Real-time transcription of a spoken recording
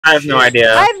I have no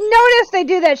idea. I've noticed they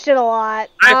do that shit a lot.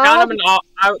 I found them in all.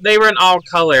 They were in all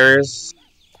colors.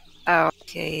 Oh,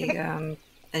 okay.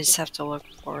 I just have to look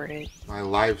for it. My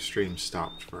live stream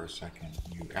stopped for a second.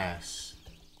 You ass.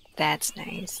 That's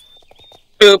nice.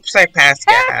 Oops, I passed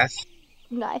gas.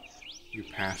 Nice. You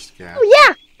passed gas. Oh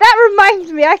yeah, that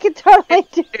reminds me. I could totally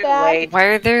do that. Why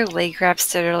are there leg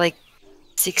wraps that are like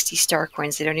 60 star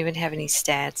coins? They don't even have any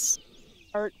stats.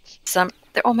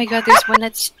 Oh my god, there's one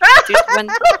that's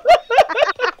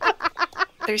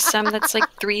there's some that's like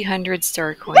 300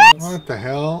 star coins. What the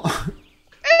hell?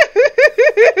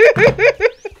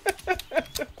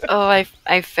 Oh,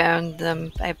 I found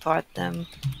them. I bought them.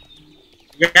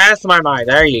 That's my mind.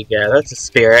 There you go. That's a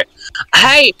spirit.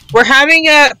 Hey, we're having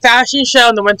a fashion show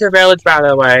in the Winter Village, by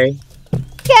the way.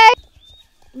 Okay.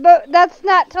 But that's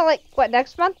not till like, what,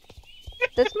 next month?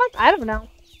 This month? I don't know.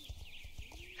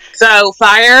 So,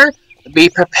 Fire, be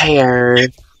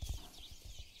prepared.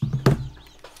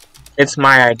 It's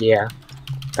my idea.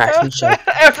 Fashion show.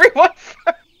 Everyone.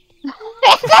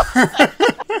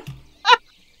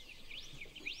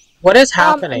 What is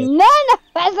happening? None of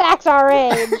us acts our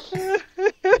age.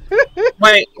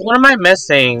 Wait, what am I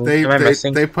missing? They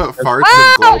put farts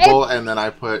in global, and then I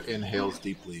put inhales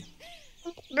deeply.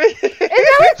 Is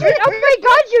that what you? Oh my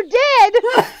god, you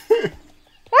did!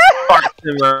 Farts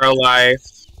in real life.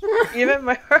 Even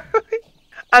my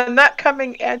I'm not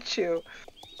coming at you.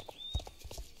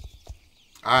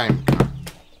 I'm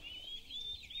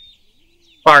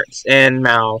Farts in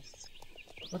mouth.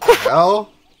 What the hell?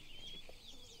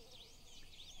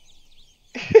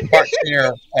 Farts in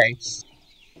your face.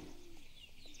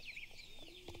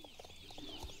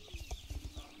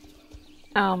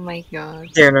 Oh my god.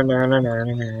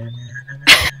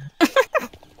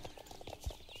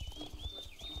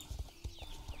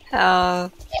 Oh,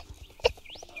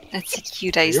 that's a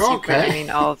cute ice tea. Okay? I mean,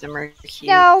 all of them are cute.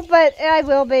 No, but I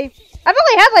will be. I've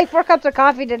only had like 4 cups of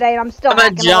coffee today, and I'm still.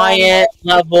 I'm a giant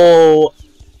level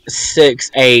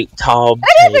 6'8" tall.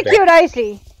 That is a cute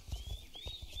icy.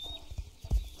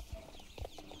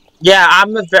 Yeah,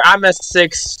 I'm a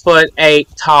 6'8"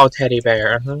 tall teddy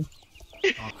bear.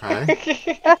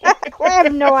 Okay. I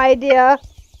have no idea.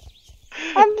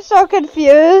 I'm so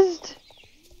confused.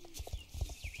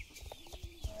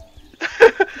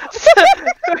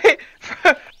 Wait,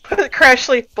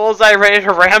 Crashly bullseye ready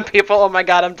to ram people. Oh my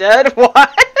god, I'm dead.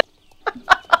 What?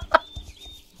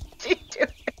 What's he doing?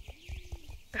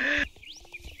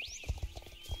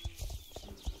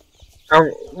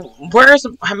 Where's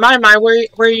my where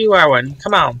are you going?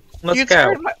 Come on, let's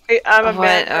go. You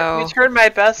turned my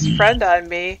best friend on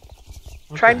me.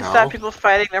 Trying to stop people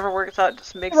fighting never works out.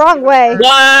 Just makes wrong way.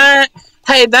 What?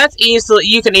 Hey, that's easily.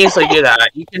 You can easily do that.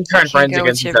 You can turn friends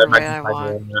against each other.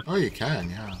 Oh, you can,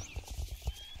 yeah.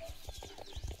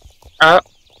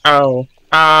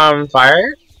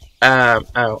 Fire.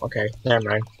 Oh, okay. Never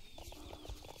mind.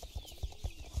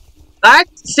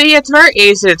 See, it's very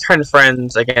easy to turn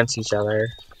friends against each other.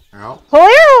 Oh.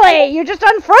 Clearly, you just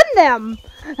unfriend them.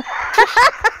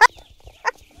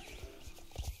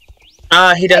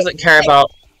 He doesn't care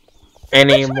about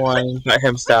anyone but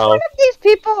himself. One of these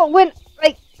people went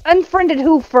like unfriended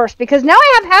who first? Because now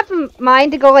I have half a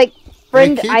mind to go like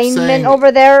friend Einman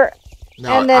over there.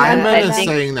 No, and then Einman is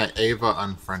saying that Ava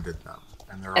unfriended them,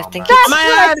 and they're all that's what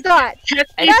I thought.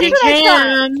 I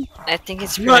think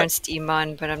it's pronounced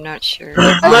Iman, but I'm not sure.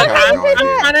 Look,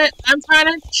 I'm trying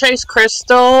to chase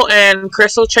Crystal, and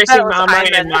Crystal chasing Mama,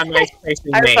 and Mama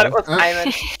chasing me. I thought it was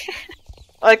Iman.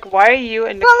 Like, why are you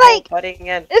and Nicole butting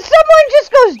in? If someone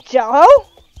just goes Jello?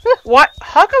 What?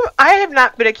 How come I have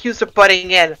not been accused of butting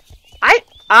in? I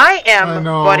am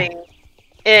butting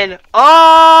in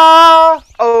all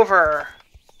over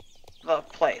the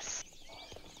place.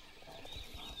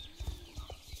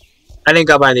 I didn't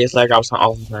go by these leg ups on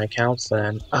all of my accounts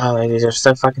then. Oh, these are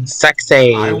so fucking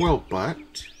sexy. I will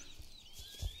butt.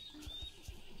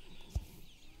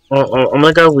 Well, I'm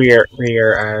gonna go where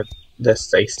you're this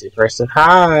tasty person.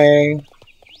 Hi.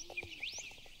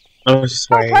 Oh, just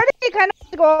wait. Part of me kind of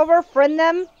wants to go over, friend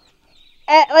them,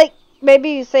 like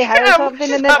maybe say hi or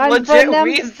something, and then unfriend them.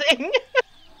 Wheezing.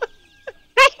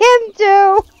 I am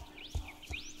too.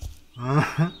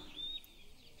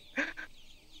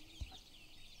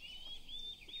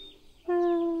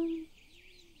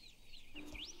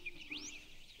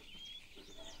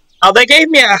 Oh, they gave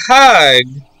me a hug.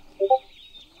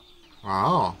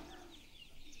 Wow.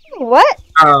 What?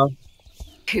 Oh.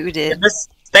 Who did? Miss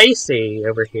Stacy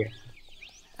over here.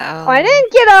 Oh. I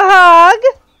didn't get a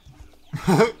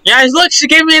hug. Yeah, look, she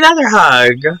gave me another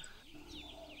hug. Yeah,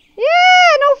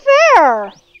 no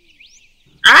fair.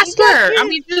 Ask her. I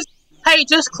mean, just Hey,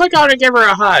 just click on her and give her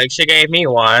a hug. She gave me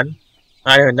one.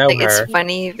 I don't know her.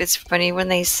 It's funny when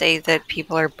they say that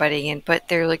people are butting in, but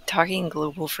they're like talking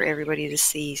global for everybody to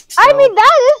see. So. I mean,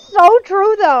 that is so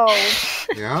true, though.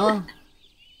 Yeah.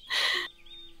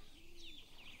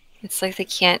 It's like they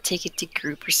can't take it to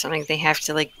group or something. They have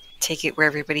to like take it where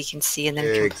everybody can see and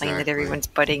then complain that everyone's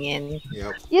butting in.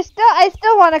 Yep. I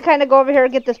still want to kind of go over here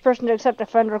and get this person to accept a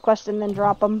friend request and then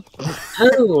drop them.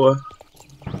 Who?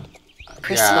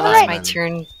 Crystal, Yeah, that's my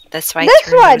turn. That's my This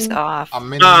turn one. goes off.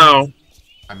 Oh.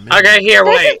 Okay, here,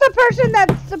 This wait. is the person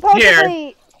that's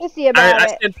supposedly pissy about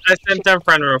it. I sent them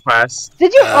friend requests.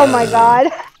 Did you? Oh my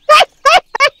god.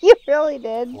 You really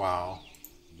did. Wow.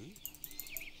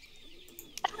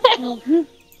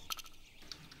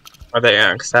 Are they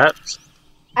gonna accept?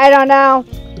 I don't know.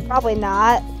 Probably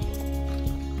not.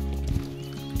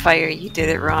 Fire, you did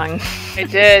it wrong. I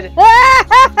did.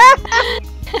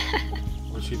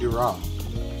 What'd she do wrong?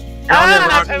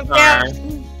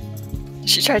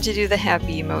 She tried to do the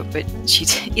happy emote, but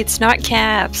it's not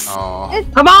caps. Oh.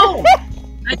 Come on!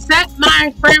 Accept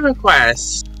my friend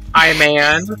request,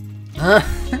 man.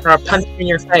 Or I'll punch you in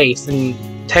your face and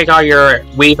take all your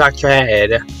weave out your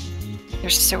head. They're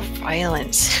so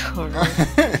violent.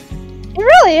 It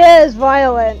really is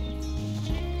violent.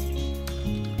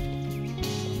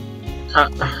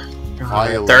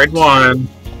 Violent. Third one.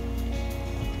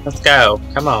 Let's go.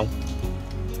 Come on.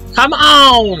 Come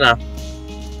on!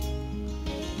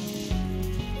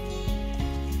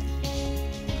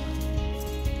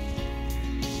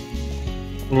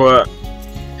 What?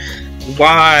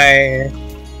 Why?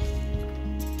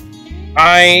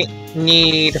 I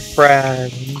need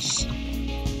friends.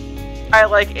 I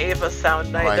like Ava's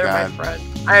sound night. They're my friend.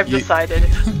 I have decided.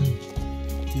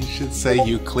 You should say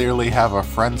you clearly have a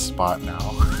friend spot now.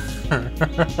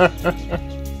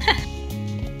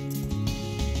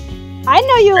 I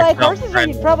know you like horses, or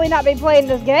you'd probably not be playing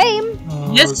this game.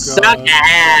 Oh, You suck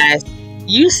ass.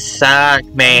 You suck,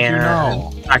 man.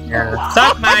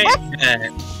 Suck my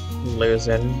ass.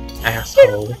 Losing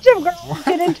asshole. Bunch of girls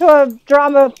get into a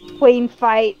drama queen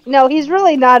fight. No, he's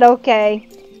really not okay.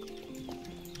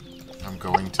 I'm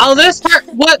going to. Oh, this part.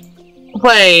 What?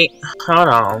 Wait. Hold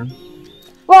on.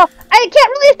 Well, I can't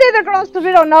really say they're girls because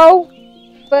we don't know.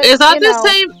 But is that the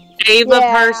same Ava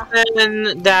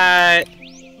person that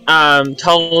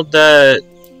told the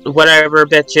whatever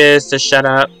bitches to shut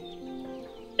up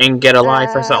and get a life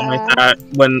or something like that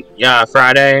when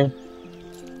Friday?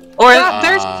 Or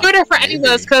there's two different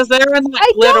Avas because they're in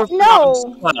that Glitter Frogs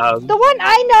club. The one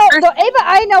I know, the Ava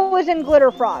I know was in Glitter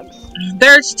Frogs.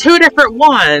 There's two different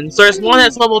ones. There's one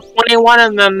that's level 21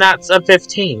 and then that's a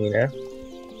 15.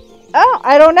 Oh,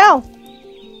 I don't know.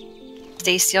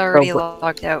 Stacy already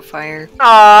logged out, Fire.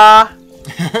 Aww.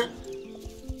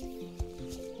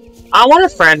 I want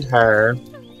to friend her.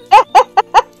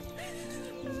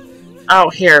 Oh,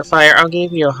 here, Fire. I'll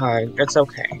give you a hug. It's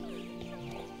okay.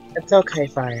 It's okay,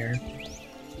 Fire.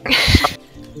 Wait,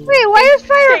 why is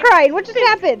Fire crying? What just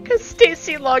happened? Because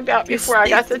Stacy logged out before I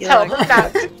got to tell her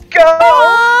not to go.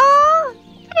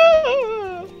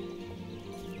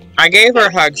 I gave her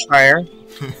hugs, Fire.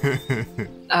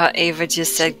 Ava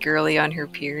just said girly on her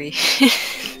period.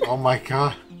 Oh my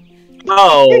god.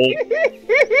 Oh.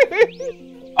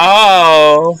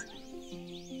 Oh.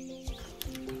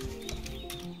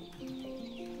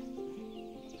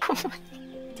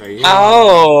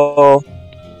 Oh.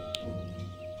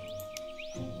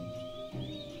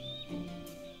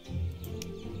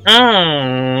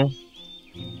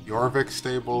 Jorvik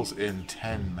stables in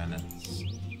 10 minutes.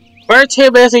 We're too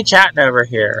busy chatting over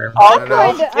here. I'm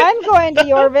going to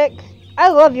Jorvik. I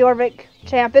love Jorvik,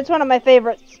 champ. It's one of my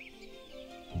favorites.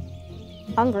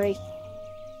 Hungry.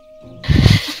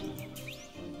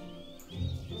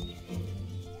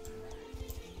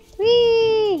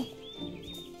 Whee!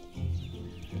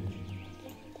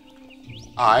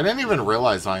 I didn't even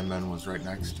realize Iron was right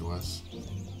next to us.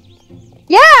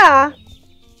 Yeah!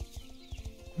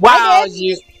 Wow,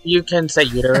 you can say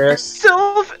uterus.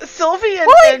 Sylvie and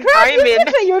Holy crap, you Iman.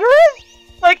 can say uterus?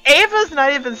 Like, Ava's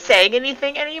not even saying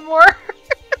anything anymore.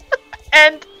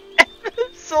 and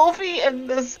Sylvie and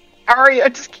this Aria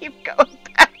just keep going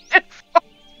back and forth.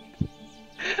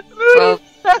 Well,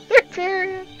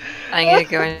 period. I'm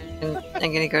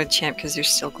gonna go champ because there's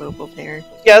still global there.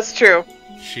 Yeah, that's true.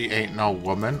 She ain't no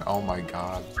woman? Oh my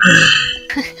god.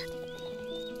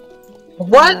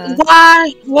 What?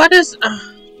 Why? What is...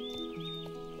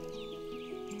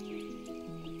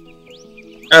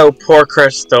 Oh, poor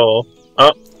Crystal.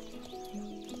 Oh.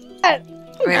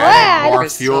 More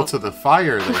fuel to the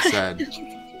fire, they said.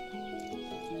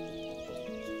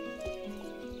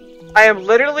 I am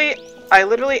literally I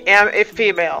literally am a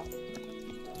female.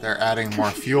 They're adding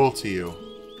more fuel to you.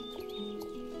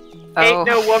 Oh. Ain't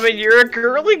no woman, you're a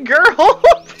girly girl.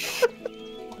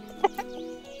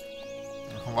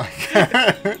 Oh my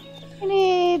god.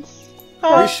 Needs.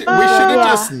 We should have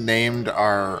just renamed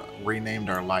our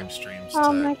live streams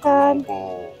to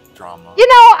Global Drama. You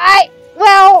know,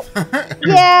 well,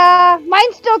 yeah,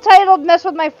 mine's still titled "Mess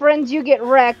with My Friends, You Get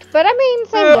Wrecked," but I mean,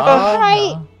 same difference,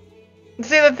 right?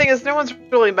 See, the thing is, no one's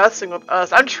really messing with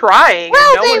us. I'm trying.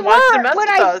 Well, no one wants to mess with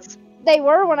us. They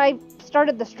were when I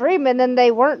started the stream, and then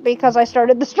they weren't because I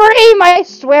started the stream. I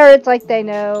swear, it's like they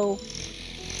know.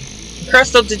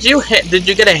 Crystal, did you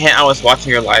get a hint I was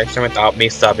watching your live stream without me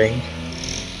subbing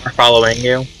or following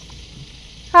you?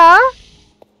 Huh?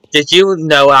 Did you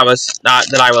know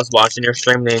that I was watching your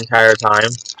stream the entire time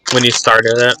when you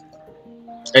started it?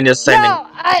 And just saying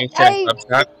I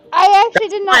actually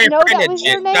did not know that was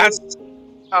your name.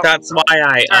 That's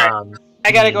why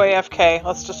I gotta go AFK.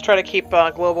 Let's just try to keep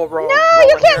global roll. No,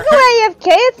 you can't go AFK.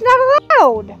 It's not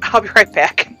allowed. I'll be right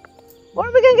back. Where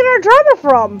are we gonna get our drama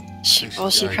from? She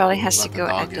probably has to go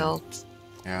adult.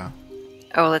 Yeah.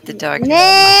 Oh, let the dog.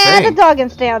 Nah, the dog can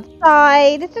stay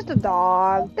outside. It's just a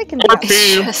dog. They can be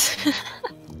outside.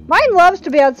 Mine loves to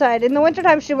be outside. In the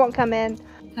wintertime, she won't come in.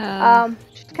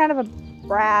 She's kind of a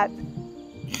brat.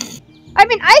 I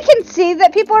mean, I can see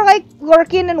that people are like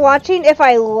lurking and watching if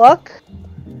I look.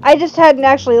 I just hadn't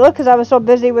actually looked because I was so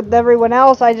busy with everyone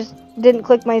else. I just didn't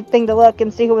click my thing to look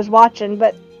and see who was watching.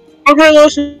 But okay,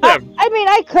 listen. I mean,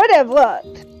 I could have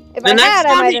looked. If I had,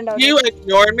 I might have noticed. You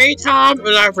ignored me, Tom,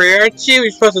 and I reared you.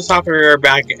 You're supposed to stop me your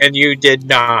back, and you did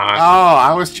not. Oh,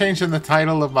 I was changing the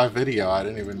title of my video. I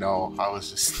didn't even know. I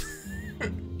was just.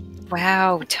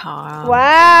 Wow, Tom.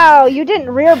 Wow, you didn't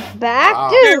rear back,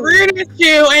 dude. I reared at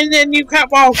you, and then you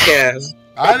kept walking.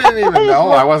 I didn't even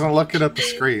know. I wasn't looking at the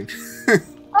screen.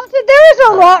 Oh, dude, there is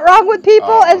a lot wrong with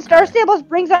people, and Star Stables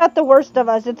brings out the worst of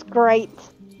us. It's great.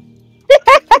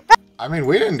 I mean,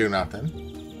 we didn't do nothing.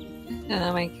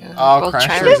 Oh my god. Oh, well,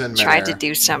 tried to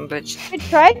do something, but we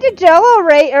tried to Jello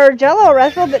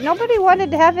wrestle, but nobody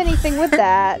wanted to have anything with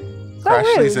that. So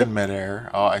Crashly's rude. in midair.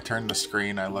 Oh, I turned the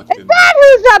screen. I looked in. That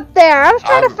who's up there? I was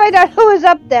trying to find out who was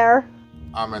up there.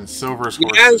 I'm in Silver's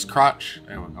horse's crotch.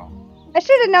 There we go. I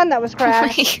should have known that was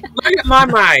Crash. Look at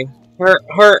my.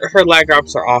 Her leg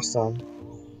wraps are awesome.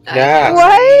 Yeah.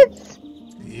 What?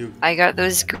 I got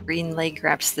those green leg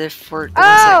wraps. The ones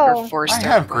that were 4 star. I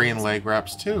have green leg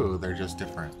wraps too. They're just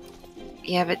different.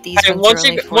 Yeah, but these ones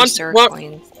are only 4 star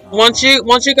coins. Once you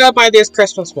go buy these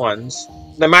Christmas ones,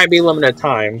 they might be limited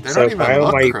time. They don't even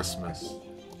look Christmas.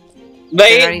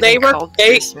 They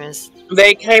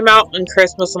came out in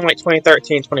Christmas in like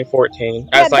 2013, 2014.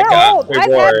 Yeah, as like they're old. reward.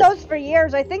 I've had those for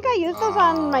years. I think I used those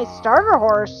on my starter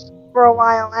horse for a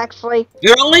while, actually.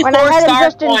 You're only when 4 I had star him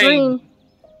just in green.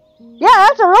 Yeah,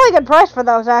 that's a really good price for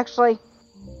those, actually.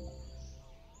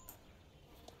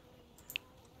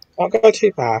 Don't go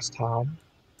too fast, Tom.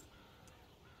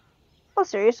 Oh,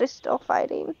 seriously, still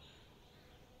fighting.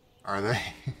 Are they?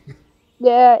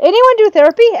 Yeah. Anyone do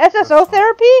therapy? SSO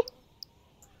therapy?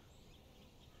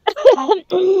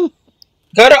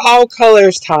 Go to all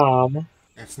colors, Tom.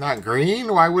 It's not green?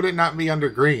 Why would it not be under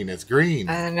green? It's green.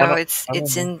 I don't know. It's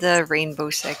in the rainbow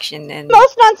section. And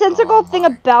most nonsensical thing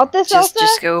about this, Elsa,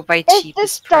 just go by cheapest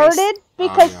this started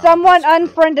because yeah, someone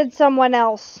unfriended someone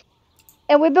else.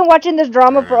 And we've been watching this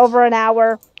drama for over an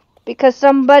hour. Because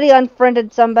somebody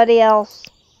unfriended somebody else.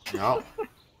 Yep.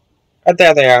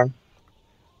 There they are.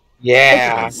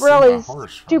 Yeah. It's really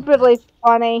stupidly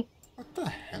funny. What the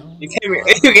hell? You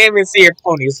can't even see your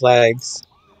pony's legs.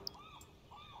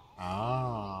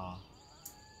 Oh.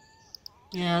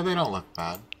 Yeah, they don't look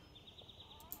bad.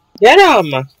 Get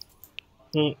them!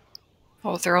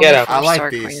 Oh, they're only 4 star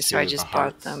coins, so I just bought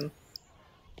hearts. them.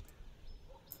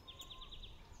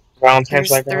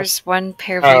 There's one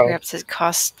pair of leg wraps that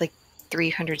costs like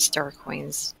 300 star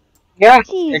coins. Yeah,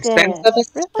 Jesus, expensive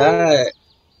as really? that.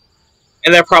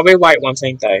 And they're probably white ones,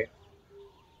 ain't they?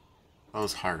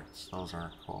 Those hearts, those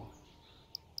are cool.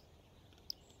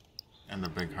 And the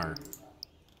big heart.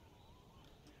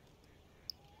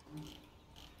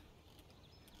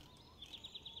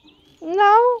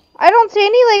 No, I don't see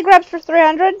any leg wraps for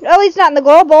 300. At least not in the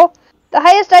global. The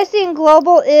highest I see in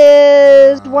global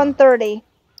is 130.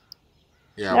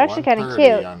 Yeah, they're actually kind of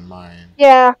cute. On mine.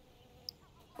 Yeah.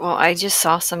 Well, I just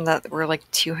saw some that were like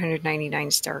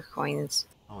 299 star coins.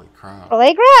 Holy crap. For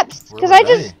leg wraps? Because I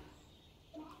just...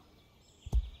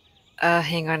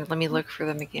 hang on, let me look for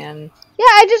them again. Yeah,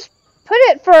 I just put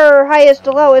it for highest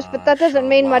to lowest, but that doesn't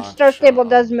mean much. Star Stable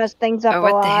does mess things up a lot.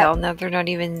 Oh, what the hell? No, they're not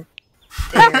even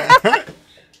there.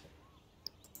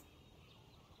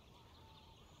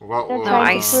 What? They're No,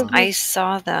 trying to prove I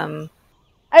saw them.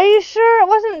 Are you sure it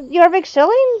wasn't Jorvik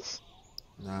shillings?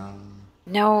 No.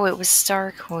 No, it was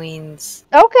star coins.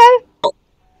 Okay.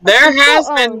 There She's has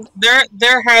still been owned.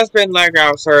 there has been leg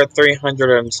outs for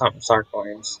 300 and something star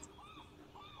coins.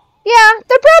 Yeah,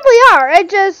 there probably are. I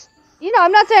just,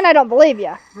 I'm not saying I don't believe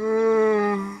you.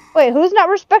 Wait, who's not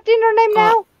respecting her name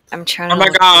now? I'm trying to Oh my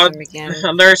look god, for them again.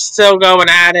 they're still going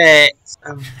at it.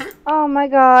 Oh my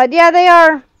god. Yeah, they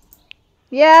are.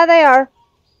 Yeah, they are.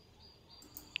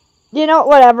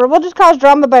 Whatever. We'll just cause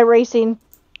drama by racing.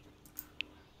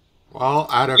 Well,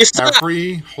 out of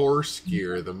every horse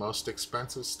gear, the most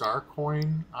expensive star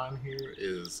coin on here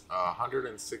is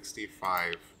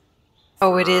 165.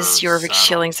 Oh, it is Jorvik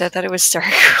shillings. I thought it was star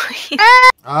coin.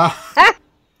 Well,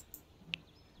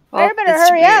 Well, you better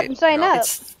hurry up and sign up.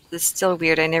 It's still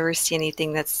weird. I never see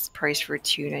anything that's priced for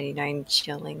 2.99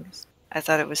 shillings. I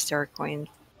thought it was star coin.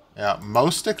 Yeah,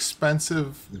 most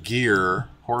expensive gear,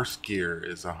 horse gear,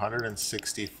 is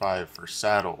 165 for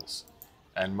saddles.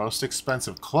 And most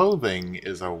expensive clothing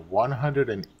is a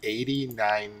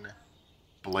 189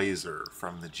 blazer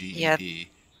from the GED. Yeah,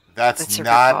 that's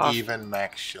not even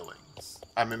max shillings.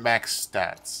 I mean, max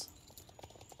stats.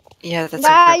 Yeah,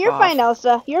 that's you're fine,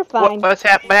 Elsa. You're fine. What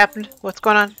happened? What's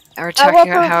going on? We're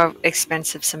talking about how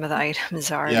expensive some of the items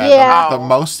are. Yeah, the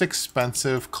most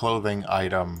expensive clothing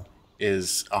item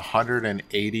is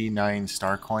 189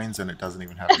 star coins, and it doesn't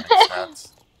even have max stats.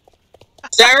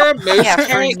 Sarah Moose Yeah, for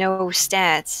Cake? no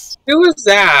stats. Who is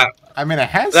that? I mean, it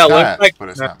has that stats, but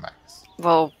it's not max.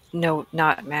 Well, no,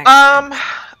 not max.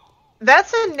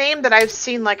 That's a name that I've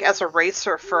seen as a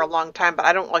racer for a long time, but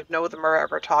I don't know them or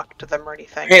ever talk to them or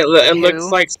anything. Hey, it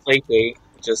looks like Sleepy.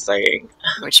 Just saying.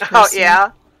 Which person? Oh yeah.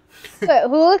 Wait,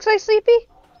 who looks like Sleepy?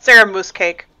 Sarah Moose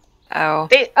Cake. Oh.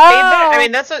 I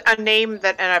mean, that's a name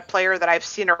and a player that I've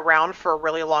seen around for a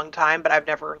really long time, but I've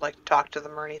never talked to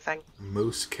them or anything.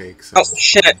 Moose Cakes. Oh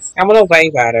shit! I'm gonna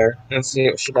wave at her and see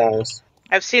what she does.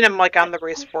 I've seen him on the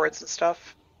race boards and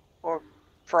stuff, or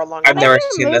for a long I've time. never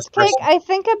seen this person. I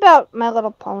think about My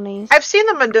Little Ponies. I've seen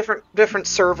them in different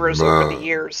servers over the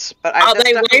years, but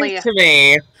they waved to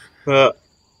me.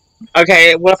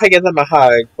 Okay, what if I give them a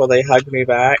hug? Will they hug me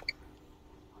back?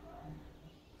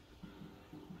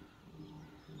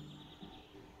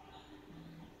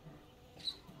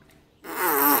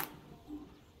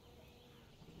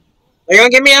 Are you gonna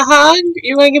give me a hug?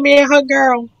 You gonna give me a hug,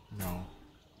 girl? No.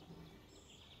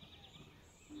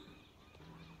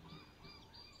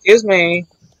 Excuse me.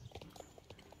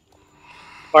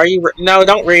 Are you? No,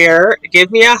 don't rear. Give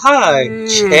me a hug,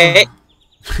 chick.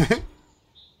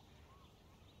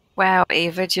 Wow,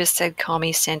 Ava just said, "Call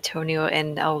me Santonio,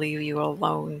 and I'll leave you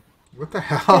alone." What the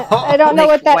hell? I don't know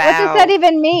what does that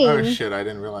even mean? Oh shit! I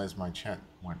didn't realize my chat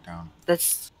went down.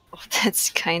 That's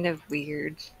kind of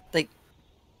weird.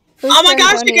 Oh my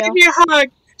gosh, she gave me a hug!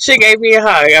 She gave me a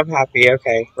hug. I'm happy.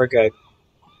 Okay, we're good.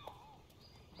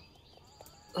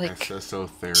 SSO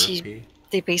therapy?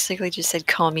 They basically just said,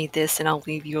 "Call me this and I'll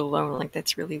leave you alone."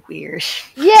 That's really weird.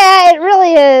 Yeah, it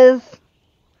really is.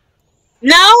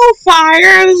 No,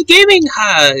 Fire! I was giving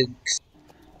hugs!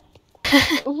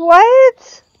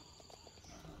 What?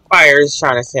 Fire's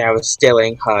trying to say I was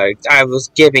stealing hugs. I was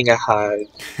giving a hug.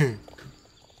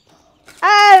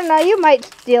 I don't know, you might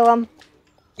steal them.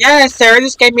 Yeah, Sarah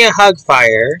just gave me a hug,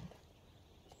 Fire.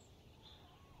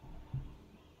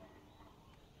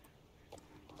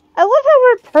 I love how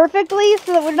we're perfectly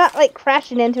so that we're not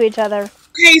crashing into each other.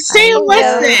 Okay, say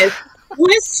listen!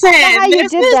 Listen! How you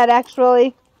did that,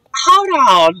 actually. Hold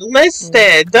on,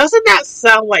 listen. Doesn't that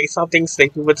sound like something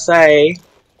Sleepy would say?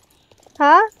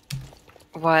 Huh?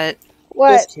 What?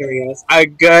 Just curious. A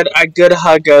good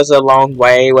hug goes a long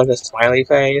way with a smiley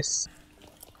face.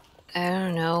 I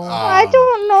don't know. I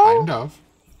don't know. Kind of.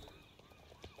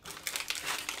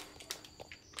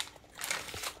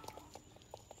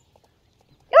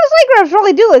 Those Legos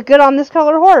really do look good on this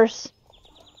colored horse.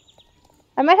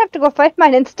 I might have to go find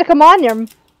mine and stick them on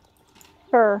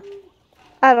her.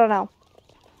 I don't know.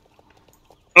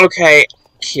 Okay,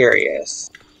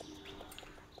 curious.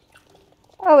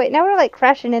 Oh wait, now we're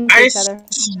crashing into each other. I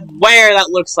swear that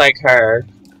looks like her.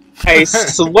 I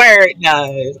swear it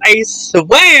does. I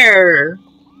swear!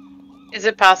 Is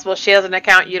it possible she has an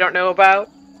account you don't know about?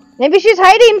 Maybe she's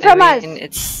hiding from us!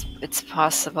 It's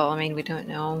possible. I mean, we don't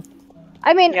know.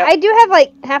 I mean, I do have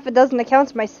half a dozen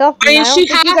accounts myself. I mean, she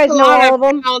has you guys a know lot all of of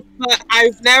them. accounts, but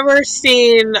I've never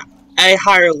seen a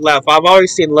higher level. I've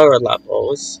always seen lower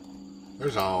levels.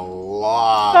 There's a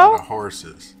lot of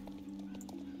horses.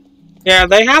 Yeah,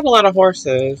 they have a lot of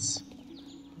horses.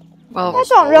 Well, that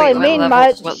don't really mean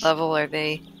much. What level are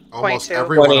they? Almost 22.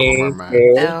 every one of them are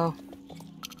mad. No.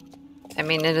 I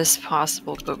mean, it is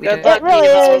possible, but we Good don't luck, need really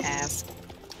to is. ask.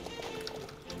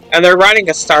 And they're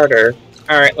writing a starter.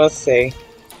 Alright, let's see.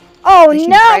 Oh They can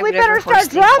no, try we whatever better start horse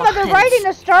they drama. They're want. writing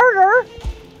a starter.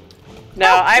 No,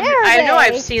 How I dare know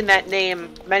I've they? seen that name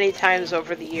many times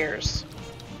over the years.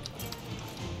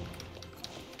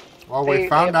 Well, They- we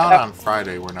found they- out on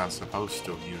Friday we're not supposed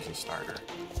to use a starter.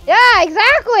 Yeah,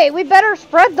 exactly. We better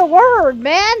spread the word,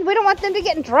 man. We don't want them to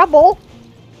get in trouble.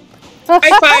 Hi,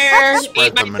 fire! Spread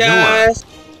Eat the my manure. dust!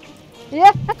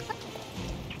 Yeah.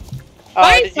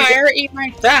 Hi, did you fire! Eat my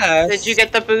dust! Did you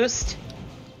get the boost?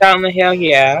 Down the hill,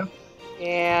 yeah.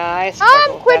 Yeah, I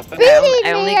struggled Quit with that. beating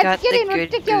I only me. got It's getting the good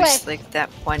ridiculous. boost like that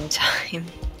one time.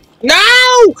 No!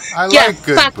 I You like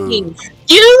good fucking, booze.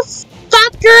 you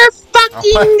fucker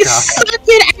fucking Oh my God.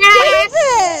 sucking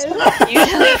ass!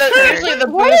 Jesus. Usually the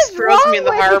What boost is throws me in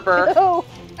the wrong with harbor. you?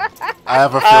 I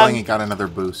have a feeling he got another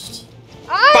boost.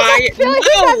 I got a feeling he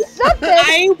got something.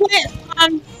 I went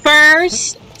from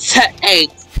first to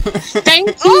 8th. Thank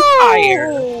you, Fire.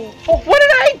 Oh. Well, what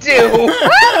did I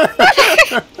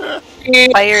do?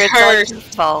 Fire, it's all Cursed your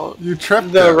fault. You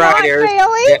tripped the him. riders.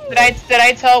 failing? Did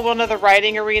I tell one of the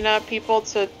riding arena people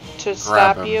to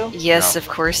stop him. you? Yes, No. of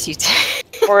course you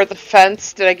did. Or the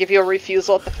fence? Did I give you a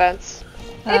refusal at the fence?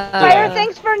 Fire,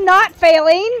 thanks for not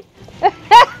failing.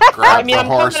 Grab I mean, the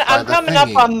horse by I'm the coming up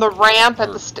thingy. on the ramp,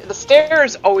 and the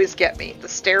stairs always get me. The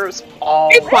stairs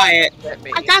always Be quiet. get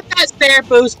me. I got that stair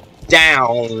boost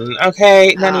down,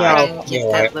 okay? None of I y'all didn't can get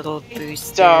do that it. little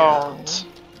boost. Don't.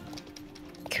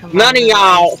 Come None of on,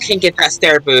 y'all guys. can get that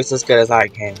stair boost as good as I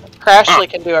can. Crashly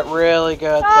can do it really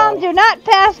good, though. Do not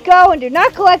pass go and do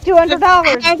not collect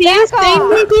 $200. Have you Back seen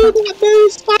me off. do that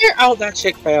boost, Fire? Oh, that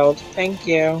chick failed. Thank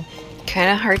you. Kind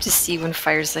of hard to see when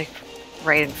fire's like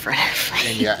right in front of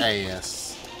In me. your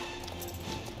ass.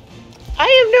 I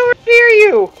am nowhere near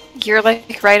you! You're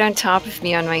like right on top of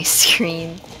me on my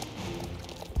screen.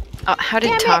 Oh, how did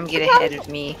Damn it, Tom get Tom- ahead of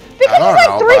me? Because I he's don't like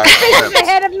know, 3 but I spaces clipped.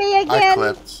 ahead of me I again.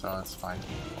 clipped, so it's fine.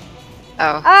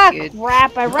 Oh, Ah, good.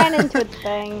 crap. I ran into a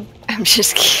thing. I'm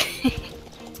just kidding.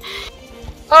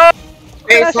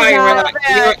 Hey, That's Fire,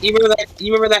 not you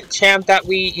remember that champ that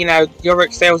we,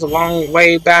 Jorvik said was a long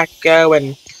way back ago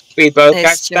and we both got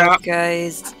Nice job, stopped?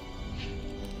 guys.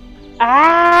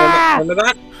 Ah! Remember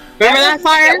that? Remember that,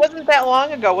 Fire? That wasn't that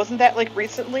long ago. Wasn't that, like,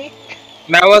 recently?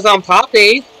 That was on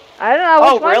Poppy. I don't know.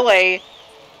 Oh, which one? really?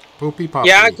 Poopy poppy.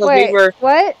 Yeah, because Wait,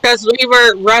 what? we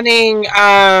were running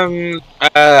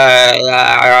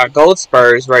Gold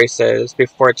Spurs races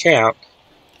before champ.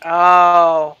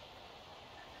 Oh.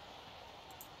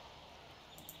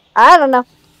 I don't know.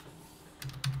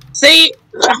 See,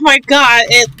 oh my god,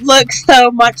 it looks so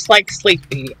much like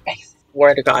Sleepy. I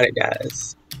swear to God, it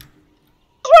does.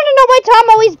 I want to know why Tom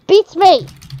always beats me.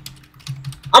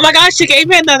 Oh my gosh, she gave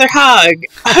me another hug.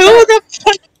 Who the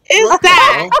fuck is What the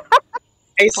that? hell?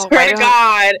 I Well, swear why to don't-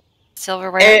 God.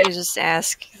 Silver, why don't you just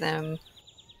ask them?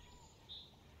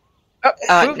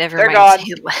 Oh, Oop, never they're mind.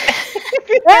 gone.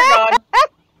 They're gone.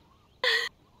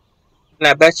 And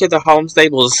I bet you the home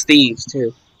stable is Steve's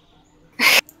too.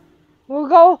 We'll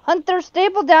go hunt their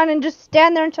stable down and just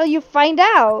stand there until you find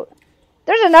out.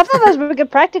 There's enough of us we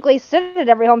could practically sit at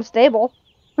every home stable.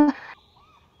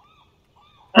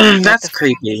 That's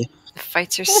creepy. The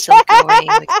fights are still going.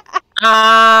 Like,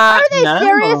 Are they no.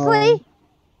 seriously?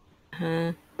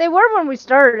 huh? They were when we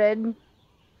started.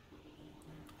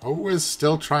 Who is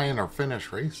still trying to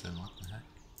finish racing? What the heck?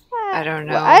 I don't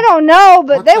know. Well, I don't know,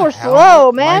 but What they the were hell?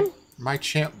 slow, man. My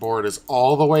champ board is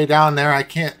all the way down there. I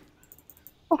can't.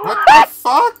 What the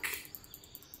fuck?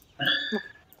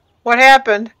 What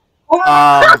happened?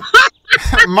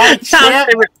 My champ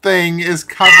thing is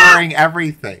covering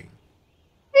everything.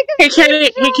 He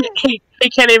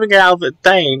can't even get out of the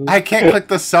thing. I can't click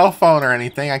the cell phone or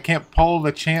anything. I can't pull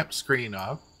the champ screen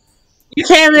up. You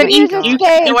can't even. Use You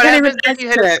escape. What can't even happens if you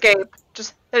hit exit. escape?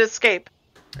 Just hit escape.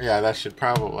 Yeah, that should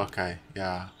probably. Okay,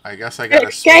 yeah. I guess I gotta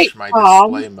Escape, switch my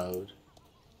Tom. display mode.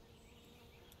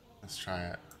 Let's try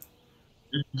it.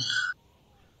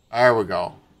 There we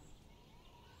go.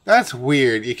 That's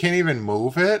weird. You can't even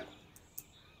move it?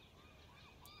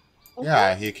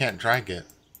 Yeah, you can't drag it.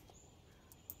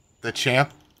 The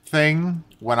champ thing,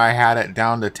 when I had it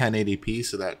down to 1080p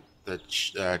so that the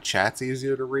chat's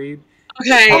easier to read,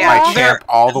 Okay, put my they're- champ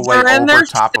all the way they're in over their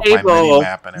top of my stable.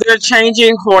 mini-map and They're everything.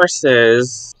 changing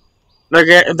horses.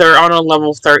 They're on a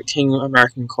level 13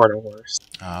 American Quarter Horse.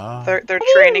 Oh. They're I didn't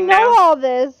training know now. all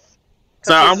this.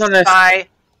 So I'm gonna. Spy.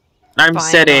 I'm Fine,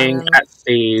 sitting Mom. at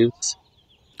Steve's.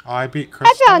 Oh, I beat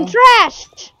Crystal. I found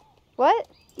trash. What?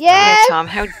 Yes. Tom,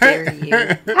 how dare you? How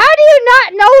do you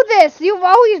not know this? You've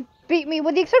always beat me,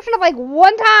 with the exception of like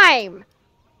one time.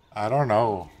 I don't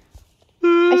know.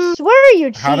 I swear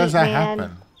you cheat, How does that man.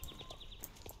 happen?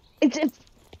 It's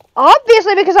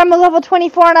obviously because I'm a level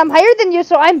 24 and I'm higher than you,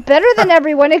 so I'm better than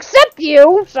everyone except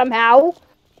you, somehow.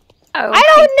 Oh, I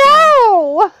don't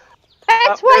know!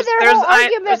 That's why their whole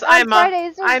argument on Friday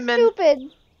is so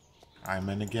stupid. I'm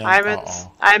in again.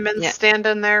 I'm in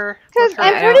standing there. Because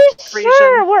I'm pretty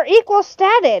sure we're equal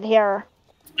statted here.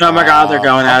 Oh my god, they're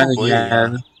going at it again.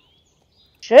 Yeah.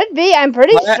 Should be. I'm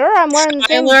pretty sure I'm wearing the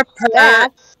same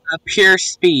stats. A pure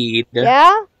speed.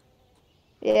 Yeah?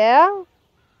 Yeah?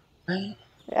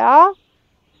 Yeah?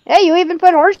 Yeah, you even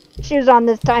put horseshoes on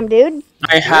this time, dude.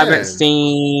 I haven't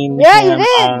seen Yeah, him, you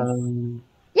did.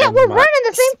 Yeah, we're running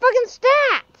the same fucking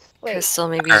stats. Wait. Crystal,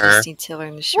 maybe you just need to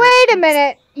learn the short. Wait a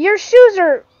minute. Your shoes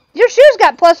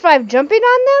got +5 jumping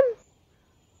on them?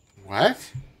 What?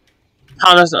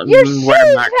 How does it your shoes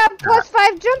have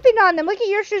 +5 jumping on them? Look at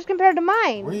your shoes compared to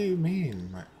mine. What do you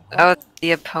mean? Oh,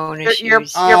 the opponent shoes. Your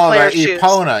player the shoes.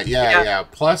 opponent. Yeah.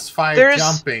 +5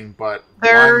 jumping, but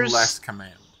 1 less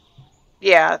command.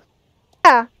 Yeah.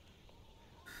 Yeah.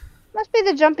 Must be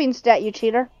the jumping stat, you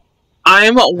cheater.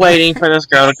 I'm waiting for this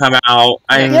girl to come out.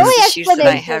 I'm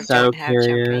so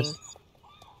curious.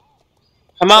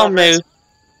 Come on, Moo.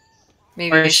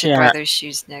 Maybe we should buy those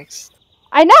shoes next.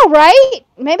 I know, right?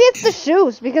 Maybe it's the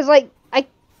shoes, because, like, I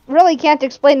really can't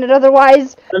explain it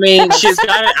otherwise. I mean, she's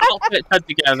got an outfit put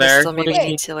together. Crystal, maybe we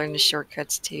need to learn the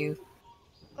shortcuts, too.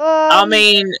 I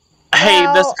mean, hey,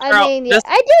 this girl... I do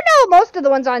know most of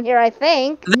the ones on here, I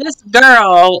think. This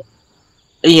girl...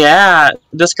 Yeah,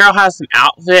 this girl has an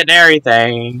outfit and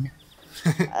everything.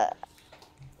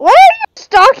 Why are you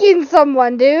stalking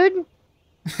someone, dude?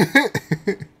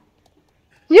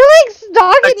 You're like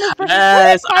stalking this person.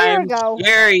 Yes, I'm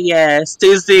curious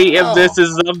to see if this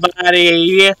is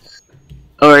somebody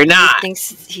or not.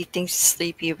 He thinks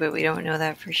sleepy, but we don't know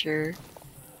that for sure.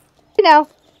 You know.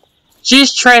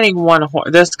 She's training one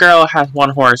horse. This girl has 1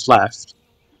 horse left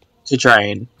to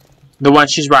train. The one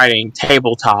she's riding,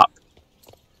 tabletop.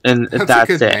 And that's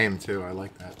a good it. name too. I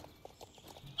like that.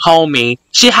 Homie.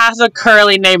 She has a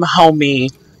curly name, Homie.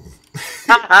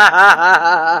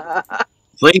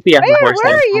 Sleepy has a horse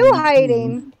Where name, are you Homie.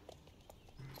 hiding?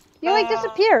 You like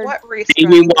disappeared. What race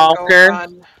Baby Walker.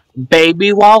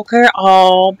 Baby Walker.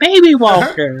 Oh, Baby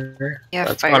Walker.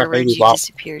 Yeah, Fire, where did you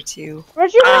disappear to?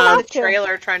 Where'd you run the off to?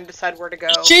 trailer trying to decide where to go.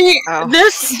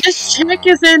 This chick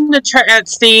is in the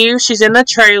Steve. She's in the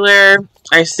trailer.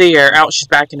 I see her. Oh, she's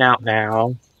backing out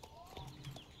now.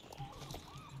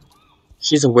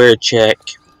 She's a weird chick.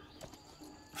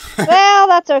 Well,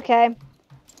 that's okay.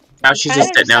 Now she's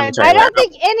just sitting down in the trailer. I don't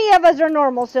think any of us are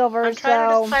normal, Silver. I'm trying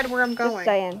to decide where I'm going. Just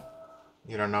saying.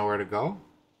 You don't know where to go?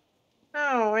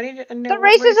 No, I need to know. The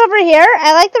races over here.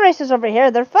 I like the races over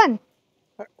here. They're fun.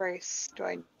 What race do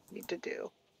I need to do?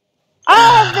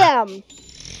 All of them.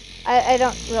 I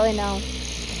don't really know.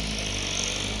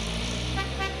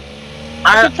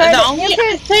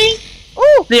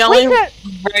 The only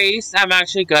race I'm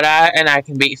actually good at and I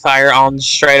can beat Fire on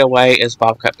straight away is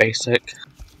Bobcat Basic.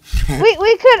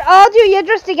 we could all do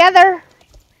Yidris together.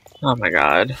 Oh my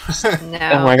god. No.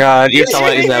 Oh my god, you're so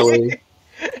like Zoe.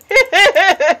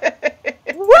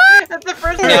 What? That's the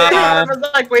first thing I was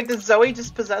like, wait, does Zoe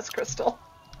just possess Crystal?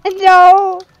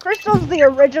 No, Crystal's the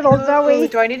original Zoe.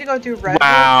 Do I need to go do Red?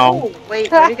 Wow. Oh, wait,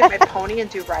 do I need to get my pony and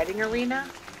do Riding Arena?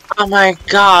 Oh my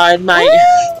god, my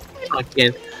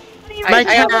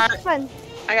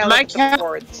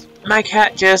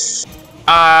cat just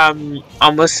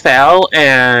almost fell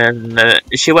and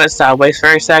she went sideways for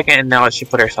a second and now she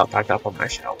put herself back up on my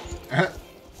shelf.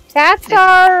 Cats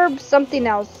are something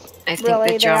else. I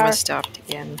think the drama stopped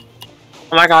again.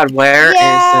 Oh my god, where is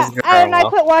this girl? And I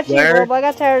quit watching Globe. I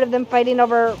got tired of them fighting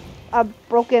over a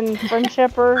broken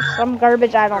friendship or some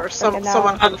garbage. I don't freaking know.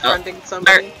 Someone unfriending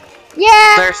somebody.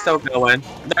 Yeah! They're still going.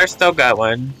 They're still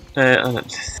going.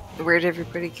 Where'd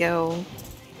everybody go?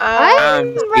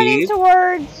 I'm running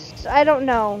towards... I don't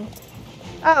know.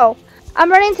 Oh.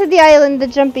 I'm running to the island, the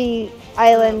jumpy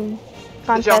island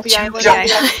contest. The jumpy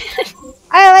island?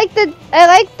 I like the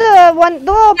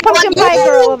little pumpkin pie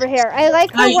girl over here. I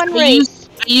like the one race.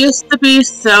 I used to be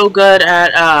so good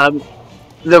at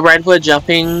the redwood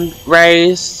jumping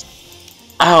race.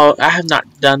 Oh, I have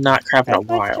not done that crap in a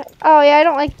while. Oh yeah, I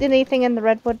don't like anything in the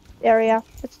redwood area.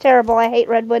 It's terrible. I hate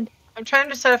redwood. I'm trying to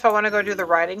decide if I want to go do the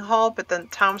riding hall, but then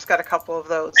Tom's got a couple of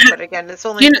those. But again, it's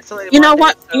only you know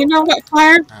what? You know what,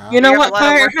 Fire? You know what,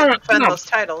 Fire? Come on.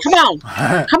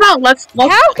 Let's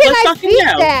How can I beat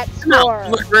that score?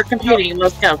 Come on, we're competing.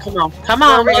 Let's go. Come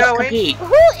on, let's compete.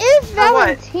 Who is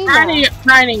Valentina?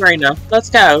 Riding arena. Let's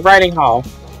go. Riding hall.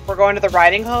 We're going to the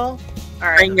riding hall.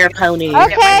 Alright. Bring your pony.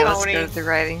 Okay. Let's go to the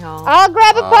riding hall. I'll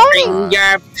grab a pony. Bring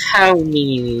your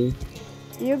pony.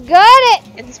 You got it.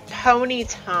 It's pony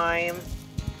time.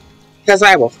 Because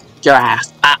I will f your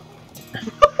ass up.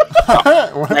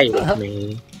 What Play the with hell?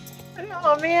 me.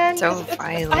 Oh man, So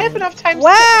I violent. have enough time to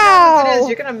Wow. sit down as it is.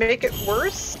 You're gonna make it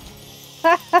worse?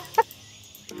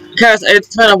 Because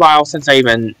it's been a while since I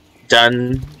even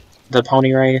done the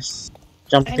pony race.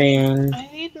 Jumping.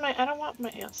 I don't want my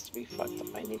ass to be fucked up.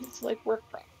 I need it to like work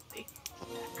properly.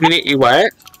 You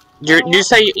what? You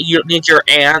say you need your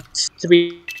ants to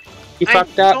be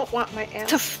fucked I up? don't want my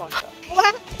ass fucked up.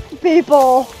 What?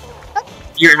 People.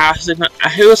 Your ass is not.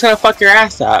 Who's gonna fuck your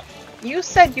ass up? You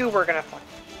said you were gonna fuck.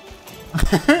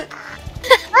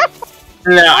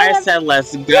 No, I said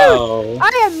let's go. I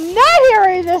am not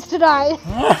hearing this tonight.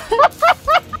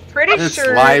 Pretty It's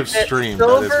sure live that streamed, that is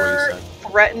what he Silver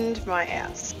said. threatened my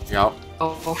ass. Yep.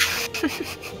 Oh.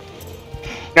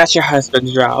 That's your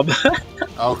husband's job.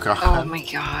 Oh god. Oh my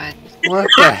god. What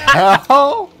the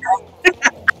hell?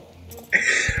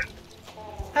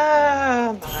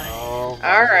 Oh my. Oh my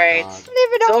Alright. God.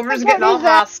 Silver's getting all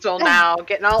hostile now,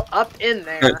 getting all up in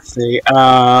there. Let's see. Oh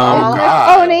Oh,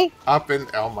 god. Pony. Up in.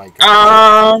 Oh my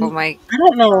god. Oh my. I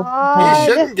don't know He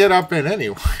shouldn't get up in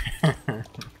anyway.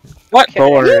 what Okay.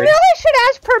 board. You really should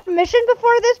ask permission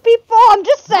before this, people. I'm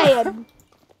just saying.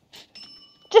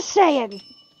 Just saying.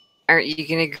 Aren't you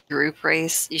gonna group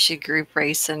race? You should group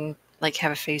race and like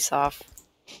have a face off.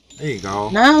 There you go.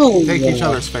 No. Take each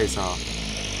other's face off.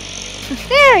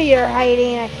 There you're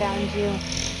hiding. I found you. You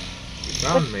Which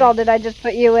found me. stall did I just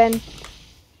put you in?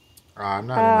 I'm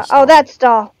not in the Oh, stall. that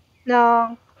stall.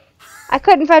 No. I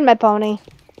couldn't find my pony.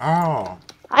 Oh.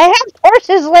 I have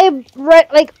horses laid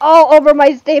like all over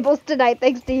my stables tonight,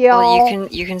 thanks to y'all. Well,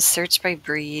 you can search by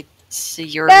breed. So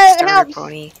you're That a starter helps.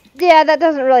 pony. Yeah, that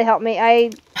doesn't really help me. I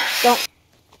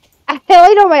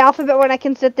only know my alphabet when I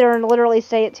can sit there and literally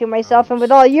say it to myself. And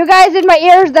with all you guys in my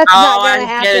ears, that's not gonna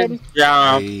happen.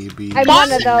 Baby. I'm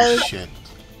one of those. Shit.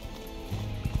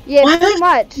 Yeah, What? pretty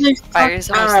much. Fire's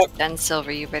almost done,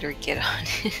 Silver. You better get on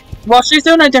it. Well, she's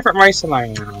doing a different race than I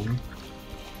am.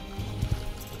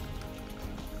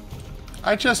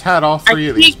 I just had all three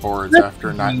of these boards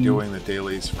after not doing the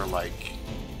dailies for like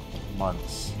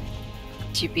months.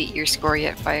 Did you beat your score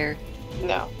yet, Fire?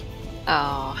 No.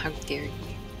 Oh, how dare you.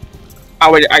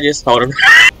 I just told him.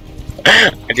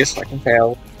 I just fucking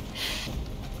failed.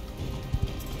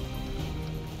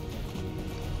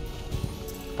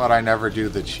 But I never do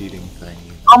the cheating thing.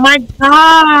 Oh my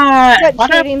god!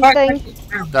 What cheating the fuck? thing?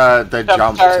 The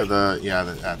jump start. to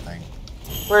the that thing.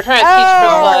 We're trying to teach people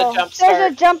how to jump there's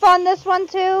start. a jump on this one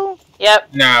too? Yep.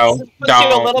 No, Puts you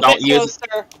a little don't bit use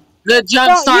closer. the jump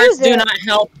Don't starts. use Do it. not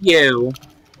help you.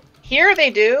 Here they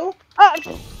do.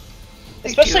 They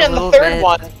Especially do a on the little third bit.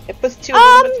 one. It puts you a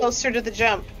little bit closer to the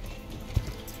jump.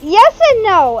 Yes and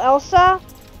no, Elsa.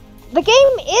 The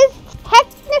game is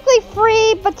technically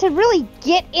free, but to really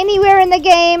get anywhere in the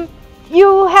game,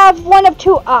 you have one of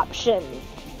two options.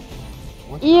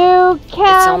 What? You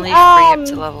can. It's only free up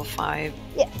to level 5.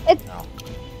 Yeah, No.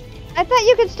 I thought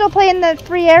you could still play in the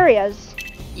free areas.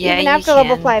 Yeah, even you after can.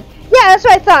 level 5. Yeah, that's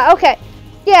what I thought. Okay.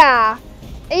 Yeah.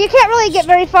 You can't really get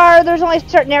very far. There's only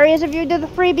certain areas if you do the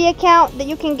freebie account that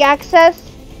you can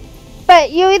access.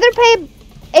 But you either pay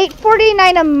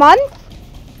 $8.49 a month,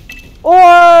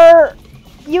 or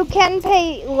you can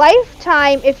pay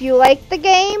lifetime if you like the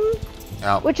game,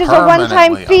 Now, which is a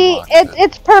one-time permanently fee. unlocks it.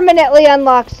 It's permanently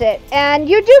unlocks it, and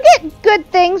you do get good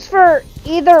things for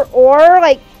either or,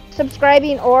 like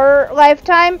subscribing or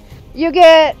lifetime. You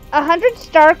get 100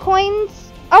 star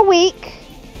coins a week,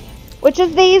 which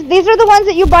is these. These are the ones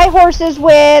that you buy horses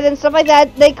with and stuff like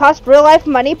that. They cost real life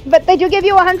money, but they do give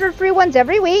you 100 free ones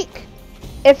every week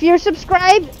if you're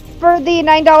subscribed for the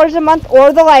 $9 a month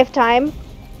or the lifetime.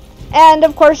 And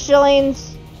of course,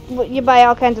 shillings. You buy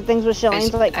all kinds of things with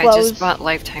shillings, like I clothes. just bought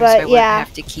lifetime, but so I wouldn't yeah.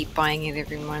 have to keep buying it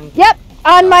every month. Yep.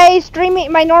 On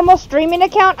my normal streaming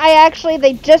account,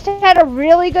 they just had a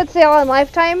really good sale on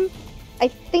lifetime. I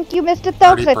think you missed it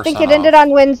though, because I think 30% it ended on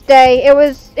Wednesday.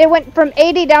 It went from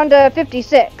 80 down to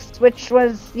 56, which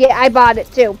was, yeah, I bought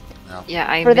it too. Yeah,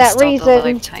 I For that missed all reason. the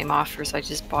lifetime offers. I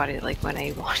just bought it like when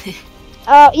I wanted.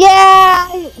 Oh,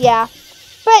 yeah.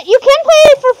 But you can play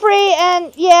it for free,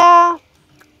 and yeah.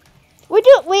 We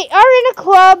are in a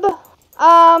club.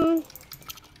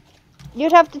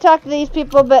 You'd have to talk to these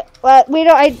people, but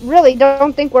I really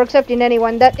don't think we're accepting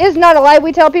anyone. That is not a lie.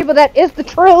 We tell people that is the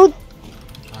truth.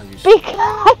 Oh, you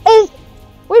Because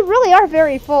we really are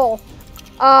very full.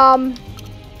 But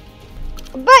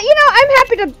I'm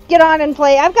happy to get on and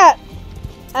play. I've got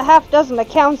a half dozen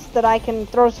accounts that I can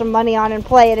throw some money on and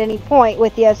play at any point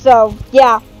with you, so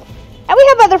yeah. And we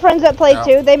have other friends that play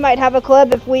too. They might have a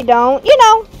club if we don't. You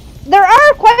know, there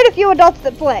are quite a few adults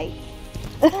that play.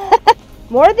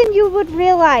 More than you would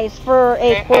realize for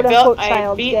a quote-unquote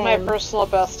child game. I beat my personal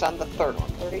best on the third one,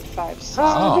 35.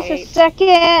 Oh, just a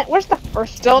second. Where's the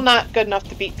first Still one? not good enough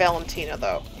to beat Valentina,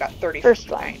 though. Got 30. First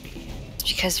one.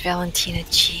 Because Valentina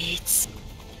cheats.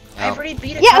 I've already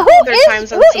beat it. Yeah, who is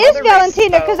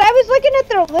Valentina? Because I was looking at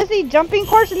their Lizzie jumping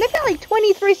course, and they've got like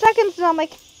 23 seconds, and I'm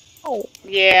like, oh.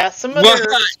 Yeah, some of their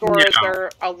scores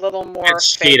are a little more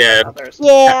fake than others.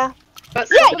 Yeah. But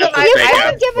yeah, you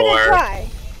can give it a try.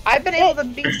 I've been able to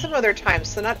beat some other times,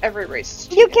 so not every race is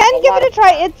cheating. You can give it a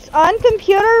try. It's on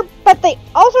computer, but they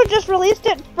also just released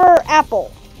it for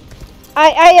Apple.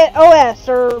 iOS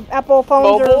or Apple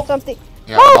phones or something.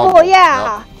 Yeah, mobile,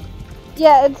 yeah. Yep.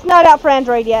 Yeah, it's not out for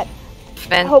Android yet.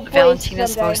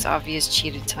 Valentina's most obvious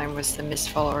cheated time was the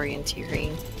misfall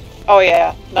orienteering. Oh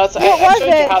yeah, no, it's, I showed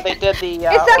you how they did the. Is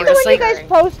that the one you guys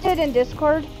posted in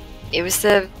Discord? It was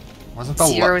the. Wasn't the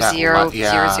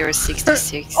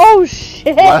 000066. Oh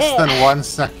shit! Less than 1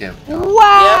 second.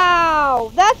 Wow,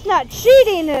 yep. That's not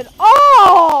cheating at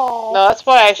all. No, that's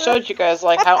why I showed you guys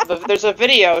like how there's a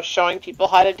video showing people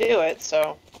how to do it. So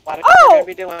a lot of people are gonna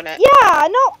be doing it. Yeah,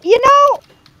 no, you know,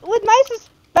 with my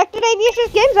suspected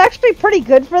ADHD game's actually pretty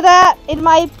good for that, in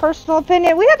my personal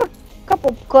opinion. We have a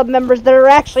couple club members that are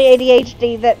actually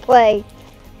ADHD that play,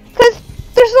 because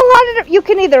there's a lot of you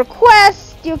can either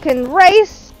quest, you can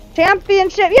race.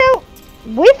 Championship, you know,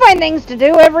 we find things to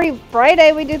do every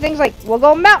Friday. We do things like we'll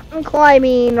go mountain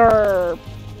climbing or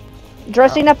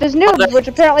dressing up as noobs, which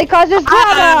apparently causes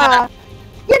drama.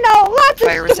 You know, lots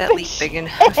of was that leak big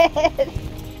enough?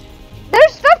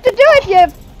 There's stuff to do if you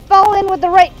fall in with the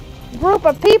right group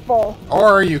of people.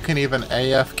 Or you can even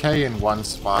AFK in one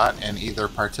spot and either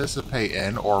participate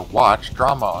in or watch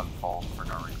drama unfold for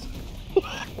no reason.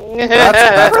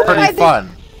 That's pretty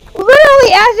fun.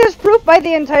 Literally, as is proof by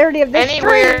the entirety of this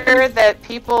Anywhere that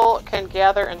people can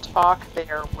gather and talk,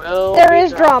 there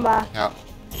is drama. Yeah.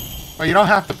 Well, you don't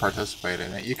have to participate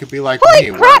in it. You could be like Holy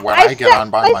me, crap, where when I get on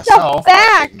by myself,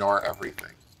 I ignore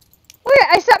everything. Wait,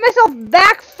 I set myself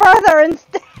back further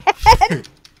instead.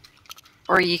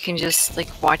 Or you can just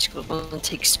like watch people and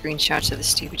take screenshots of the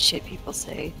stupid shit people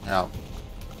say. Yeah.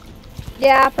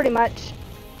 Yeah, pretty much.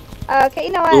 Okay,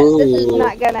 you know what? Ooh. This is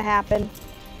not gonna happen.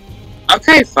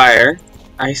 Okay, Fire.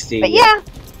 I see. But yeah,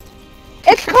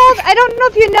 it's called, I don't know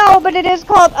if you know, but it is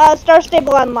called Star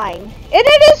Stable Online. And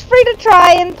it is free to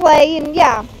try and play, and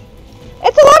yeah.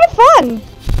 It's a lot of fun.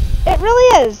 It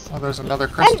really is. Oh, there's another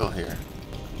crystal here.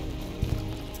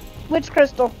 Which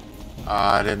crystal?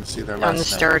 I didn't see their last on the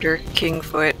starter,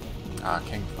 Kingfoot.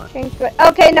 Kingfoot. Kingfoot.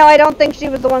 Okay, no, I don't think she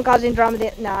was the one causing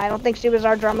drama. No, I don't think she was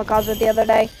our drama causer the other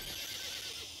day.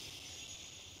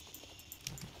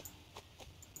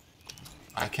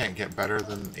 I can't get better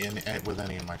than with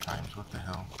any of my times. What the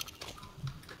hell?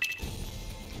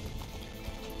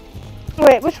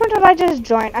 Wait, which one did I just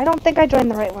join? I don't think I joined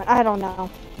the right one. I don't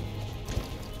know.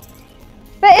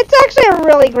 But it's actually a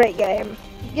really great game.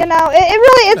 You know, it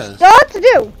really, it's a lot to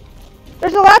do.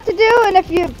 There's a lot to do, and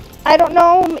if you, I don't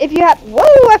know, if you have,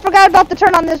 whoa, I forgot about the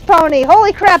turn on this pony.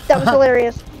 Holy crap, that was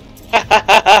hilarious. And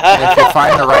if you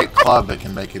find the right club, it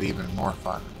can make it even more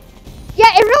fun.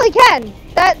 Yeah, it really can.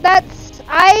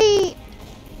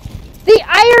 The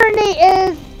irony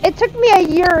is, it took me a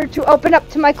year to open up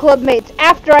to my club mates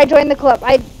after I joined the club.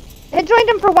 I had joined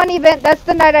them for one event, that's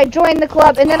the night I joined the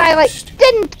club, and then I, like,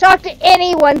 didn't talk to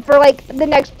anyone for, like, the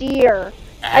next year.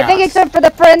 I think except for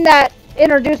the friend that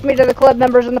introduced me to the club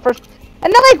members in the first...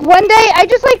 And then, like, one day, I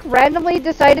just, like, randomly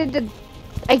decided to,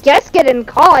 I guess, get in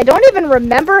call. I don't even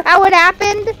remember how it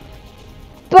happened.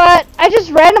 But I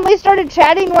just randomly started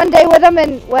chatting one day with them,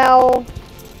 and, well,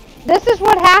 this is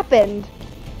what happened.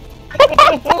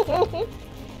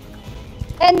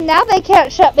 And now they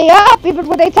can't shut me up, even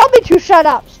when they tell me to shut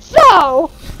up. So...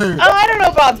 Oh, I don't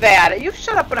know about that. You've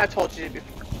shut up when I told you to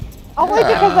before. Only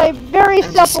because I'm very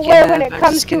self-aware when it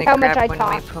comes to how much I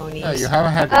talk. Yeah, you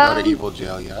haven't had to go to evil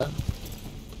jail yet.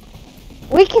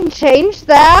 We can change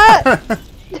that.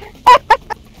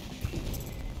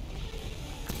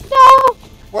 No.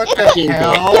 What the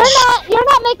hell? You're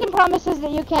not making promises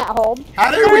that you can't hold.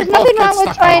 How did There's nothing wrong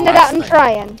with trying it out and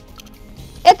trying.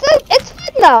 It's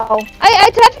fun though. I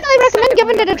definitely recommend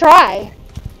giving it a try.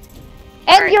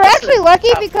 And you're actually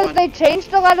lucky because they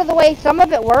changed a lot of the way some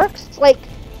of it works. Like,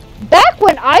 back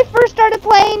when I first started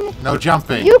playing... No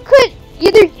jumping. You could...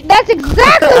 That's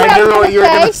exactly what I was what you were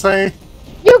going to say.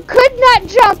 You could not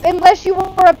jump unless you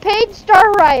were a paid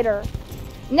Star Rider.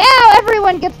 Now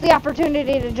everyone gets the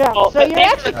opportunity to jump, so you're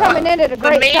actually coming in at a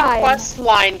great time. The main quest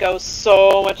line goes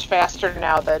so much faster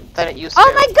now than it used to.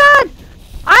 Oh my god!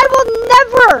 I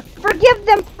will never forgive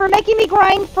them for making me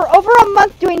grind for over a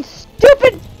month doing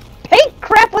stupid paint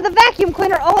crap with a vacuum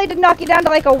cleaner only to knock you down to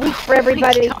like a week for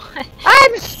everybody.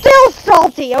 I'm still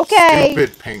salty, okay?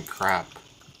 Stupid paint crap.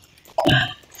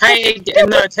 Hey,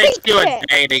 no, it takes you a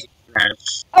day to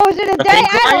finish. Oh, is it a day?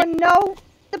 I don't know.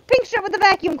 The pink shit with the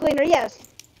vacuum cleaner, yes.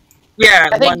 Yeah,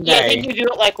 one day. I think you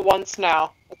do it like once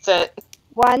now. That's it.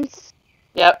 Once?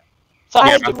 Yep.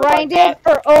 I grinded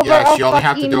for over yes, a you only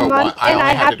have to fucking do it month, I and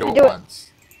only I had have to do it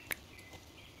once.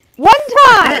 One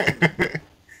time!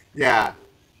 Yeah.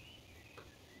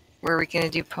 Were we gonna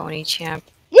do Pony Champ?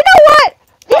 You know what?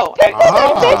 Oh,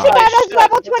 bitching at us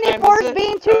level 24s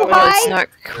being too high. It's not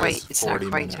quite. It's not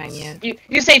quite time yet.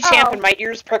 You say champ, and my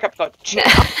ears perk up. Go champ.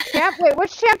 Champ. Wait,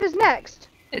 which champ is next?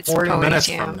 It's 40 Pony minutes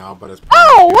Champ. from now, but it's.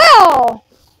 Oh well,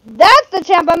 that's the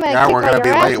champ I'm gonna. Yeah, kick we're gonna your be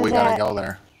late. asses We gotta at. go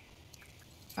there.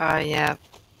 Yeah.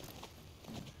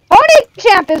 Pony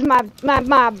champ is my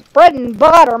bread and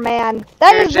butter, man.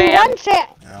 That is the one champ.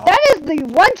 Yeah. That is the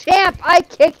one champ I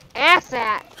kick ass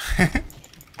at.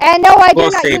 And no, I do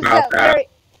We'll not see use about that very.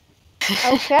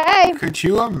 Okay. Could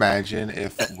you imagine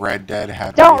if Red Dead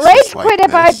had Don't races rage like quit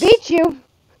if I this? beat you.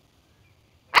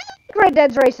 I like Red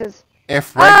Dead's races.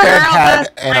 If Red Dead had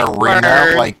that's an my arena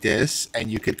word. like this, and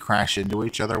you could crash into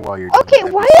each other while you're Okay, doing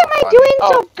it, why that'd am be I so doing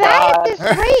fun. so bad God. at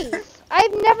this race?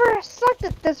 I've never sucked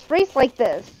at this race like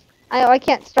this. I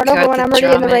can't start over when I'm already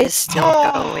in the drama is race.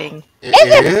 still going. Is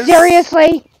it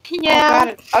seriously?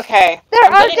 Yeah. Oh, okay.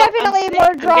 There are definitely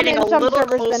more drama I'm getting in a some little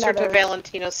servers than closer to others.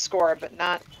 Valentina's score, but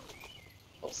not.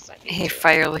 Hey,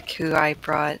 Fire look who I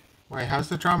brought. Wait, how's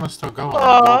the drama still going?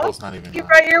 Aw, Global's not even You on.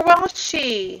 brought your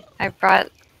Welshie. I brought.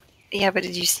 Yeah, but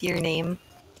did you see your name?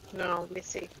 No, let me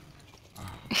see.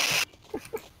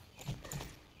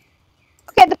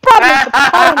 Okay, the problem is the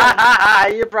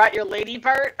pony. You brought your lady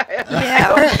part?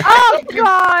 Yeah. Oh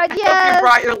god, You yes.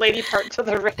 brought your lady part to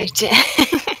the I race. did.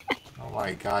 Oh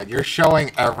my god, you're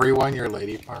showing everyone your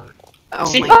lady part.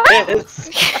 Oh She my. is.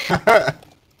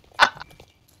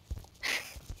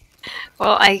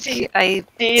 Well, I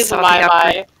Jeez, saw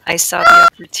my. I saw the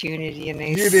opportunity and I.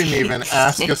 You didn't even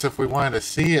ask us if we wanted to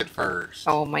see it first.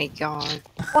 Oh my god.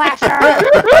 Flasher.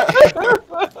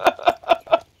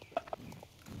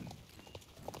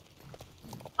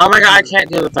 Oh my god, I can't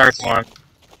do the third one.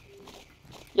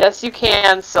 Yes, you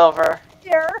can, Silver.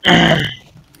 Here.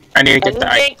 I need to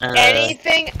get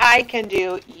Anything I can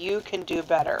do, you can do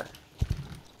better.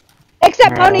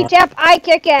 Except Pony Champ, I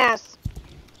kick ass.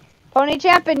 Pony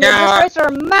Champ and your Yeah. race are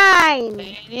mine.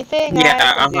 Anything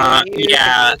Yeah, I can uh-huh, do, you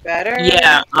yeah. can do better.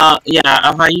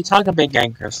 Yeah, you talk a big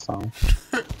game, Crystal.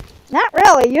 Not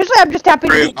really. Usually I'm just happy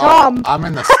to beat Oh, Tom. I'm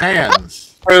in the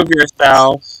stands. Prove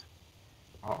yourself.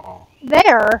 Uh-oh.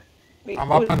 There. Wait,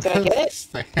 I'm up in did I get the it?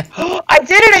 stand. I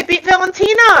did it! I beat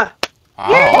Valentina! Oh.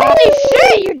 Holy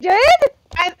shit, you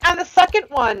did? On the second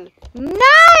one.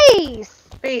 Nice.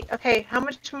 Wait, okay, how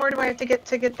much more do I have to get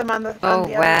them on the Oh on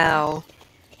the wow.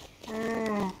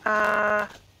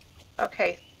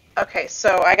 Okay,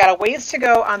 so I got a ways to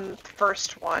go on the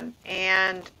first one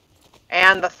and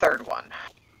the third one.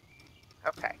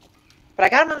 Okay. But I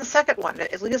got them on the second one.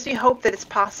 It gives me hope that it's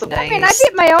possible. Nice. I mean, I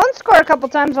beat my own score a couple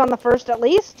times on the first at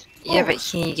least. Yeah, but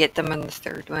can you get them on the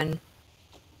third one?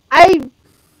 The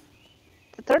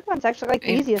third one's actually like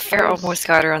the easiest Fair one. almost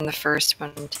got her on the first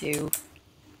one too.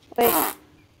 Wait.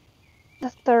 The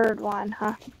third one,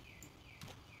 huh?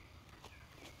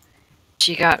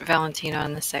 She got Valentina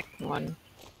on the second one.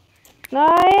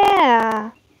 Oh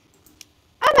yeah.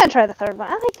 I'm gonna try the third one.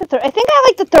 I like the third. I think I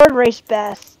like the third race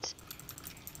best.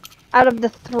 Out of the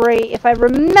three, if I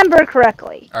remember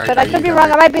correctly. Are But I you could be gonna-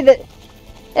 wrong.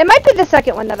 It might be the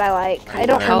second one that I like. Are you I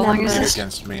don't gonna How long remember. is this?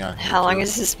 against me on How long YouTube?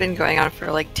 has this been going on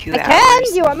for? Like 2 I hours?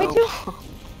 can. You want me to?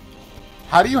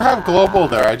 How do you have global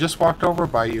there? I just walked over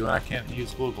by you and I can't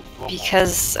use global.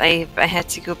 Because I had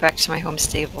to go back to my home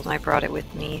stable and I brought it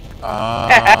with me. You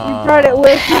brought it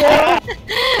with you.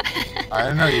 I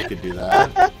didn't know you could do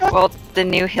that. Well, the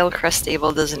new Hillcrest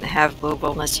stable doesn't have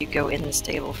global unless you go in the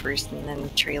stable first and then the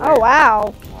trailer. Oh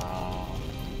wow. Wow.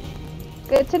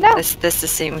 Good to know. This the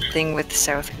same thing with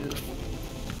South Hoof.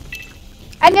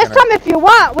 And this time, if you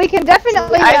want, we can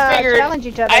definitely challenge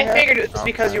each other. I here. figured it was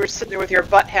because you were sitting there with your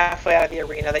butt halfway out of the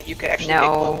arena that you could actually get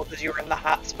global because you were in the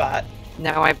hot spot.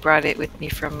 No, I brought it with me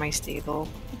from my stable.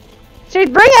 She's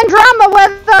bringing drama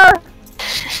with her.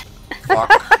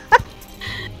 Fuck.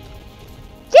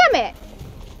 Damn it!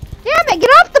 Damn it! Get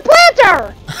off the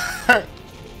planter!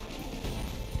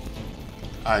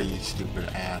 Ah, you stupid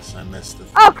ass. I missed the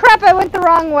thing. Oh crap, I went the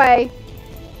wrong way.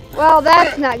 Well,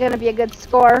 that's not going to be a good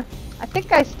score. I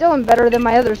think I still am better than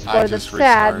my other score. That's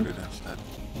sad.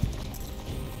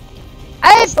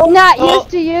 I'm not used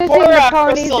to using the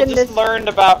ponies Crystal in just this. learned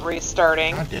about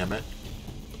restarting. God damn it.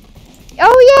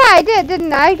 Oh yeah, I did,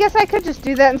 didn't I? I guess I could just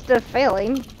do that instead of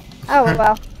failing. Oh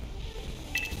well.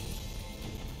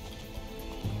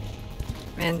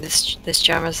 Man, this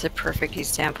gem is the perfect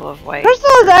example of why Crystal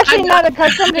is actually not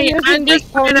accustomed to using these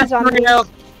ponies on these.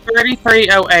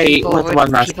 3308 with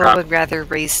one messed people up. would rather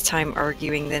waste time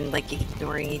arguing than like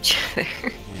ignoring each other.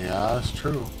 Yeah, that's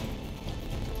true.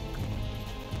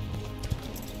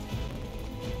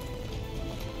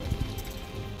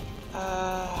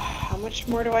 How much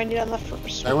more do I need on the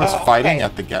first one? I was fighting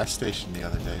at the gas station the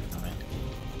other day for me.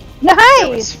 I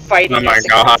was Nice! fighting Oh my at the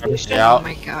God. gas station. Yeah. Oh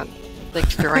my god. Like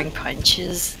throwing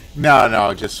punches?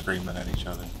 No, just screaming at each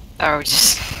other. Oh,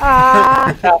 just...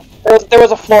 No, there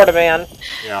was a Florida man.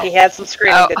 Yeah. He had some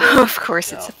screaming to do. of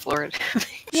course it's a Florida.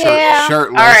 Yeah.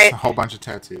 Shirtless, Alright. a whole bunch of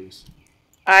tattoos.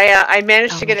 I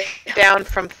managed to get it down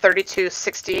from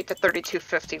 3260 to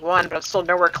 3251, but I'm still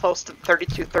nowhere close to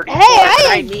 3234. Hey,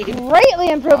 I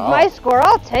greatly improved my score.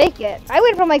 I'll take it. I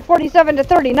went from like 47 to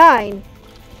 39.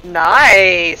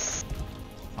 Nice!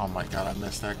 Oh my god, I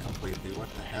missed that completely. What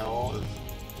the hell is...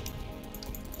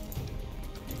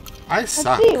 I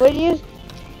suck. Let's see, what do you...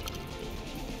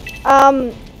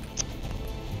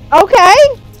 Okay.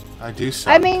 I do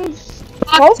suck. I mean, go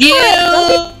for it.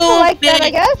 Some people like that, I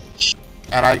guess.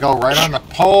 And I go right on the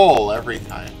pole every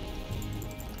time.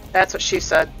 That's what she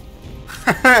said.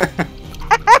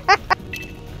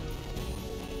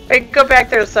 Wait, go back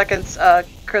there a second,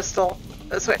 Crystal.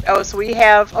 So we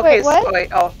have... Okay,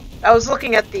 Wait, what? I was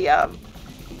looking at the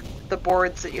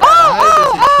boards that you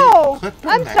Oh!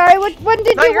 I'm sorry, what one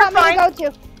did you want me to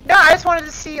go to? No, I just wanted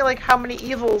to see, like, how many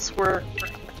evils were...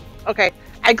 Okay,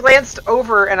 I glanced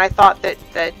over and I thought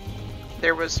that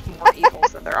there was more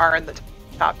evils than there are in the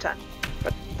top 10.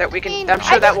 But that we can... I'm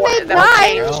sure that will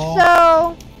change.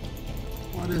 So...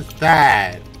 What is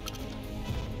that?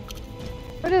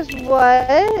 What is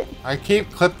what? I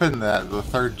keep clipping the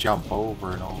third jump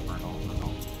over and over and over and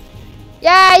over.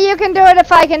 Yeah, you can do it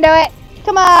if I can do it.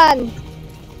 Come on.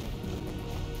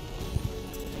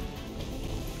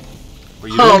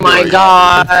 Well, Oh my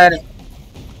god.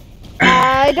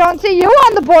 I don't see you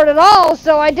on the board at all,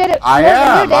 so I did it. I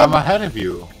am. I'm ahead of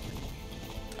you.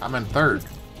 I'm in third.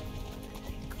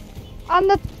 On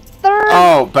the third.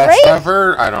 Oh, best race?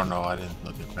 ever? I don't know. I didn't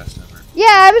look at best ever. Yeah,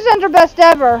 I was under best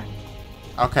ever.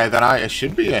 Okay, then I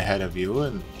should be ahead of you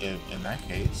in that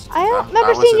case. I don't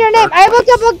remember seeing your name.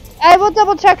 I will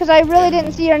double check because I really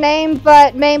didn't see your name,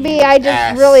 but maybe I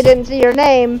just really didn't see your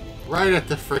name. Right at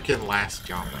the frickin' last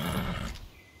jump.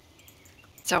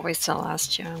 It's always the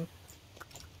last jump.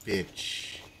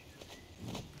 Bitch.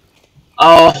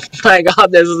 Oh my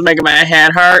god, this is making my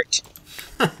head hurt.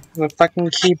 The fucking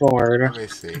keyboard. Let me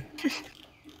see.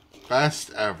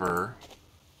 Best ever.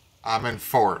 I'm in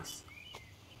fourth.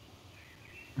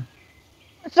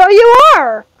 So you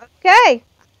are! Okay.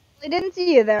 I didn't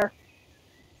see you there.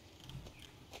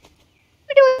 What are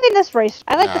we doing in this race?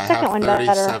 I like the second one better.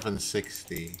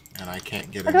 3760, and I can't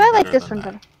get it. Or do I like this one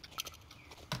better?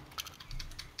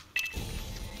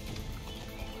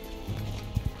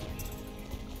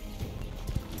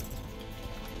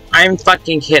 I'm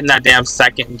fucking hitting that damn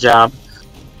second jump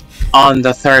on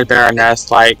the third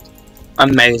Baroness, like,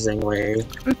 amazingly.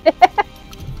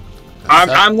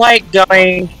 I'm like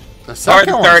going... The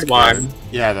second or the third one.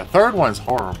 Yeah, the third one's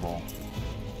horrible.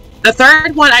 The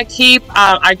third one, I keep,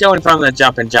 I go in front of the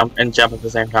jump and jump at the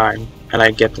same time, and I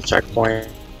get the checkpoint.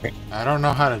 I don't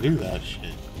know how to do that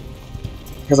shit.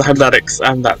 Because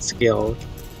I'm that skilled.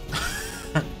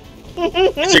 but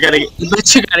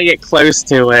you gotta get close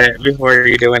to it before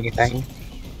you do anything.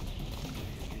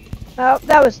 Oh,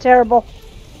 that was terrible.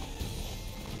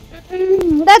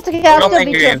 That's okay, I'll still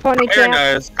beat your pony champ.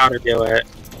 knows how to do it.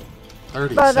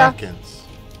 30 seconds.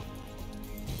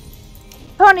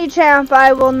 Pony champ,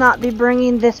 I will not be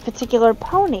bringing this particular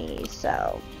pony,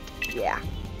 so yeah.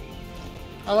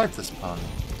 I like this pony.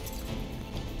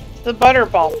 The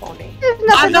Butterball pony. There's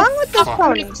nothing wrong with this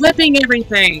pony. Clipping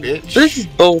everything. Bitch. This is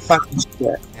bull fucking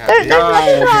shit. Yeah, There's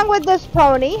nothing wrong with this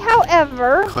pony.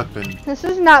 However, this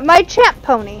is not my champ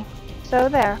pony. So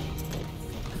there.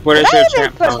 What is your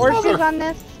champ put pony? horses on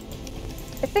this?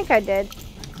 I think I did.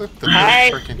 The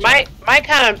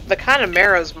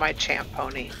Connemara's my champ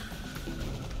pony.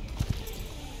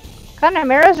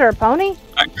 Connemara's are a pony?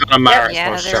 Connemara's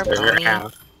Yeah, they're a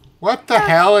pony. What the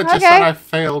hell? It just said I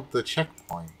failed the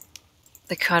checkpoint.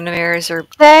 The Connemara's are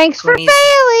Thanks ponies. for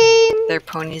failing! They're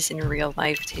ponies in real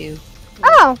life too.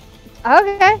 Oh,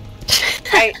 okay.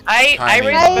 I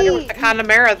race better with the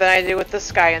Connemara than I do with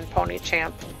this guy in Pony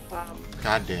Champ.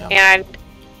 Goddamn. And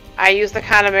I use the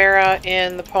Connemara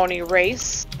in the pony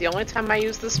race. The only time I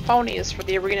use this pony is for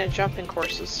the arena jumping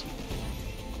courses.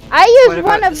 I use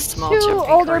one of 2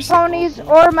 older ponies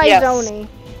or my Zoni.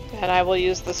 And I will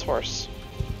use this horse.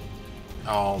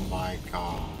 Oh my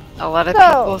god. A lot of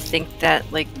people think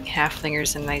that like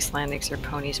halflingers and Icelandics are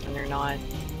ponies when they're not.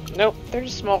 Nope, they're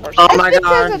just small horses. Oh my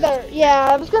god.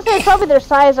 I was gonna say it's probably their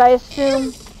size, I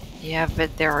assume. Yeah,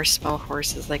 but there are small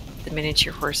horses, like the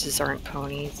miniature horses aren't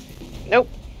ponies. Nope.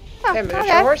 They're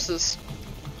miniature horses.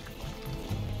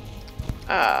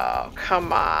 Oh,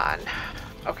 come on.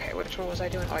 Okay, which one was I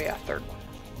doing? Oh yeah, third one.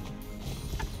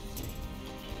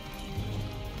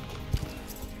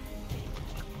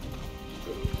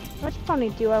 Which pony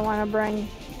do I want to bring?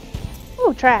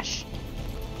 Ooh, trash.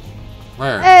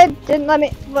 Where? It didn't let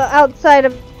me. Well, outside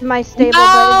of my stable,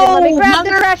 but it didn't let me grab the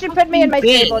trash and put me in my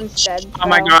stable instead. Oh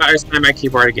my god, I slammed my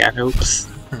keyboard again. Oops.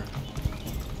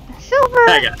 Silver.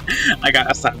 I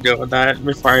gotta stop doing that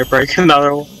before I break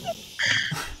another one.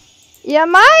 You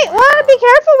might want to be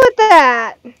careful with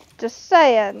that. Just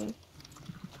saying.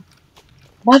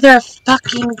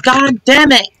 Motherfucking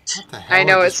goddamn it! I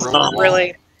know it's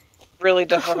really, really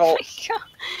difficult. Oh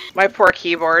my poor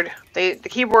keyboard. The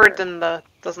keyboard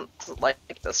doesn't like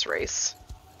this race.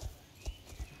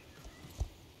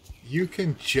 You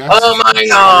can just oh my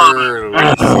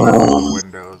god!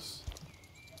 Windows.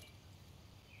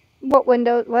 What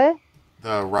windows? What?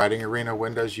 The riding arena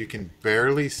windows, you can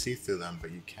barely see through them,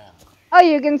 but you can. Oh,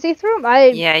 you can see through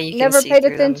them? You never paid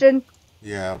attention.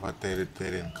 Yeah, but they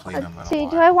didn't clean them in a while.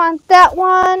 Do I want that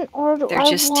one, or do They're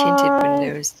just tinted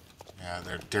windows. Yeah,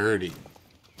 they're dirty.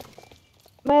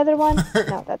 My other one?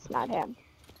 No, that's not him.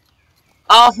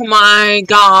 Oh my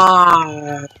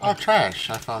god! Oh, trash.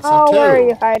 I found some too. Where are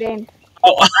you hiding?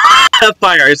 Oh, I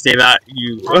already see that.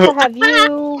 You. I have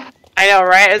you. I know,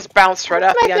 right? It's bounced right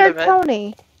off the end of it.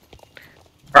 Pony.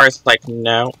 First, like,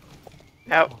 no.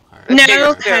 Nope.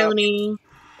 No, pony.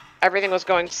 Everything was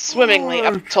going swimmingly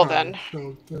up till then.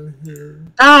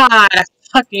 God, I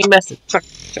fucking messed it.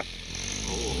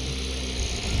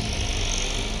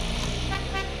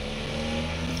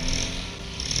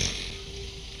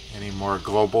 Any more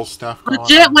global stuff going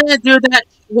Legit, on?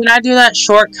 when I do that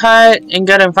shortcut and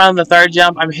get in front of the third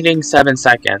jump, I'm hitting 7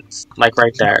 seconds. Like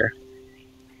right there.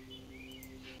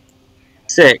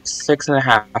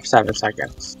 6.5, 7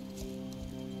 seconds.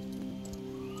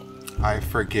 I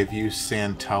forgive you,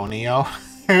 Santonio.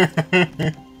 We're still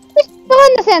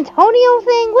in the Santonio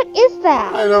thing? What is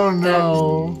that? I don't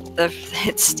know.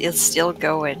 It's still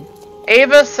going.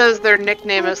 Ava says their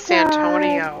nickname is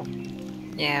Santonio.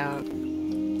 Yeah.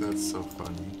 That's so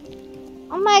funny.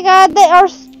 Oh my god, they are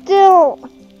still...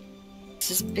 This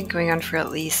has been going on for at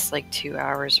least like 2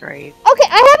 hours, right? Okay,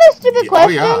 I have a stupid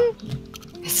question. Oh, yeah.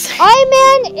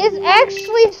 I-Man is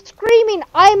actually screaming,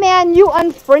 I-Man, you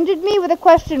unfriended me with a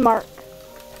question mark.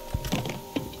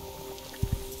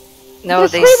 No,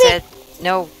 they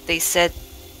said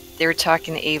they were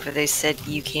talking to Ava. They said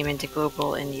you came into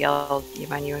Global and yelled,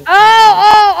 "Iman, you."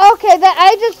 Oh, okay. That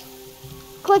I just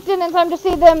clicked in time to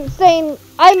see them saying,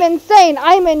 "I'm insane,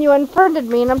 Iman, you unfriended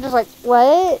me," and I'm just like,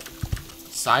 what?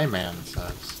 Simon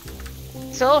says.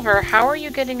 Silver, how are you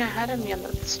getting ahead of me on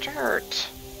the start?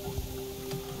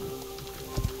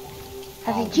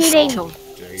 Are they cheating?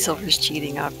 Silver's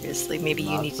cheating, obviously. Maybe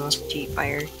you need to cheat,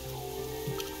 Fire.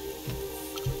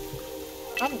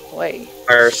 Probably.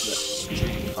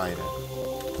 Fighter.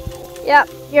 Yep,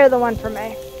 you're the one for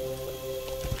me.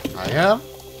 I am?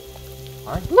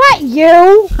 Not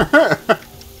you!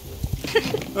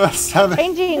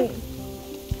 Changing.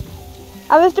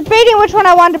 I was debating which one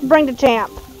I wanted to bring to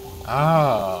Champ.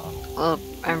 Oh. Well,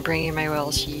 I'm bringing my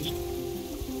Welshie.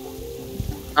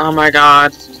 Oh my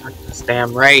god. This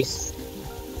damn race.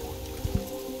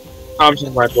 I'm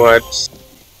just Redwood.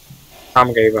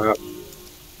 Tom gave up.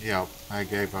 Yep, I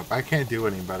gave up. I can't do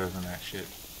any better than that shit.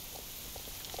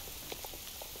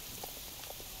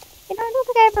 You know, I don't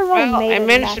think I ever really made I any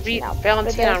managed to beat matching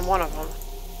Valentine outfit. on one of them.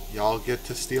 Y'all get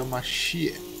to steal my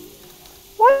shit.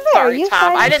 What? Sorry,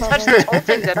 Tom. I didn't touch the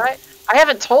tolting, did I? I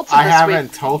haven't tolted this week. I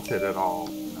haven't tolted at all.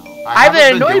 No. I've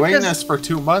been been annoyed doing this for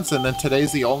 2 months, and then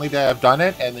today's the only day I've done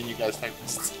it, and then you guys type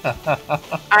this.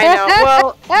 I know.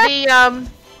 Well,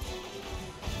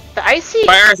 the icy.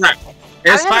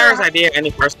 It's Fire's idea in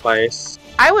the first place.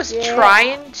 I was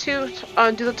trying to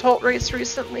do the tolt race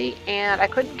recently, and I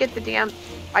couldn't get the damn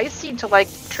icy to like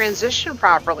transition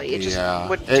properly. It just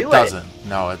wouldn't do it. It doesn't.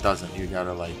 No, it doesn't. You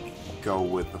gotta like go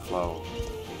with the flow.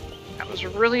 I was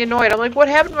really annoyed. I'm like, what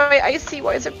happened to my icy?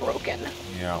 Why is it broken?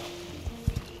 Yeah.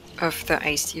 Of the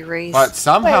icy rays. But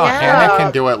somehow yeah. Hannah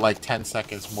can do it like 10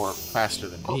 seconds more faster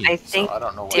than me. I think so I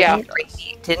don't know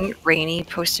what didn't Rainy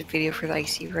post a video for the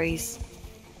icy rays?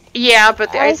 Yeah,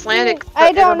 but the Icelandic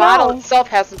the model itself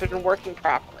hasn't been working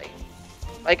properly.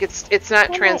 Like it's not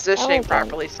transitioning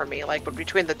properly for me. Like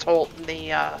between the tolt and the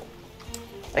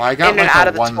well, I got in and like out a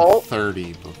of the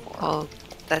 130 before. Oh,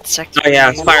 that's Oh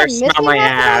yeah, fire smell my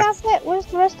ass. Where's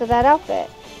the rest of that outfit?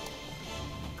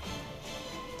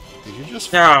 Did you just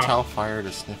tell Fire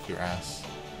to sniff your ass?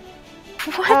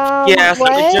 What? Yes,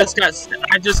 what?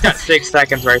 I just got 6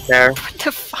 seconds right there. What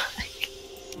the fuck?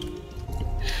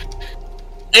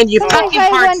 And you Sometimes fucking I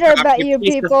hard wonder stop, about you you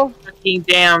piece of people. fucking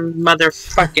damn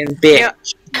motherfucking bitch. Yeah,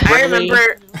 Really?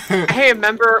 I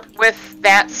remember with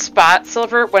that spot,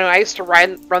 Silver, when I used to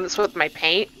run this with my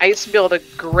paint, I used to be able to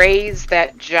graze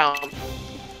that jump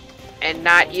and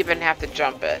not even have to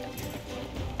jump it.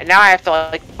 And now I have to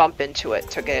like bump into it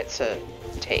to get it to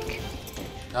take.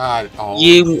 God, oh.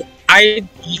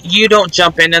 You don't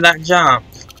jump into that jump.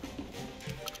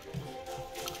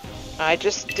 I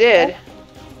just did.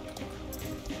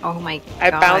 Oh my god.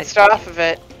 I bounced off of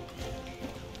it.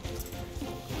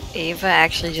 Ava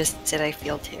actually just said I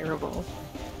feel terrible.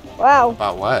 Wow.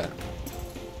 About what?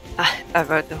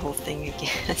 About the whole thing, I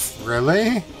guess.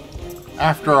 Really?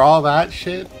 After all that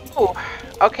shit? Ooh.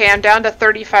 Okay, I'm down to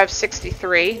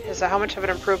 3563. Is that how much of an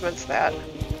improvement's that?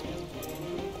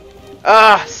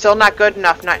 Still not good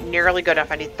enough. Not nearly good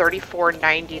enough. I need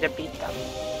 3490 to beat them.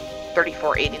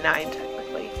 3489,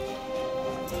 technically.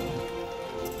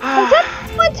 Does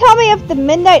someone tell me if the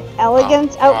Midnight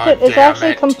Elegance outfit is damn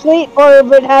actually it. complete or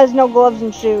if it has no gloves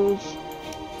and shoes?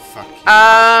 Fuck you.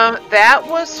 That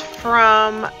was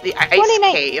from the Ice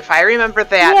 29 Cave. I remember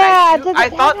that. Yeah, I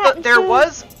thought have that there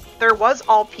shoes? was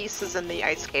all pieces in the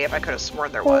Ice Cave. I could have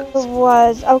sworn there was. There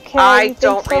was. Okay. I you think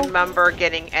don't so? remember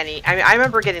getting any. I mean, I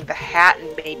remember getting the hat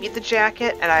and maybe the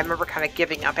jacket, and I remember kind of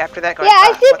giving up after that. Going, Yeah, I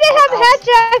seem what to the have hell?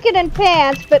 hat, jacket, and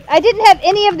pants, but I didn't have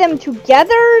any of them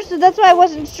together, so that's why I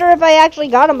wasn't sure if I actually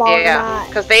got them all or Yeah, not.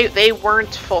 because they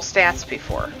weren't full stats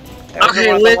before. They were Okay,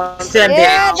 one of the ones listen, that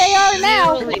Yeah, bitch. they are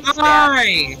now. really stats.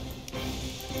 Why?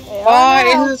 They are Why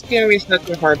now. is this giving me such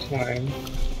a hard time?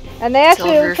 And they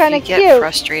actually Silver, were kind of if you cute. get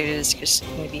frustrated, it's just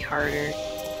gonna be harder.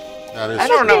 That is I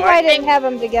don't Maybe know. I I didn't think- have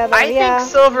them together. I yeah. think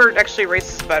Silver actually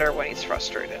races better when he's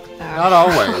frustrated. Not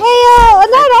always. Well,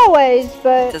 not always, It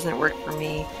but doesn't work for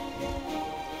me.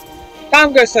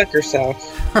 Tom, go suck yourself.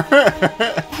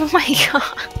 Oh my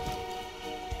god.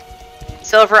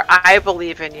 Silver, I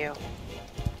believe in you.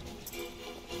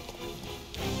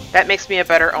 That makes me a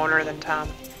better owner than Tom.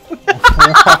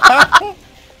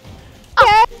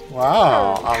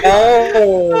 Wow. Okay.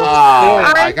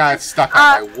 Oh. I got stuck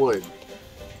on my wood.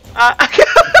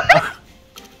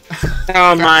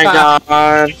 Oh my god.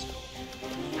 I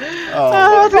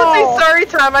Oh, was gonna say sorry,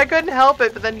 Tom. I couldn't help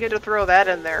it, but then you had to throw that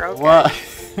in there. Okay. what?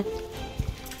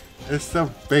 It's the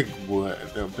big wood.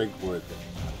 The big wood.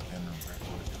 And the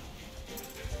redwood.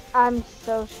 I'm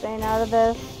so staying out of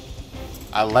this.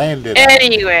 I landed. on it.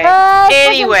 Anyway,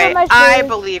 Looking for my I shoes.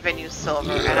 believe in you,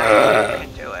 Silver, and I know you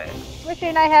can do it.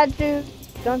 Wishing I had shoes.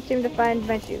 Don't seem to find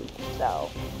my shoes, so.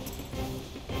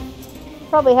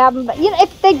 Probably have them, but you know,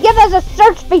 if they give us a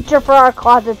search feature for our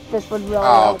closets, this would really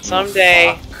Oh, help.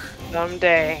 Someday. fuck.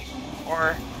 Someday,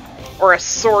 or a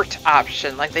sort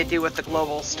option like they do with the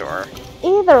global store.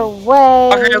 Either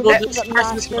way. Okay, well, this this is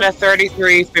person's obnoxious. got a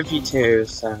 3352,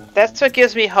 so. That's what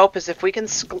gives me hope. Is if we can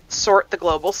sort the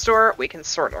global store, we can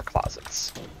sort our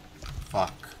closets.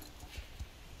 Fuck.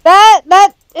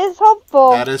 That is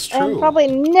hopeful. That is true. And probably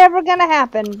never gonna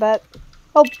happen, but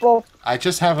hopeful. I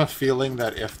just have a feeling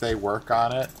that if they work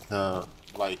on it, the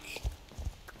like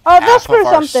Oh, they'll half screw of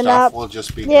our something stuff up. will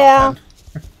just be Yeah. gone.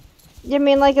 You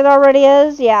mean like it already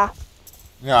is? Yeah.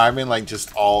 No, I mean like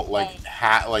just all like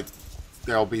like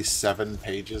there'll be 7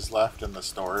 pages left in the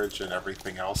storage and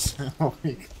everything else will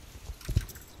be.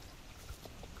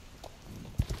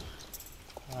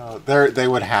 They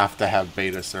would have to have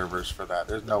beta servers for that.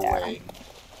 There's no way.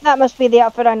 That must be the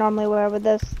outfit I normally wear with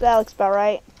this. That looks about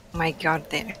right. Oh my god,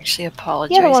 they actually one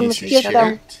apologize was to cute, each though.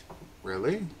 other.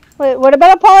 Really? Wait, what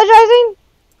about apologizing?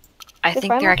 I They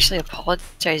think finally- they're actually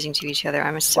apologizing to each other.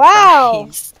 I'm Wow.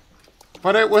 surprised.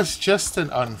 But it was just an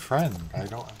unfriend. I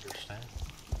don't understand.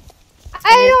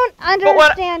 I don't But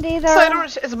what- understand either. So I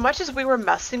don't. As much as we were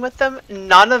messing with them,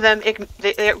 none of them they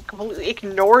completely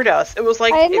ignored us. It was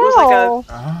like I it was like a. know.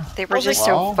 Ah, They were was just like,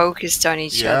 so well, focused on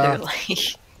each yeah. other.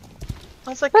 Like, I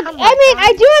was like, But, come on,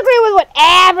 I do agree with what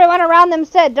everyone around them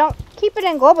said. Don't keep it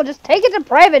in global. Just take it to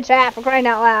private chat for crying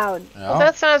out loud. Yeah. Well,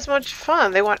 that's not as much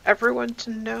fun. They want everyone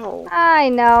to know. I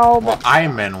know, Well, but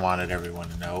Iman wanted everyone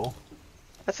to know.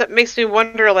 That's what makes me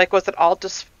wonder, like, was it all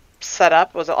just set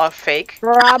up? Was it all fake?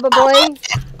 probably.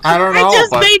 I don't know, I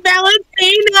just but... made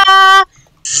Valentina!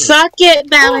 Suck it,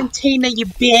 Valentina, you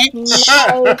bitch!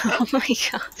 No. Oh my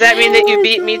god. Does that mean that you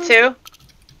beat me too?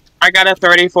 I got a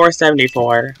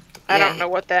 3474. I Yeah. don't know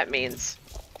what that means.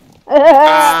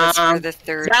 That's for the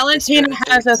third. Valentina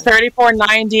has a one.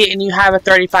 3490 and you have a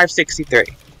 3563.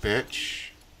 Bitch.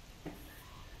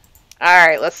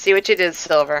 Alright, let's see what you did,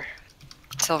 Silver.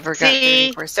 Silver got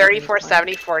See,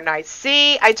 3474. Nice.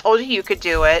 See, I told you could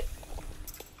do it.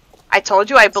 I told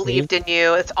you I believed in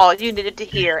you. It's all you needed to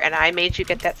hear, and I made you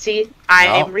get that. See, I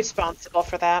am responsible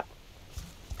for that.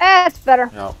 That's better.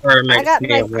 Yep. I got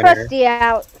my crusty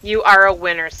out. You are a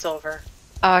winner, Silver.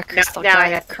 Crystal now I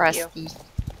got have a to crusty.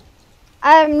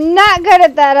 I'm not good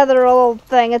at that other old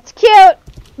thing. It's cute,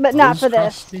 but not for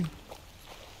this. Krusty?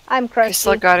 I'm crusty.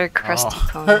 Crystal got her crusty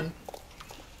pony.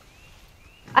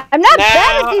 I'm not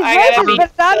bad at I these gotta races, beat but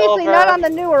it's obviously Silver. not on the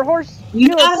newer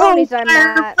ponies. I'm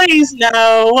not. Please,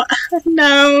 no.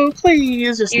 No,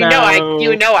 please, just You no.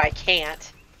 know I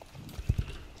can't.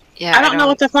 Yeah, I don't know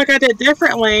what the fuck I did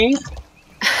differently.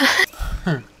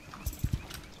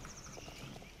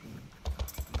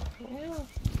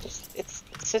 It's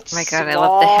such Oh my god, I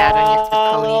love the hat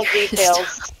on your pony.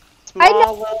 details. I know.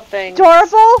 Small little things.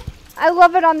 Adorable. I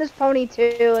love it on this pony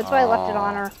too. That's why I left it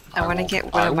on her. I want to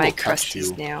get one of my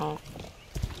crusties now.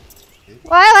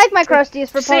 Well, I like my crusties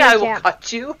for Say pony I will camp.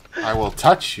 cut you. I will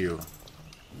touch you.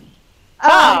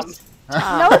 Tom!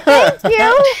 No, thank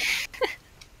you.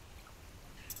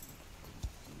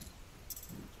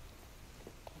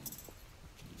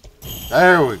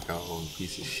 There we go,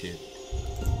 piece of shit.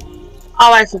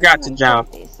 Oh, I forgot to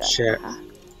jump. Shit.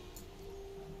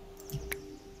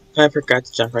 I forgot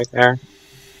to jump right there.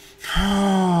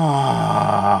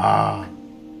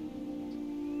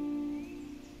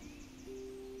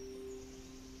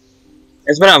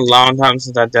 It's been a long time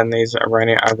since I've done these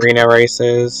arena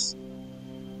races.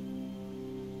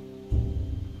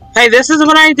 Hey, this is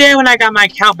what I did when I got my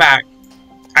account back.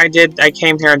 I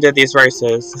came here and did these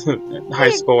races. I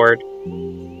scored.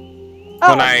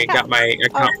 When I got my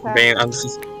account being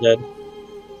unsuspended.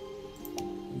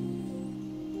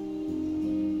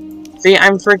 See,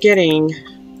 I'm forgetting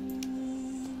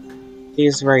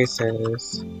these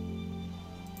races.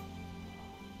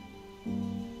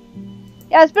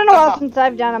 Yeah, it's been a while since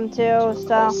I've done them too,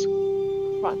 so.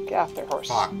 Come on, get off their horse.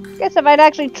 Fuck. I guess if I'd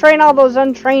actually train all those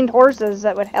untrained horses,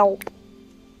 that would help.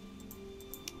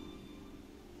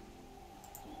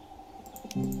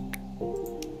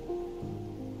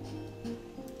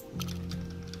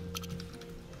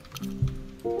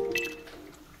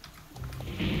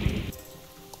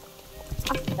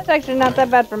 That's actually not that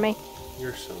bad for me.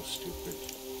 You're so stupid.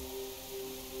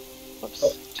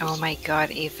 Whoops. Oh my god,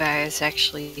 Ava is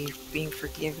actually being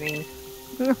forgiving.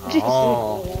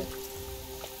 Oh.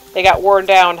 They got worn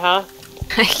down, huh?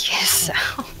 I guess so.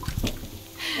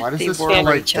 Why does They this wore feel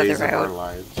like each other Days of Our out.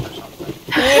 Lives or something?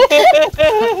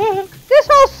 This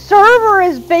whole server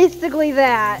is basically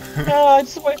that.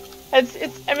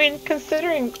 It's. I mean,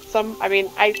 considering some. I mean,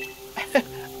 I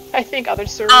think other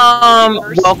servers.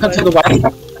 Welcome to the West.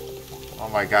 Oh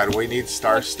my god, we need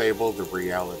Star Stable, the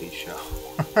reality show.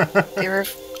 They were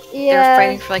Yeah.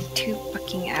 fighting for like 2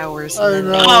 fucking hours I and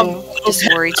then know. they just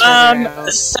wore each other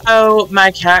out. So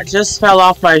my cat just fell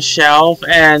off my shelf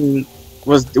and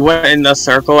went in a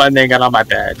circle and then got on my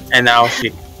bed. And now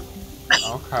she...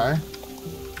 Okay.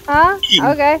 Huh?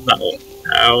 Okay.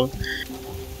 No.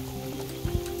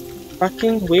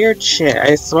 Fucking weird shit.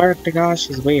 I swear to God,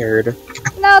 she's weird.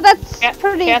 No, that's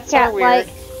pretty Cats are cat-like.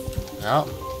 Yep.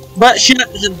 But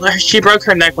she broke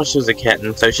her neck when she was a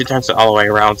kitten, so she turns it all the way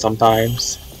around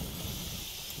sometimes.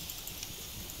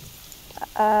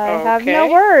 I have no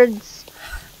Okay. words.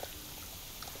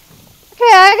 Okay,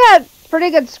 I got pretty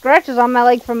good scratches on my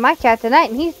leg from my cat tonight,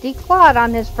 and he's declawed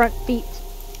on his front feet.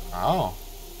 Oh.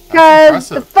 Because That's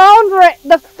the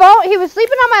phone, he was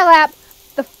sleeping on my lap,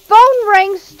 the phone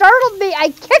rang, startled me, I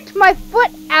kicked my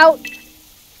foot out,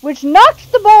 which knocked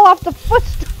the ball off the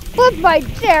footstool of my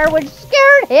chair, which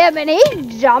scared him, and he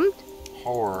jumped.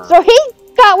 Horror. So he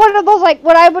got one of those, like,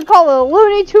 what I would call a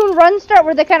Looney Tune run start,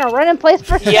 where they kind of run in place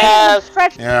for a second, Yes.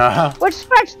 Yeah. which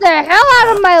stretched the hell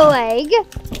out of my leg.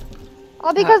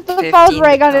 All because the 15 phone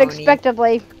rang pony.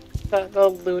 unexpectedly. The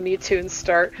Looney Tunes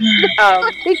start.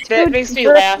 That makes me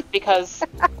laugh because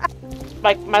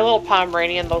like my little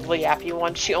Pomeranian, the little yappy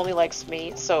one, she only likes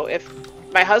me. So if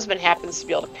my husband happens to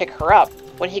be able to pick her up.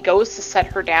 When he goes to set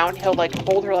her down, he'll like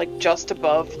hold her like just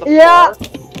above the floor,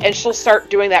 and she'll start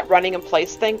doing that running in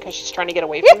place thing because she's trying to get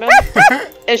away from him.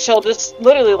 And she'll just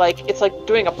literally like it's like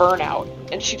doing a burnout,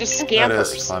 and she just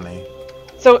scampers. That is funny.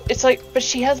 So it's like, but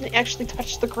she hasn't actually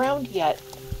touched the ground yet.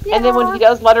 Yeah. And then when he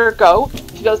does let her go,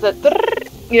 she does that.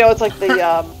 You know, it's like the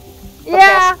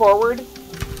fast forward.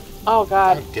 Oh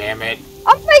god. God damn it.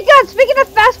 Oh my god, speaking of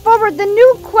fast forward, the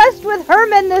new quest with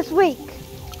Herman this week.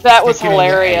 That was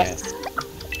hilarious.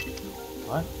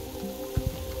 What?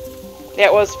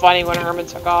 It was funny when Herman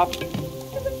took off.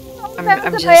 I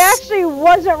actually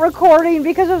wasn't recording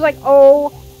because I was like,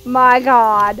 oh my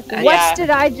god, what did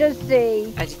I just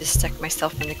see? I just stuck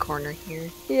myself in the corner here.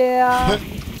 Yeah.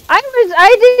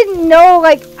 I didn't know,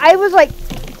 like, I was like,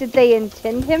 did they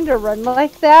intend him to run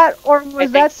like that? Or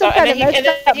was that some kind of messed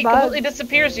up bug? He completely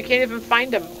disappears, you can't even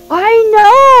find him.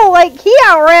 I know! Like, he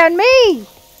outran me!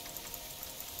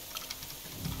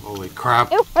 Holy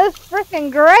crap. It was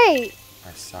freaking great!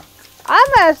 I suck. I'm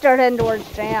gonna start heading towards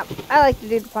Champ. I like to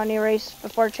do the pony race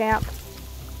before Champ.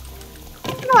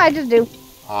 No, I just do.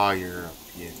 Oh, you're a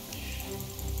bitch.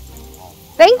 Oh,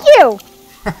 thank you!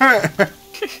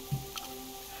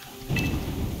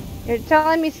 You're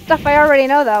telling me stuff I already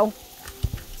know, though.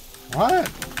 What?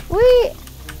 We...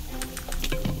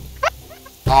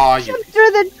 Oh, you... jumped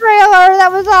through the trailer! That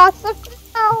was awesome!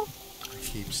 Oh.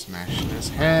 Keep smashing his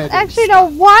head. Actually, no,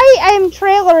 why I'm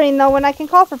trailering, though, when I can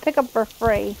call for pickup for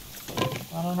free?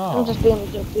 I don't know. I'm just being a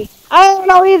goofy. I don't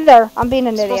know either. I'm being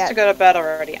an idiot. I'm supposed to go to bed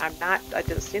already. I'm not. I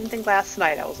did the same thing last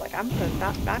night. I was like, I'm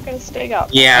not gonna stay up.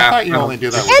 Yeah. I thought you only do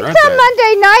that with it's Red a Dead.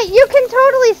 Monday night. You can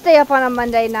totally stay up on a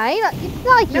Monday night. It's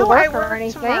not like you work I or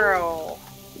anything. Tomorrow.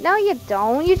 No, you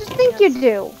don't. You just think you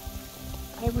do.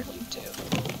 I really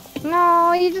do.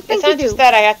 No, you just think it's you not do. just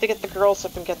that. I have to get the girls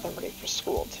up and get them ready for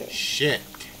school too. Shit.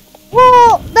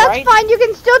 Well, that's Right? fine. You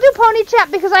can still do pony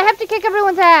chat because I have to kick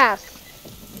everyone's ass.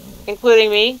 Including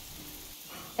me?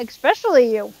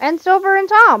 Especially you. And Silver and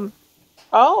Tom.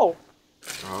 Oh.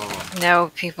 Oh.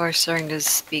 No, people are starting to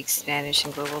speak Spanish in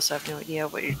global, so I have no idea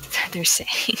what they're saying.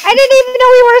 I didn't even know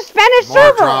we were a Spanish More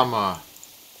server. drama.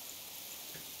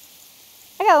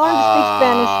 I gotta learn to speak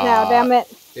Spanish now, damn it.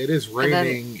 It is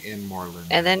raining in Moreland.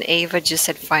 And then Ava just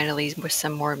said finally with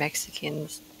some more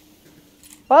Mexicans.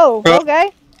 Whoa,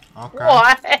 okay. Okay.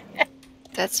 What?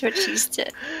 That's what she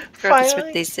said. Finally? That's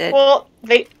what they said. Well,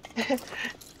 they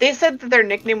said that their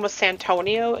nickname was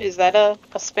Santonio. Is that a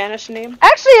Spanish name?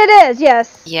 Actually, it is,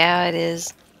 yes. Yeah, it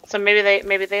is. So maybe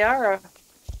they are a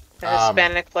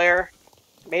Hispanic player.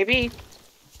 Maybe.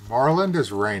 Moreland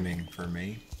is raining for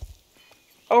me.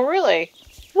 Oh, really?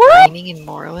 What? Raining in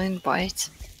Moreland? What?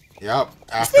 Yep.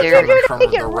 After there- coming from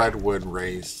the redwood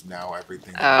race, now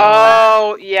everything.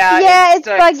 Oh, yeah. Yeah, it's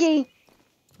buggy.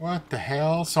 What the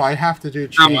hell? So I have to do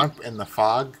champ in the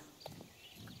fog?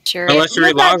 Sure. Unless you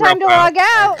You've got relog time to real log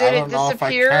out. I Did it don't know if I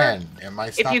disappear? can. It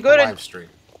might stop you the go to- live stream.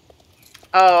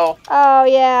 Oh. Oh,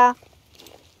 yeah.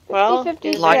 Well,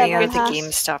 50-50, Logging yeah, out of the uh-huh.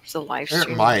 game stops the live It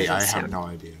stream. might. Doesn't I have sound- no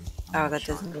idea. Oh, that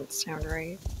doesn't sound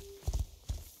right.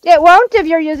 It won't if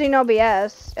you're using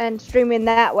OBS and streaming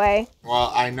that way.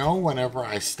 Well, I know whenever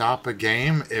I stop a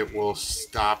game, it will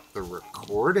stop the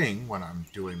recording when I'm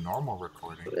doing normal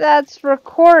recording. That's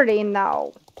recording,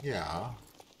 though. Yeah.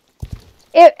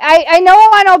 I know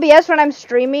on OBS when I'm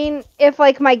streaming, if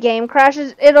like my game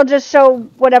crashes, it'll just show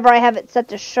whatever I have it set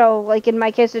to show. Like in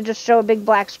my case, it just show a big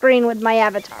black screen with my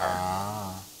avatar. Ah.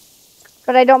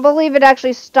 But I don't believe it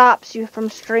actually stops you from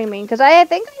streaming. Because I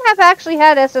think I have actually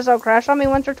had SSO crash on me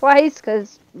once or twice.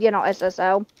 Because, you know,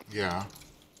 SSO. Yeah.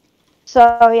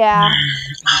 So, yeah.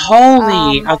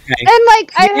 Holy, okay. And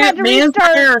like, I Yeah, had to me and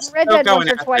Fire are restart Red still Dead going once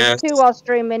or at twice this. too while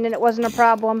streaming, and it wasn't a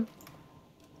problem.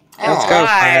 Let's go, Why?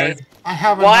 Fire. I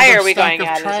have Why another are we stack going of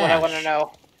at it is what I trash. want to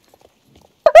know.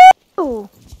 Ooh,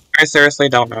 I seriously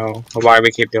don't know why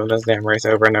we keep doing this damn race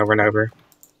over and over and over.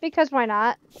 because why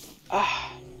not?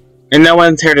 And no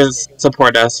one's here to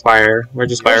support us, Fire. We're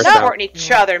just by We're ourselves. supporting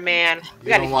each other, man. We You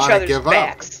got don't each wanna other's give up.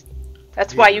 backs.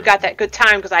 That's why you got that good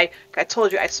time, because I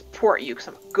told you I support you, because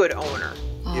I'm a good owner.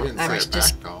 You didn't say it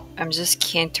back, though. I'm just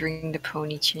cantering the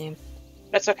pony champ.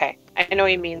 That's okay. I know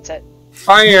he means it.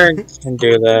 Fire can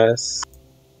do this.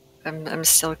 I'm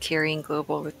still carrying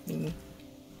global with me.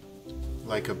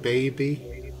 Like a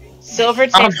baby. Silver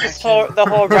takes the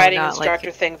whole riding Not like instructor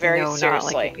a- thing very no,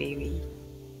 seriously. Not like a baby.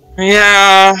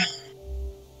 Yeah.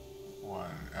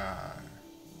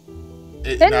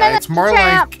 It's more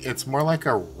champ. like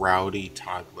a rowdy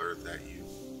toddler that you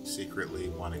secretly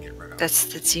want to get rid of.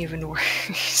 That's even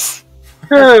worse.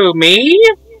 Who, me?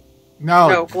 No,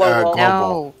 No, global.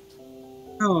 No.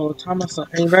 No, Thomas,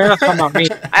 you better not come on me.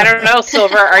 I don't know,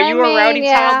 Silver. Are you a rowdy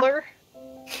toddler?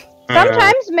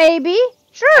 Sometimes, maybe.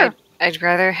 Sure. I'd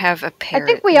rather have a parrot. I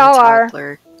think we than all a are.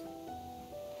 toddler.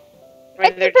 I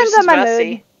mean, It they're depends just on my messy.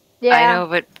 mood. Yeah. I know,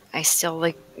 but I still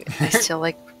like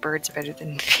birds better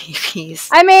than babies.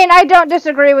 I mean, I don't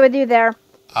disagree with you there.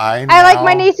 I like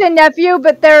my niece and nephew,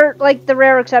 but they're like the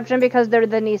rare exception because they're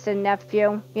the niece and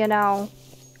nephew, you know.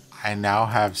 I now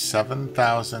have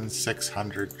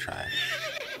 7,600 trash.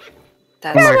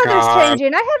 That's Oh my Weather's God.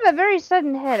 changing. I have a very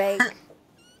sudden headache.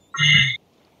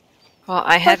 Well,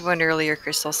 I had one earlier,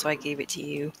 Crystal, so I gave it to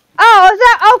you. Oh, is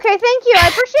that okay? Thank you. I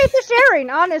appreciate the sharing,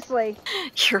 honestly.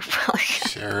 You're welcome.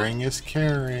 Sharing is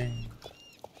caring.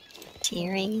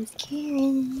 Sharing is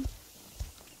caring.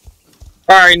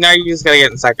 Alright, now you just gotta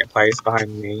get in second place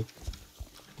behind me.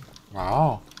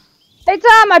 Wow. Hey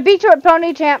Tom, I beat you at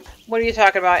Pony Champ. What are you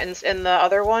talking about in the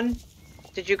other one?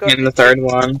 Did you go In the third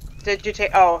one. Did you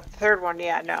take? Oh, third one.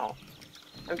 Yeah, no.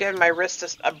 I'm giving my wrist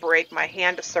a break. My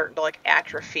hand is starting to like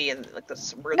atrophy and like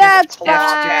this. That's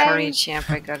After fine. Pony Champ,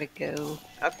 I gotta go.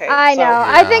 Okay. I know. Yeah.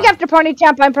 I think after Pony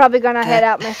Champ, I'm probably gonna head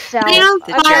out myself. Damn, I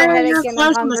got a Tyler, headache you're and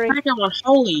close I'm on the hungry. second one.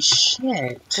 Holy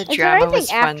shit. The Is there drama anything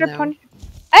was fun, after though. Pony?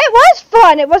 It was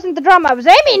fun. It wasn't the drama I was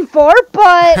aiming for,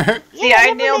 but See, yeah,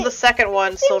 I nailed the second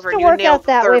one, Silver. to You work nailed out the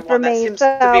that way third for one. That me, seems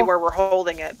to be so- where we're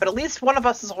holding it. But at least one of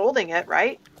us is holding it,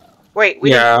 right? Wait,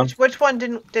 Yeah. didn't, which one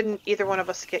didn't either one of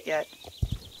us get yet?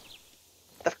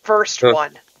 The first The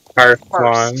one. First First.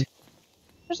 one.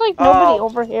 There's like nobody Oh.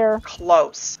 over here.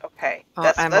 Close. Okay. Oh,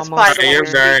 That's I'm fine. almost there. You're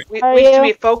right. We Are should you?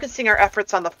 be focusing our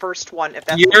efforts on the first one. If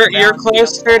that's what You're we're down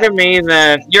closer to me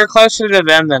than you're closer to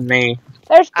them than me.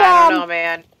 There's I don't Tom. know,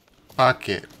 man. Fuck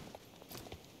it.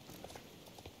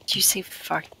 Did you say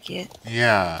fuck it?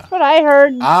 Yeah. That's what I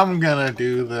heard. I'm gonna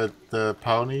do the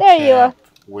pony There you champ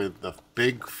with the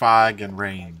big fog and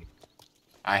rain.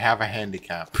 I have a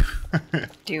handicap.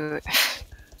 Do it.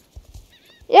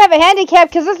 You have a handicap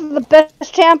because this is the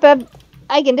best champ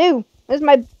I can do. This is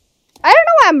my. I don't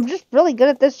know why I'm just really good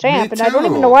at this champ, Me and I don't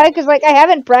even too. know why because like I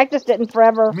haven't practiced it in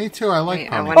forever. Me too, I like Wait,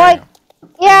 I pony wonder- champ.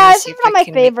 Yeah, Let's this see is if one of I my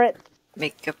can favorites.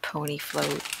 Make a pony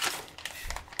float.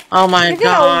 Oh my You're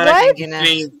gonna god, I what? can I'm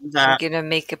see I'm that. gonna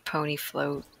make a pony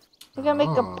float. You're gonna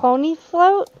make a Oh. pony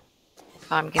float?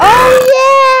 I'm gonna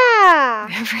Oh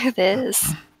yeah! remember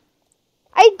this.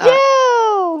 I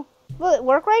do. Will it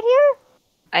work right here?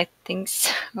 I think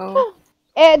so.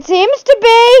 It seems to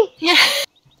be. Yeah.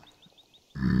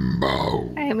 Bow.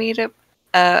 I made a.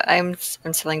 I'm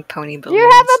selling pony balloons. You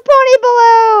have a pony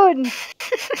balloon.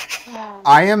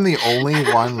 I am the only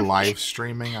one live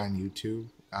streaming on YouTube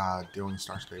doing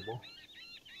Star Stable.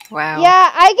 Wow.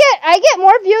 Yeah, I get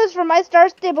more views from my Star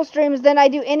Stable streams than I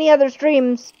do any other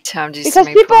streams Tom just because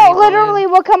my people pony literally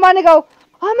will come on and go,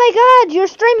 "Oh my God, you're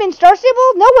streaming Star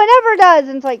Stable? No one ever does."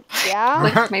 And it's like, yeah,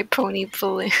 balloon. Like my pony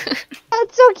balloon.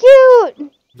 that's so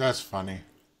cute. That's funny.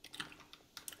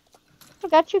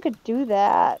 Forgot you could do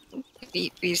that.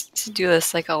 we used to do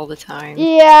this like all the time.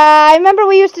 Yeah, I remember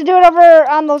we used to do it over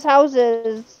on those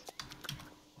houses.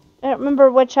 I don't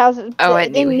remember which houses. Oh, at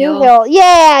in New New Hill? Hill.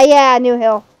 Yeah, New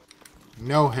Hill.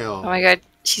 No hill. Oh my god,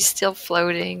 she's still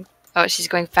floating. Oh, she's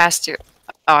going faster.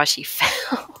 Oh, she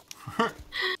fell.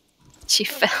 She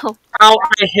fell. Oh,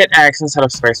 I hit X instead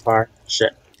of spacebar.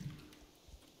 Shit.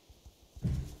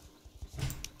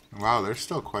 Wow, there's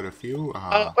still quite a few.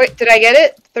 Oh, wait, did I get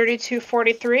it?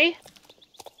 3243.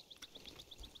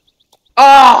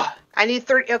 Oh, I need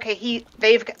 30. Okay,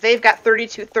 they've got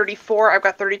 3234. I've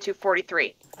got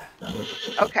 3243.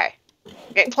 Okay,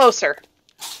 getting closer.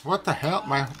 What the hell?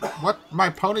 My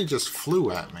pony just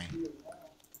flew at me.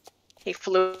 He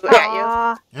flew at you.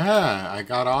 Aw. Yeah, I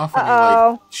got off and he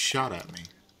Uh-oh. like shot at me.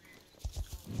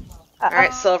 All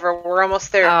right, Silver, we're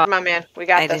almost there. Oh, Come on, man, we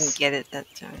got I this. didn't get it that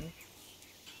time.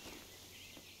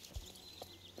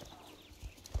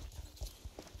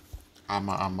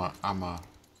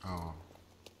 Oh.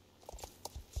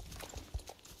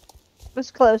 It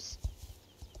was close.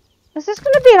 Is this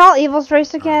gonna be an all evils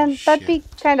race again? Oh, That'd be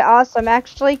kind of awesome,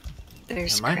 actually.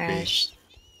 There's It might be. Crash.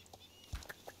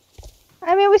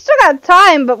 I mean, we still got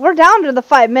time, but we're down to the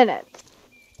 5 minutes.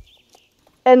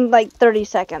 And like 30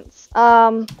 seconds.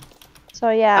 So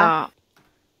yeah.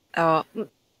 Oh.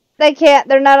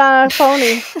 They're not on a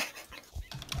pony.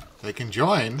 They can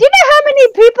join. Do you know how many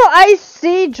people I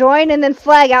see join and then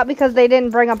flag out because they didn't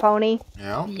bring a pony?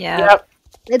 Yeah. Yeah. Yep.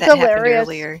 It's that happened hilarious.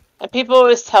 earlier. And people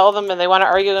always tell them, and they want to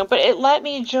argue, but it let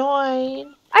me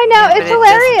join. I know, Yeah, but it's it doesn't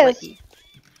let hilarious. you-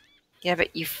 Yeah,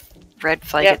 but you red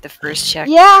flag Yep. at the first check.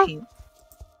 Yeah.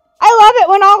 I love it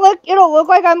when it'll look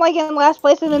like I'm like in last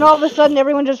place, and then all of a sudden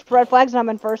everyone just red flags and I'm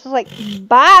in first. It's like,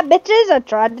 bye, bitches. I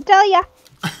tried to tell ya.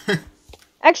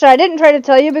 Actually, I didn't try to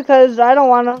tell you because I don't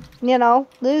want to,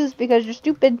 lose because you're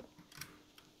stupid.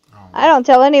 Oh. I don't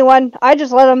tell anyone. I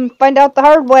just let them find out the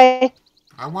hard way.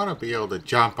 I want to be able to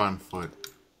jump on foot.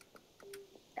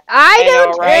 I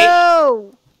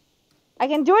do too. I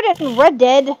can do it in Red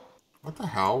Dead. What the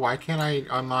hell? Why can't I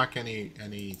unlock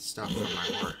any stuff for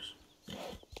my horse?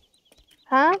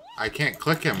 Huh? I can't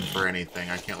click him for anything.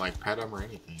 I can't like pet him or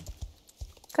anything.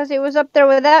 Because he was up there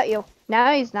without you.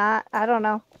 Now he's not. I don't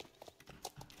know.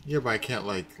 Yeah, but I can't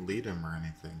like lead him or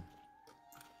anything.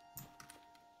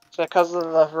 Is that because of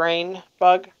the rain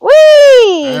bug?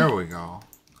 Whee! There we go.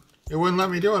 It wouldn't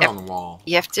let me do it on the wall.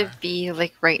 You have to be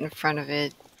like right in front of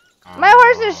it. My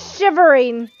horse is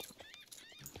shivering.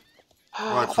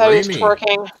 Well, I it's thought he was rainy.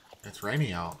 twerking. It's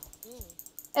rainy out.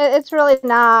 It's really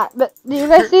not. But do you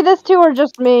guys see this too, or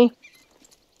just me?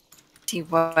 See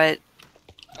what?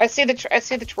 I see the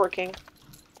twerking.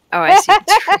 Oh, I see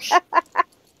the twerking.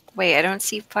 Wait, I don't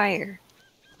see fire.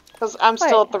 Because I'm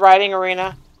still at the riding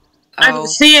arena. Oh.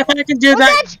 See if I can do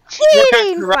that. That's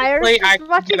cheating, correctly, Fire.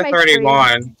 I can get a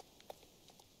 31.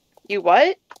 You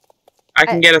what? I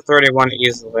can get a 31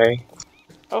 easily.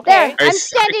 Okay. There, I'm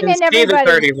standing in everybody.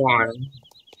 The 31.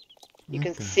 You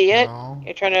can see it?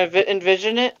 You're trying to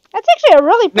envision it? That's actually a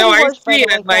really pretty No, I horse, by see the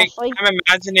way, it. Like Ashley. I'm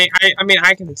imagining. I mean,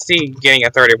 I can see getting a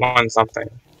 31 something.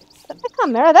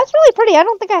 Come there. That's really pretty. I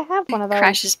don't think I have one of those.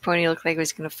 Crash's pony looked like it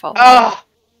was gonna fall. Oh,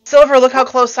 Silver! Look how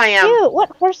close I am. Cute. What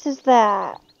horse is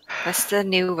that? That's the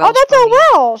new Welsh. Oh, that's pony.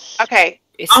 a Welsh. Okay.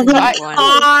 It's the new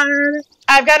one.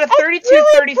 I've got a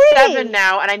 32-37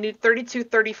 now, and I need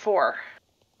 32-34.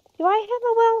 Do I have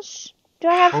a Welsh? Do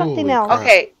I have something else? crap.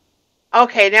 Okay.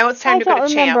 Okay, now it's time to go to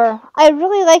remember. Champ. I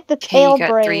really like the Okay, tail you got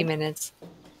braid. 3 minutes.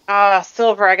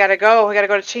 Silver, I gotta go. I gotta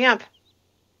go to Champ.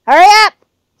 Hurry up!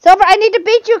 Silver, I need to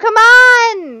beat you. Come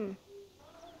on!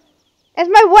 It's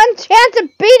my one chance of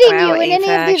beating you in any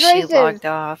of these races. Logged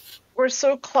off. We're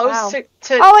so close to...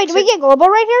 Oh, wait, do we get global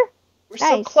right here? We're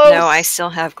so close. No, I still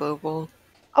have global.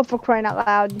 Oh, for crying out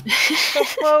loud. So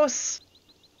close.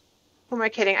 Who am I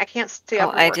kidding? I can't stay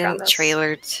up and I work on didn't this.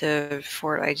 trailer to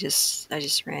Fort. I just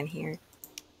ran here.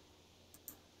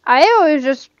 I always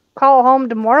just call home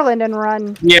to Moreland and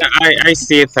run. Yeah, I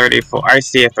see a 34. I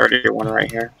see a 31 right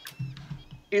here.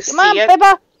 You Come on, see it?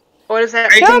 Pippa. What is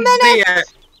that? 2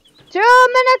 minutes. 2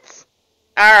 minutes.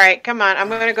 Alright, come on. I'm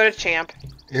gonna go to Champ.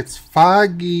 It's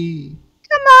foggy.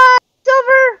 Come on,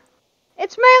 Silver.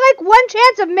 It's my, one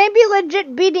chance of maybe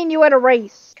legit beating you at a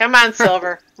race. Come on,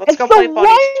 Silver. Let's It's go the play one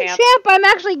Ponies Champ. champ I'm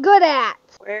actually good at.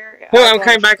 Where? No, I'm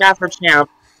coming back after Champ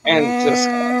and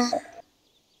just.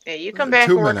 Yeah, you come back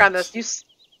 2 and work on minutes. this.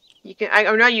 You can. I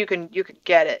know you can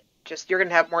get it. Just you're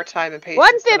gonna have more time and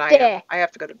patience than I am. 150. I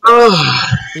have to go to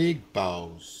bed. Big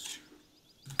balls.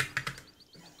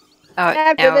 Oh,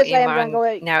 After now this, I am gonna Iman,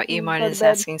 go Iman to is bed.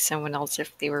 asking someone else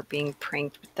if they were being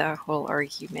pranked with the whole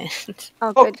argument.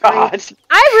 Oh, Oh good God. grief.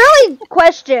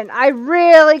 I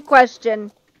really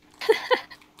question.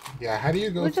 Yeah, how do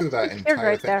you go We're through just that too scared entire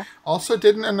right thing? there. Also,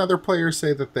 didn't another player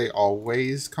say that they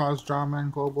always cause drama in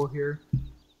global here?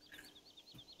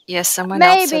 Yes, someone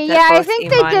else said Maybe, that yeah, I both think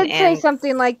they Iman did say and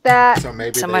something like that. So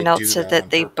maybe someone they else do said on that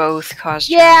they purpose. both caused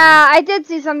Yeah, I did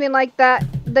see something like that.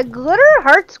 The Glitter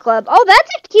Hearts Club. Oh, that's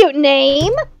a cute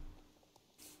name.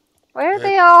 Why are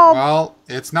they all... Well,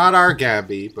 it's not our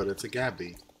Gabby, but it's a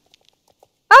Gabby.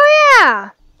 Oh, yeah.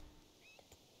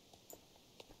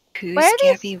 Who's Why are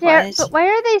they Gabby was? But why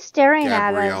are they staring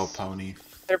Gabrielle at us? Pony.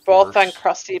 They're both on Force.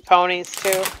 crusty ponies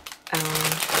too.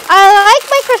 I like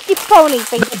my crusty pony,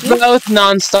 thank you. Both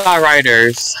non-star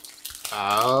riders.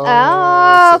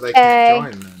 Oh, so they can't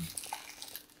okay. join then.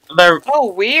 They're.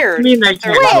 Oh, weird. I mean, they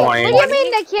can't Wait, join. what do you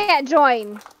mean they can't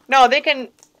join? No, they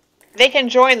can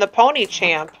join the Pony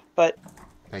Champ, but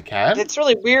They can? it's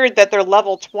really weird that they're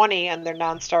level 20 and they're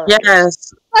non-star.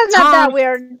 Yes. That's not Tom, that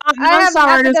weird. I have non-star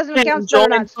half a riders dozen can't accounts that are join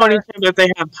not pony star. champ if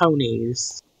they have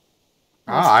ponies.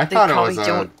 Oh, I They thought it probably was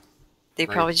don't- They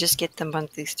Right. probably just get the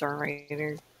monthly Star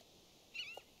Rider.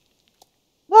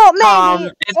 Well,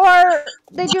 maybe. It's- Or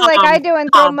they do like I do and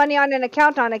throw Tom, money on an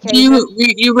account on occasion. You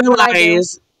What I do.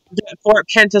 realize that Fort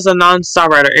Kent is a non-star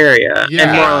rider area, and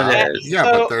Yeah. Moreland is. Yeah,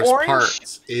 So but there's Orange-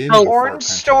 parts in Oh, Fort Orange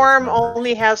Kent Storm that is members.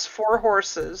 only has 4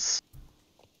 horses.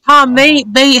 Tom,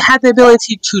 they have the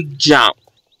ability to jump.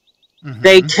 Mhm.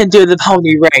 They can do the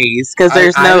pony race because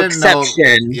there's I no didn't know-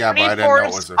 exception. Yeah, but I Pony didn't know it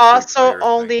Force was a free also player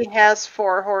only thing. has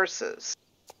 4 horses.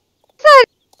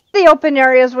 The open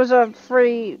areas was a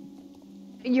free.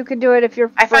 You could do it if you're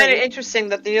free. I find it interesting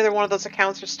that neither one of those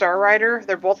accounts are Star Rider.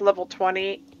 They're both level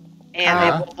 20. and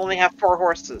they will only have 4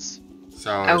 horses.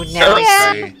 So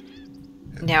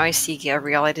now I see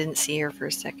Gabrielle. I didn't see her for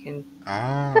a second.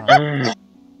 Ah.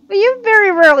 But you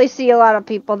very rarely see a lot of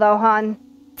people, though, hon.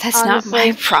 That's honestly. not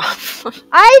my problem.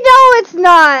 I know it's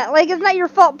not. Like, it's not your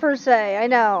fault per se. I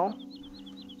know.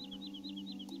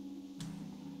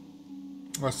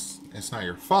 Well, it's not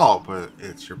your fault, but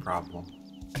it's your problem.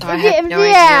 So I have no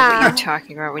idea what you're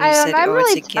talking about when you said, I'm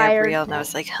really it's a Gabrielle, and I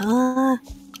was like, huh?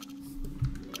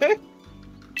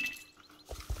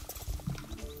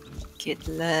 Good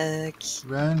luck.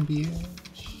 Run, bitch.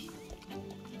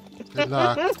 Good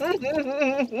luck.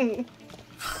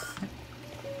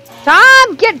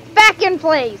 Tom, get back in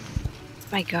place!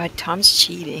 My god, Tom's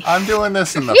cheating. I'm doing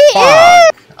this in the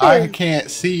fog. I can't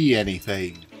see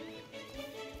anything.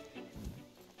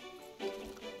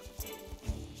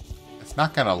 It's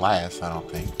not gonna last, I don't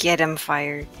think. Get him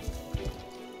fired.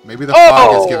 Maybe the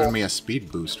fog is giving me a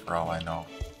speed boost for all I know.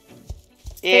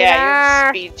 Yeah, you're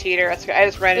a speed cheater. I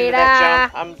just ran into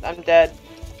that jump. I'm dead.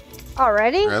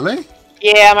 Already? Really?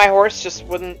 Yeah, my horse just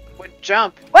wouldn't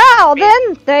jump. Well,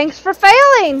 then, thanks for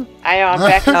failing. I know, I'm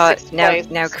back in 6th place.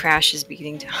 Now Crash is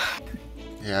beating Tom.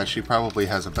 Yeah, she probably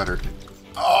has a better...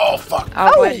 Oh, fuck.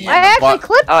 Oh, I actually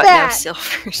clipped that. Now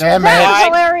Silver's. Damn it. That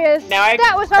was hilarious.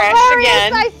 That was hilarious.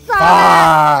 Again. I saw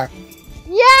that.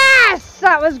 Yes,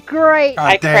 that was great. God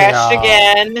I crashed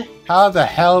again. How the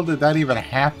hell did that even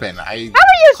happen? How are you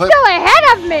still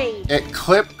ahead of me? It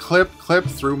clipped,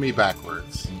 threw me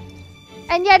backwards.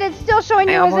 And yet it's still showing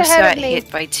you was ahead of me. I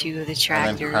almost got hit by 2 of the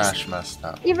tractors. And then Crash messed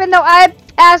up. Even though I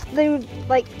passed the,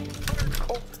 like...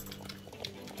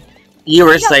 You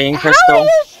were saying, Crystal. How are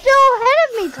you still ahead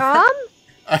of me, Tom?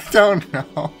 I don't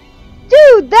know.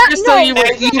 Dude,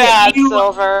 Crystal,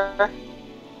 Silver.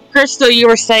 Crystal, you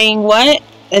were saying what?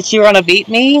 That you were gonna beat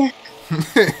me?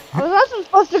 I was also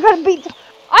supposed to go beat...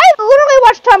 I literally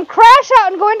watched Tom crash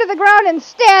out and go into the ground and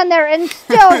stand there, and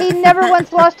still he never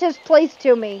once lost his place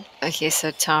to me. Okay,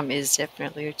 so Tom is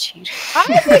definitely a cheater. I'm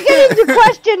beginning to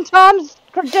question Tom's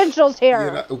credentials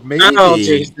here. You know,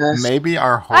 maybe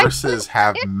our horses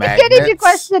have magnets. Beginning to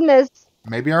question this.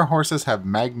 Maybe our horses have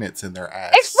magnets in their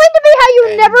ass. Explain to me how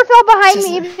you never fell behind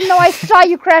me, even though I saw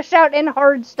you crash out in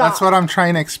hard stop. That's what I'm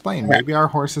trying to explain. Maybe our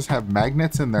horses have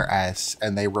magnets in their ass,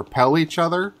 and they repel each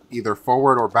other, either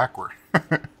forward or backward.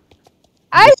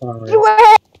 I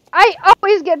swear, I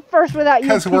always get first without you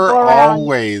people Because we're around.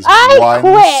 always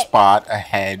one spot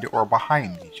ahead or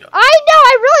behind each other. I know,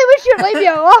 I really wish you'd leave me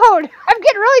alone. I'm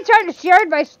getting really trying to share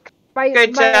my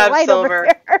Good job, light Silver.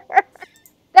 over here.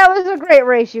 That was a great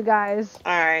race, you guys.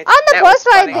 Alright. On the plus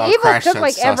side, funny. the evil took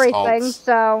like everything,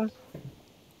 so...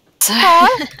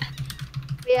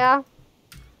 Yeah.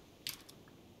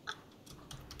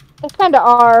 They kinda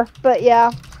are, but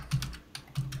yeah.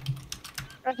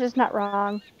 That's just not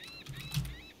wrong.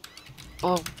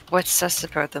 Well, what's sus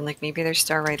about them? Like, maybe their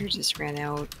Star Rider just ran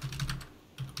out.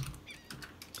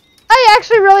 I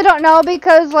actually really don't know,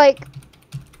 because, like,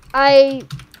 I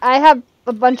have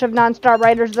a bunch of non-star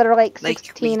riders that are, like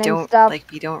 16 and stuff. Like,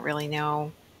 we don't really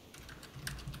know.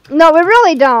 No, we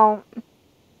really don't.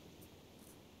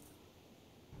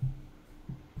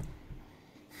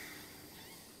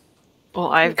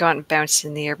 Well, I've gotten bounced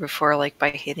in the air before, like,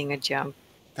 by hitting a jump.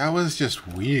 That was just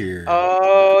weird.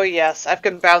 Oh, yes. I've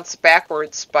been bounced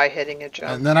backwards by hitting a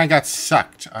jump. And then I got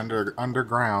sucked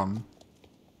underground.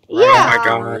 Yeah, oh my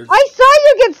God. I saw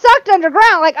you get sucked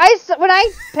underground. Like when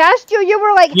I passed you, you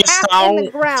were like half in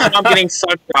the ground. I'm getting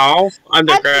sucked off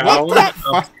underground.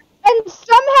 And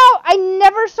somehow I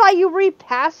never saw you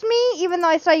repass me, even though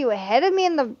I saw you ahead of me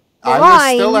in the line. I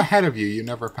was still ahead of you. You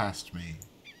never passed me.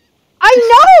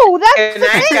 I know. That's good the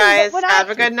night, thing. guys. Have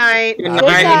a good night. Good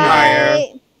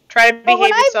night. Try to behave when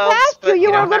yourselves. I passed you,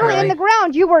 you were literally in the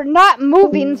ground. You were not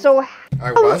moving, so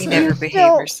I wasn't. We never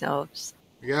behave ourselves.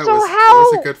 Yeah, so it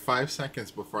was a good 5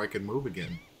 seconds before I could move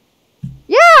again.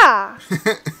 Yeah.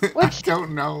 I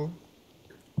don't know.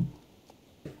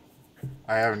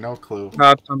 I have no clue.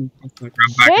 Shitter!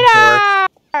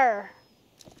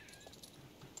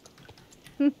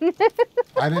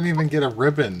 I didn't even get a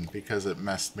ribbon because it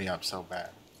messed me up so bad.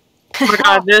 Oh my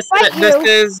God, this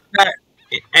is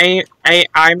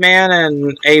I-Man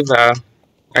and Ava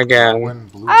again.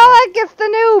 I like it's the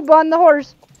noob on the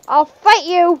horse. I'll fight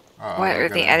you. What, are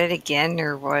they at it again,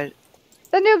 or what?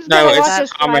 The noob's gonna watch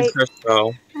us Tom and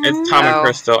Crystal. It's Tom and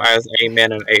Crystal as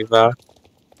A-Man and Ava.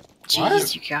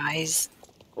 Jeez, you guys.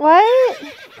 What?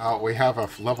 Oh, we have a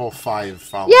level 5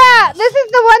 following. Yeah, this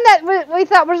is the one that we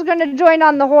thought was going to join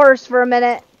on the horse for a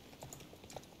minute.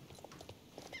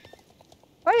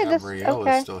 Why did this? Gabrielle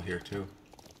is still here too.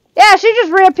 Yeah, she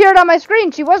just reappeared on my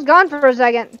screen. She was gone for a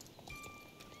second.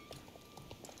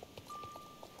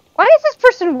 Why is this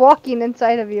person walking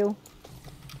inside of you?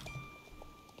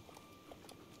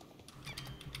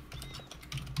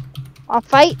 I'll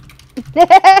fight.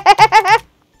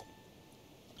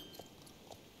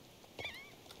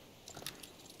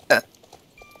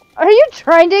 Are you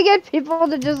trying to get people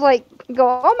to just like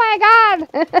go, oh my god?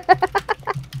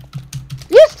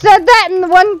 You said that and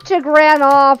one chick ran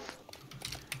off.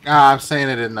 No, I'm saying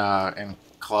it in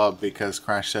club because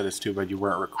Crash said it's too bad you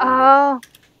weren't recording.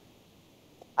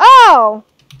 Oh!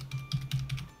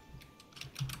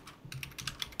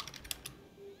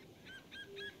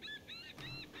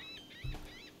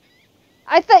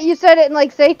 I thought you said it in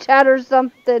like say chat or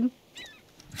something.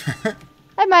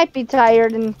 I might be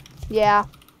tired and yeah.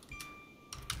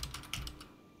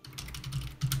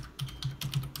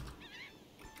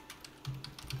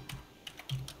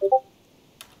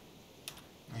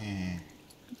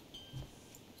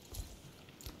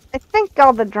 I think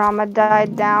all the drama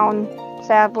died down,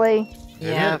 sadly.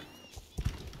 Yeah.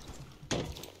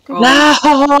 No,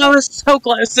 I was so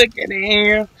close to getting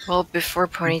here. Well, before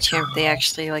Pony Champ, they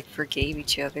actually like forgave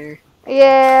each other.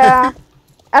 Yeah.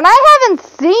 And I haven't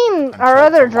seen our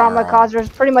other drama causers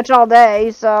pretty much all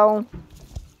day, so...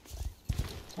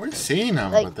 We've seen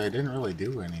them, like, but they didn't really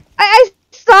do anything. I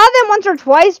saw them once or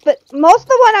twice, but most of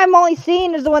the one I'm only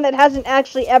seeing is the one that hasn't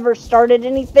actually ever started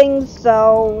anything,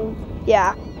 so...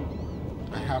 yeah.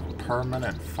 I have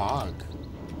permanent fog.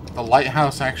 The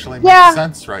lighthouse actually makes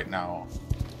sense right now.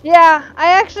 Yeah, I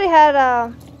actually had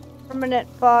a permanent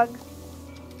fog.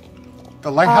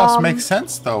 The lighthouse makes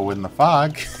sense, though, in the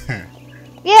fog.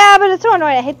 Yeah, but it's so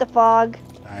annoying. I hate the fog.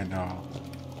 I know.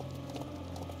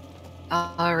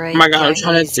 Alright. Oh my god, I'm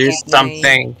trying to do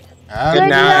something. Good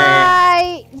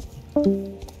night.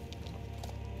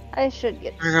 I should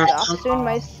get stuff soon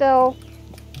myself.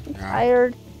 I'm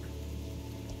tired.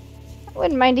 I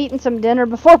wouldn't mind eating some dinner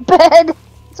before bed.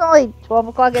 It's only 12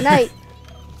 o'clock at night.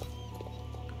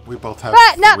 We both have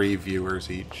 3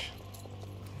 viewers each.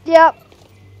 Yep.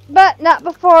 But not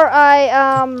before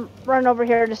I run over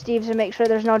here to Steve's and make sure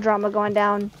there's no drama going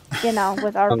down, you know,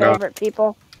 with our favorite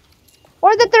people.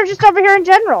 Or that they're just over here in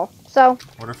general, so.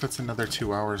 What if it's another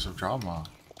 2 hours of drama?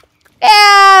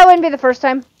 Yeah, it wouldn't be the first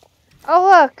time. Oh,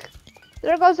 look.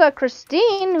 There goes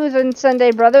Christine, who's in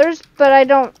Sunday Brothers, but I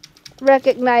don't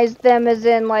recognize them as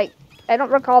in, like, I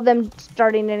don't recall them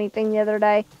starting anything the other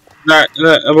day.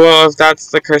 Well, if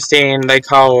that's the Christine they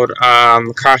called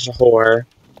Crash a Whore.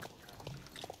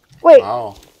 Wait.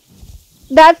 Oh.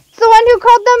 That's the one who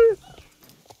called them?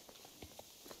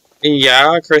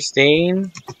 Yeah,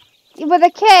 Christine. With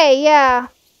a K, yeah.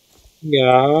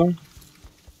 Yeah.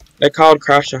 They called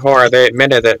Crash a Whore. They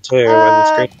admitted it too in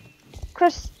the screen.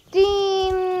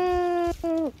 Christine...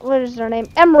 what is her name?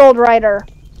 Emerald Rider.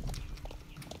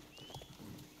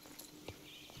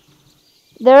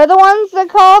 They're the ones that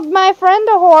called my friend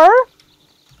a whore.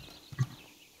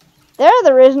 They're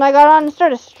the reason I got on and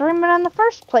started streaming in the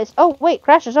first place. Oh, wait,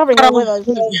 Crash is over here with us.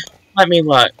 Let me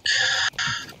look.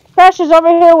 Crash is over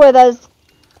here with us.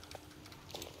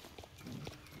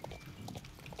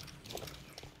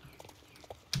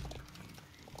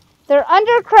 They're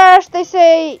under Crash. They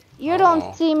say, you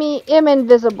don't see me, I'm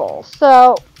invisible.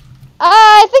 So,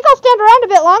 I think I'll stand around a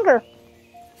bit longer.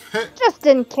 Just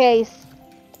in case.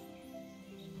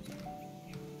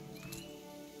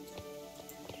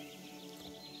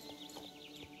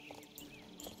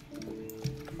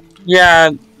 Yeah,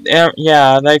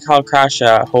 they called Crash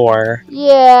a whore.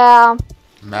 Yeah.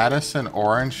 Madison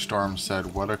Orange Storm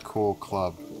said, what a cool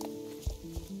club.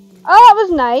 Oh, that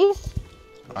was nice.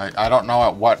 I don't know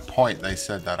at what point they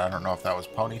said that. I don't know if that was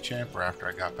Pony Champ or after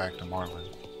I got back to Moreland.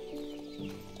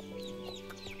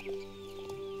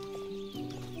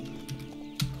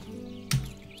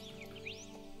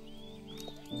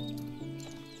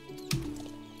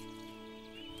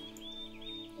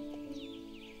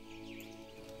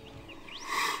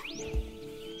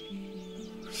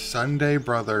 Sunday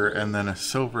Brother and then a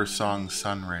Silver Song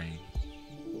Sunray.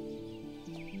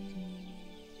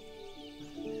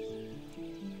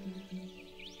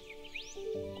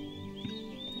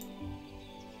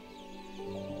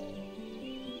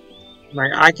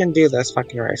 Like, I can do this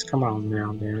fucking race. Come on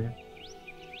now, dude.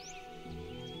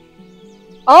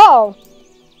 Oh!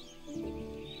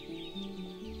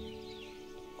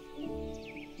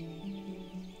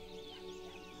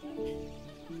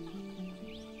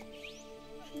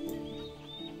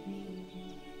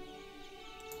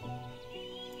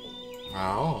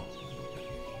 Oh.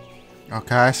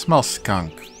 Okay, I smell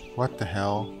skunk. What the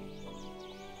hell?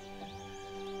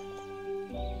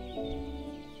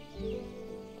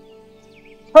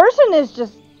 Person is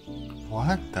just...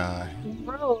 what the?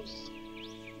 gross.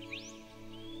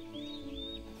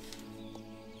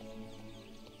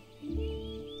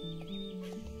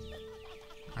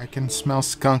 I can smell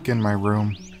skunk in my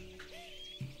room.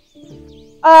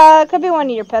 Could be one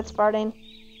of your pets farting.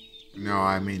 No,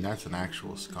 I mean, that's an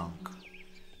actual skunk.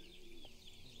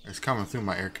 It's coming through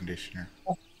my air conditioner.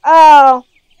 Oh.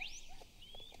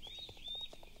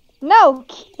 No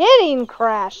kidding,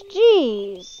 Crash.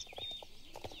 Jeez.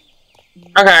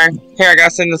 Okay, here, I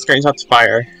gotta send the screenshot to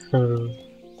Fire.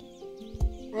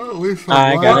 Well, at least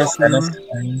I gotta send a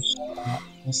screenshot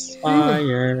to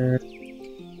Fire.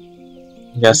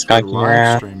 Just got your live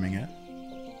ass. streaming it.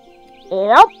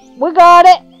 Yep, we got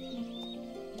it.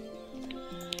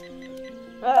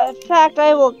 In fact,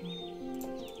 I will...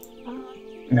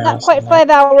 No, Not quite 5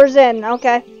 hours in,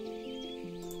 okay.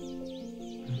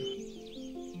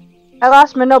 I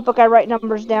lost my notebook I write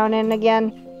numbers down in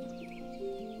again.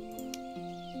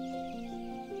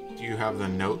 Do you have the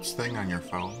notes thing on your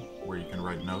phone where you can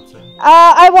write notes in?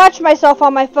 I watch myself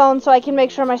on my phone so I can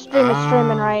make sure my stream is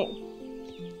streaming right.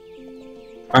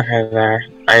 Okay, there.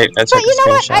 I took But you a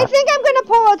know what? screenshot. I think I'm gonna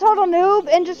pull a total noob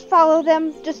and just follow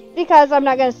them. Just because I'm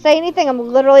not gonna say anything, I'm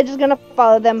literally just gonna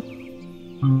follow them.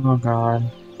 Oh god.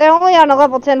 They're only on a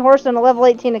level 10 horse and a level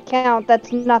 18 account.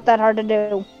 That's not that hard to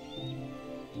do.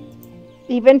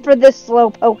 Even for this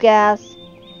slowpoke ass.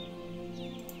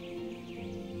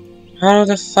 How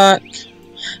the fuck?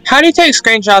 How do you take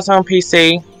screenshots on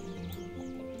PC?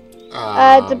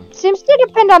 Seems to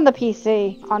depend on the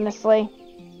PC, honestly.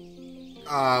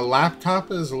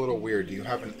 Laptop is a little weird. Do you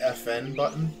have an FN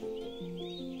button?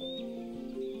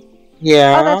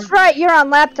 Yeah. Oh, that's right. You're on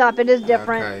laptop. It is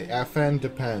different. Okay, FN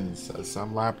depends.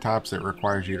 Some laptops it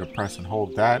requires you to press and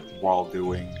hold that while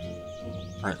doing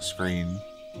print screen.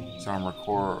 Some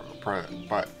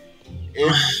but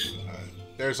if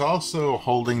there's also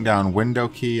holding down window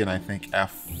key and I think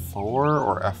F4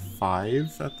 or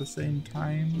F5 at the same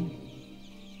time.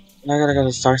 I gotta go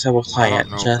to Starshine Client. I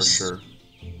don't know Just. for sure.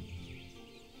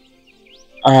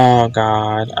 Oh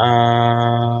god.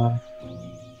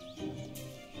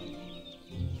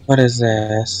 What is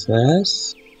this?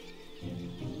 This?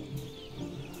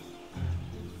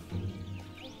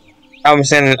 I'm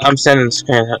sending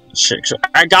screen.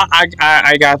 I got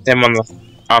them on the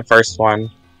first one.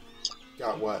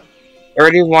 Got what?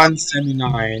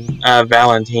 3179.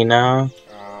 Valentina.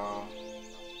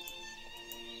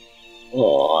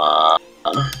 Oh.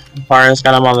 Barnes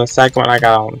got him on the second one. I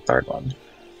got him on the third one.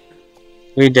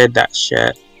 We did that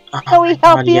shit. Can we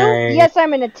help you? Yay. Yes,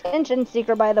 I'm an attention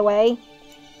seeker, by the way.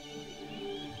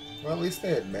 Well, at least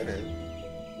they admit it.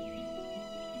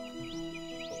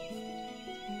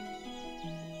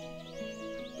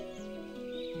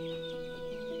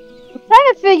 I'm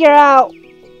trying to figure out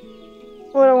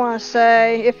what I want to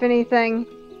say, if anything.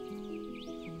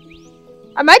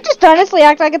 I might just honestly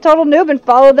act like a total noob and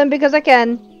follow them because I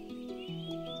can.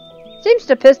 Seems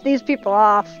to piss these people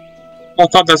off. I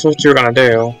thought that's what you were gonna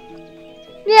do.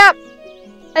 Yep.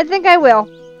 I think I will.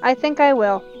 I think I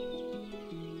will.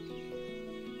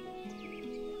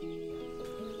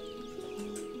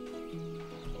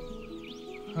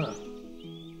 Huh.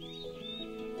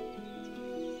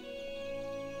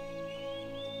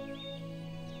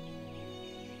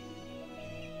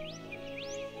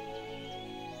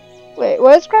 Wait,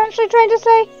 what is Crashly trying to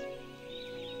say?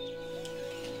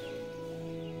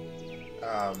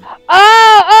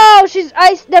 Oh,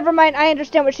 never mind, I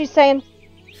understand what she's saying.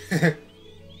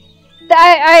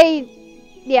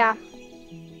 Yeah.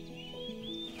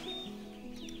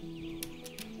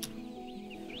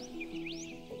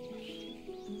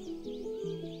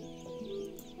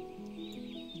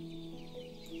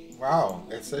 Wow,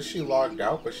 it says she logged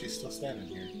out, but she's still standing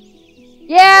here.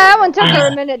 Yeah, that one took her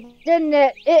a minute, didn't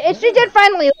it? She did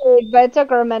finally leave, but it took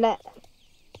her a minute.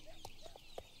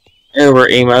 We're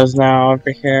emos now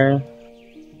over here.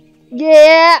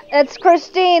 Yeah, it's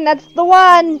Christine, that's the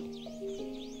one.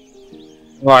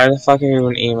 Why the fuck are you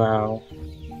an emo?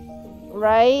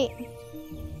 Right?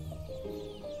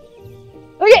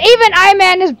 Look at, even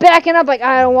I-Man is backing up like,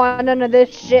 I don't want none of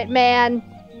this shit, man.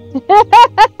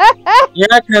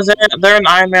 Yeah, because they're an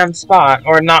I-Man spot.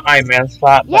 Or not I-Man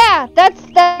spot. But... Yeah,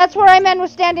 that's where I-Man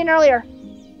was standing earlier.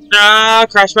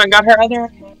 Crashman got her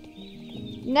other.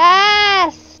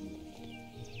 Nice!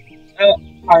 Oh,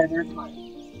 fine.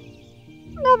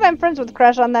 I don't know if I'm friends with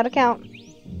Crash on that account.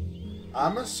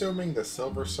 I'm assuming the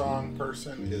Silver Song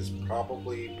person is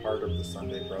probably part of the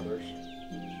Sunday Brothers.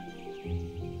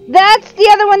 That's the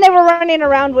other one they were running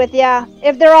around with, yeah.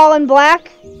 If they're all in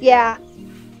black, yeah.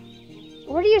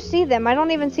 Where do you see them? I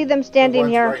don't even see them standing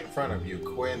here. Right in front of you,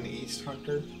 Quinn East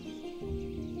Hunter.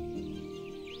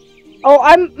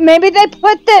 Oh, maybe they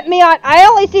put me on. I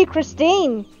only see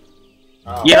Christine.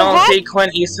 Oh. You don't see Quinn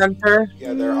East Hunter?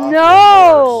 Yeah, they're off.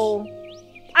 No.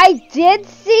 I did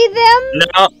see them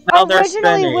No, they're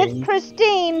originally spinning. with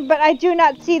Christine, but I do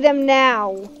not see them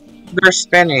now. They're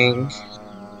spinning.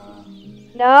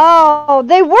 No,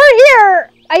 they were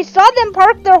here. I saw them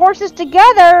park their horses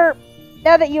together.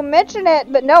 Now that you mention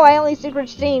it, but no, I only see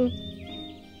Christine.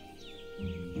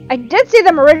 I did see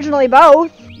them originally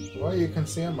both. Well, you can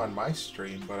see them on my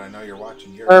stream, but I know you're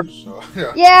watching yours, so...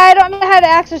 Yeah, I don't know how to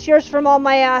access yours from all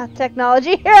my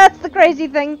technology. That's the crazy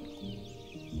thing.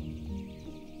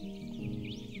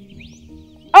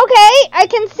 Okay, I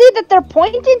can see that they're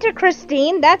pointing to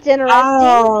Christine. That's interesting.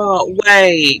 Oh,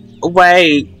 wait.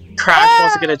 Crash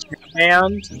wants to get a chat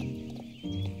band?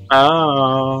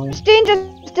 Oh. Christine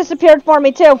just disappeared for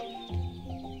me, too.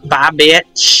 Bye,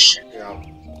 bitch. Yeah.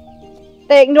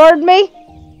 They ignored me?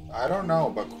 I don't know,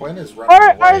 but Quinn is running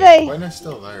away. Are they? Quinn is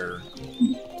still there.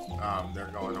 They're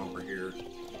going over here.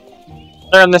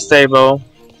 They're in the stable.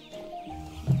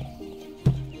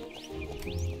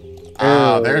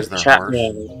 Ah, there's their horse.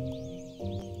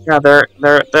 Yeah,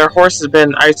 their horse has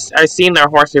been. I seen their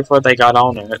horse before they got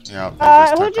on it.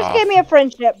 Yeah. Who just gave me a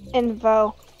friendship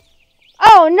info?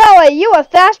 Oh, Noah, you a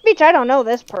fast beach? I don't know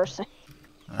this person.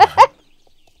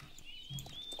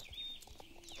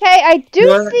 Okay, I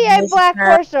do see a black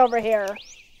horse over here.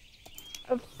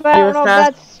 But I don't know if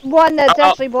that's one that's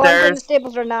actually belongs in the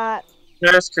stables or not.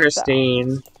 There's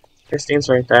Christine. So. Christine's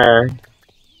right there.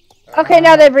 Okay,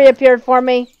 now they've reappeared for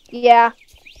me. Yeah.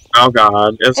 Oh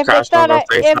god, it's crashed over.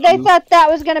 If they thought that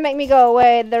was gonna make me go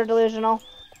away, they're delusional.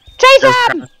 Chase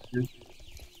them!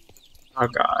 Oh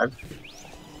god.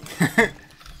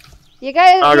 You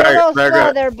guys are a little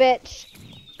slow there, bitch.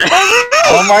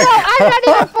 Oh my god. I'm not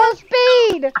even full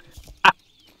speed!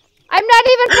 I'm not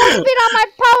even full speed on my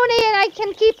pony and I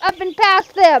can keep up and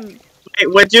past them!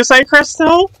 Wait, what'd you say,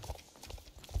 Crystal?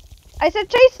 I said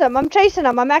chase them. I'm chasing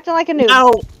them. I'm acting like a noob.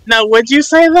 No, what'd you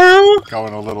say though?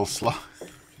 Going a little slow.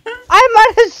 I'm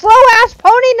on a slow-ass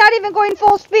pony, not even going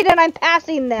full speed, and I'm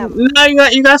passing them. No,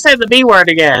 you gotta say the B word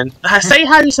again. Say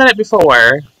how you said it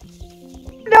before.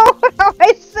 No,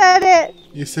 I said it.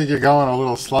 You said you're going a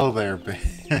little slow there,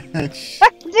 bitch.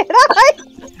 Did I?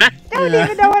 Don't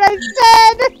even know what I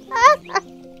said.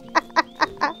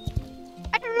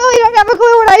 I really don't have a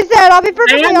clue what I said. I'll be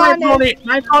perfectly honest.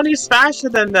 My pony's faster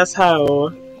than this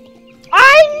hoe.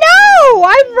 I know.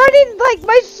 I'm running like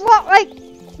my slow, like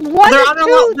one or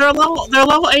two. They're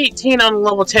level 18 on a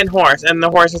level 10 horse, and the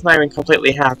horse is not even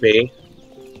completely happy.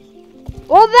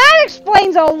 Well, that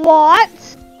explains a lot.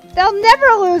 They'll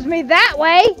never lose me that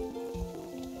way.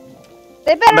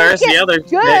 They better get the other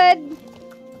good.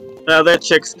 The other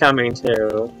chick's coming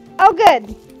too. Oh,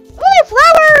 good. Ooh,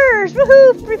 flowers!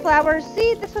 Woohoo! Free flowers.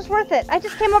 See, this was worth it. I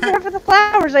just came over here for the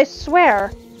flowers, I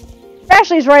swear.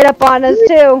 Ashley's right up on us,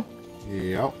 too.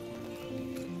 Yep.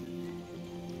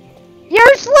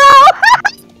 You're slow!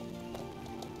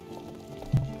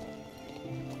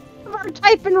 Or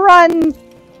type and run.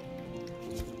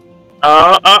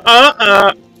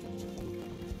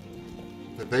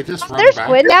 Did they just run There's back?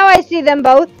 Quinn. Now I see them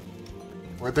both.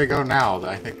 Where'd they go now?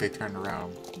 I think they turned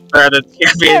around. They're the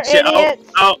championship.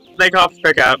 Oh, they got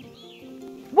pick up.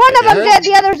 One of them did,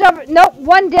 the other's over. Nope,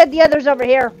 one did, the other's over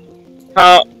here.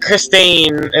 Oh,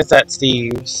 Christine is at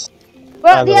Steve's.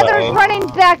 Well, the other's running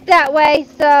back that way,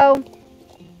 so.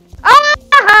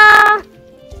 Ah!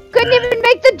 Couldn't even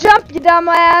make the jump, you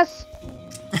dumbass.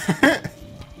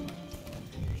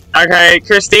 Okay,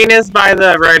 Christine is by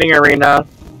the riding arena.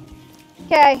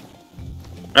 Okay.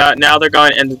 Now they're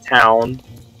going into town.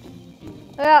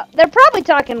 Well, they're probably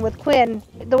talking with Quinn,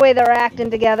 the way they're acting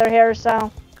together here,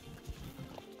 so.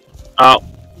 Oh,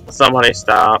 somebody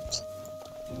stopped.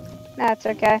 That's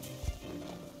okay.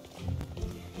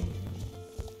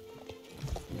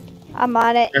 I'm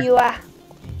on it, you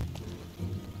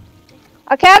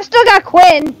Okay, I've still got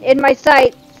Quinn in my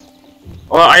sights.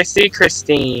 Well, I see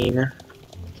Christine as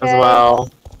well.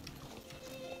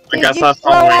 I guess I'm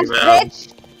following them.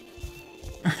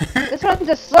 This one's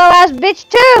a slow-ass bitch,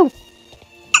 too!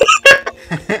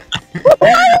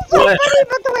 It's so funny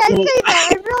about the way I say that.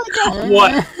 I really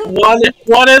don't.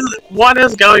 One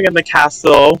is going in the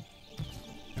castle.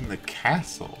 In the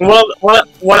castle? One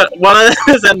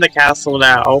is in the castle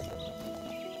now.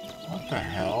 What the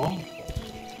hell?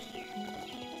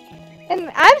 And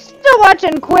I'm still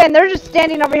watching Quinn. They're just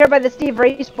standing over here by the Steve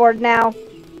race board now.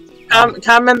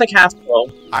 Come in the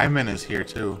castle. Iman is here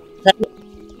too.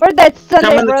 Where'd that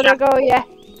Sunday brother go? Yeah.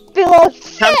 Below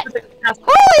shit!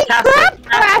 Holy crap,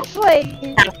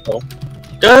 Crashly! Castle.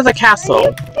 Go to the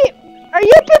castle. Are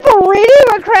you people reading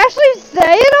what Crashly's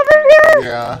saying over here?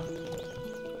 Yeah.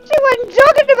 She wasn't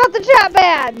joking about the chat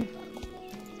ban.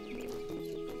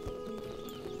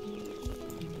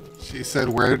 She said,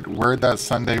 where'd that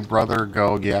Sunday brother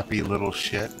go, yappy little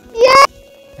shit? Yeah!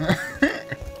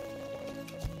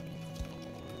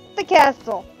 The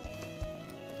castle.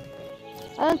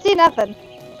 I don't see nothing.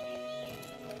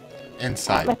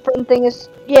 Inside. My friend thing is...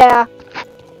 Yeah.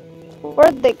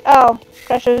 Where'd they... Oh.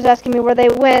 Gosh, was asking me where they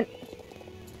went.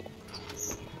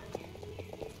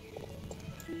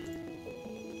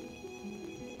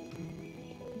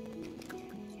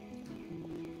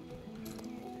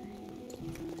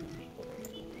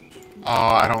 Oh,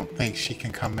 I don't think she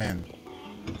can come in.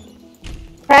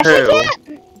 Crash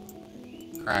it?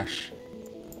 Crash.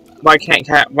 Why can't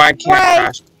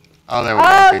Crash? Oh, there we go.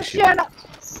 Oh, Okay, shit.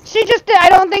 She just did. I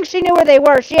don't think she knew where they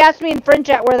were. She asked me in friend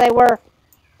chat where they were.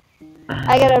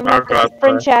 I gotta make this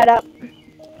friend chat up.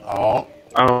 Oh.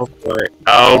 Oh, boy.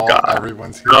 Oh, God.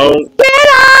 Everyone's here. Oh.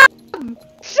 Get him!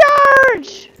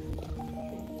 Charge!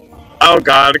 Oh,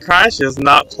 God. Crash is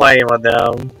not playing with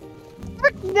them.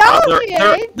 No, she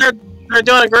ain't. They're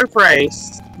doing a group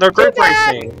race. They're group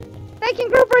racing. They can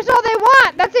group race all they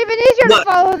want. That's even easier to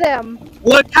follow them.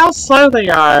 Look how slow they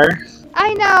are.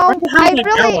 I know.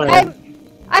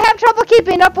 I have trouble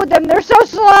keeping up with them. They're so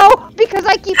slow because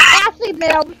I keep passing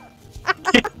them.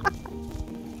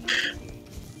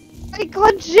 Like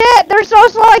legit, they're so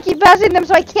slow. I keep passing them,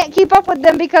 so I can't keep up with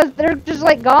them because they're just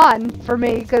like gone for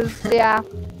me. Because yeah.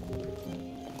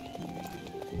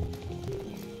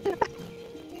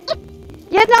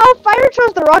 You know, Fire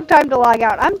chose the wrong time to log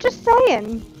out. I'm just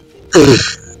saying.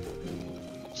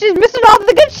 She's missing all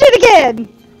the good shit again.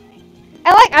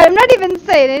 I'm not even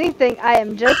saying anything. I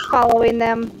am just following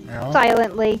them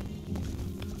silently,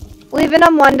 leaving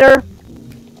them wonder.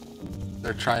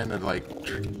 They're trying to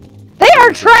They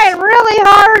are trying really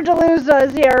hard to lose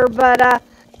us here, but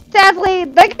sadly,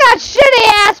 they got shitty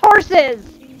ass horses.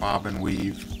 Bob and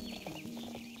weave.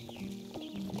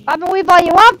 Bob and weave all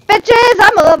you want, bitches.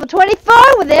 I'm a level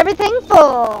 24 with everything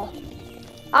full.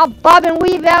 I'll bob and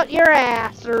weave out your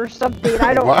ass or something.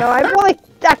 I don't know.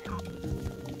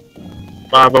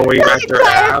 Bob and weave out your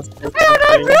ass. I don't know.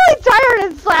 I'm really tired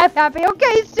and slap happy.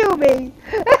 Okay, sue me.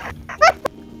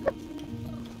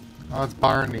 Oh, it's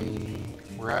Barney.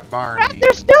 We're at Barney.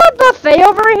 There's still a buffet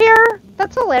over here?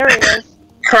 That's hilarious.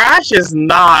 Crash is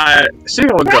not. She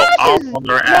will go off on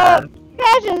her ass.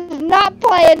 Crash is not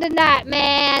playing tonight,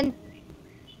 man.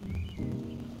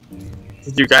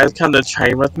 Did you guys come to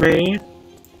train with me?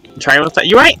 Train with that?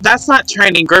 You ain't. That's not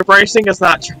training. Group racing is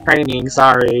not training.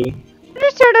 Sorry. I'm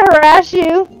just here to harass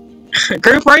you.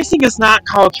 Group racing is not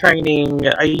called training.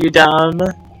 Are you dumb?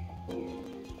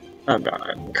 Oh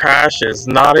God, Crash is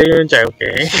not even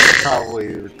joking. She's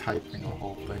probably typing the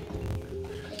whole thing.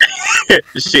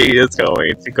 She is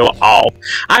going to go off.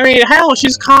 I mean, hell,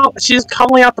 she's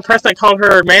calling out the person that called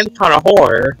her Manticon a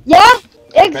whore. Yeah,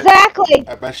 exactly.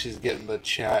 I bet she's getting the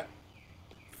chat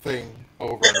thing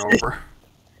over and over.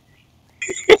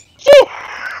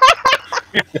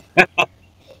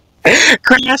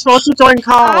 Crash, won't you join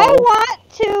call? I want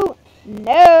to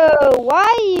know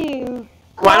why you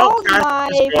called my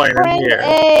friend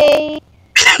a...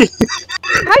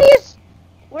 How do you...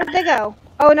 Where'd they go?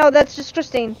 Oh no, that's just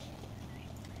Christine.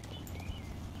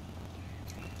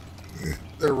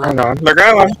 They're running. They're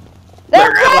going. They're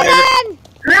running!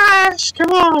 Crash, come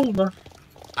on!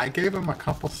 I gave him a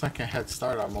couple second head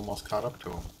start. I'm almost caught up to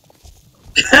him.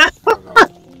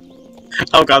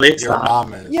 Oh God, they Your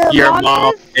mom is. Your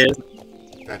mom is.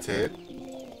 That's it.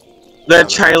 The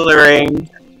trailering.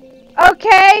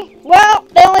 Okay, well,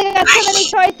 they only got too many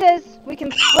choices. We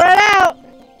can spread out.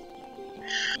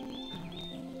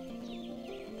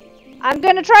 I'm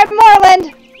gonna try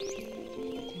Moreland.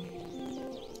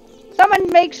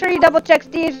 Someone make sure you double check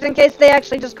Steve's in case they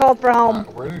actually just called for home.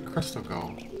 Where did Crystal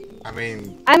go? I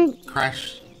mean,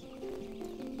 Crash.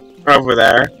 Over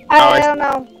there. I don't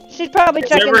know. She's probably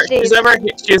checking Steve's.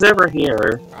 She's over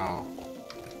here. Oh.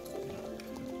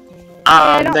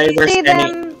 They were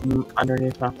standing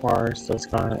underneath my horse, so it's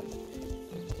got.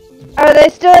 Are they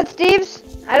still at Steve's?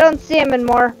 I don't see him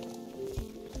anymore.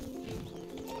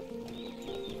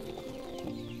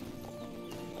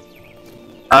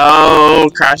 Oh,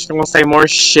 Crash will say more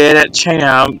shit at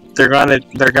Champ. They're going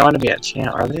to be at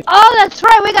Champ, are they? Oh, that's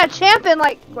right. We got Champ in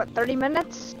like what, 30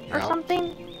 minutes or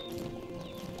something.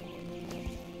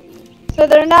 So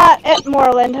they're not at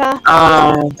Moreland, huh?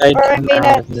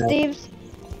 At Steve's.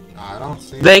 I don't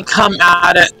see. They come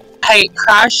out of. Hey,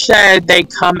 Crash said they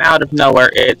come out of nowhere.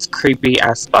 It's creepy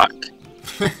as fuck.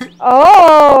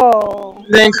 Oh.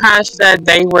 Then Crash said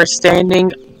they were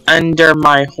standing under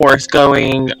my horse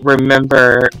going,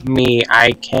 remember me,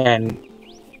 I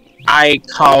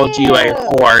called you a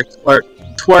whore,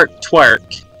 twerk,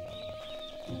 twerk.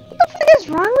 What the fuck is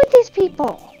wrong with these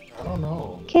people? I don't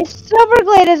know. Okay,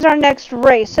 Silverglade is our next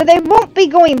race, so they won't be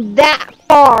going that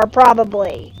far,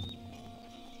 probably.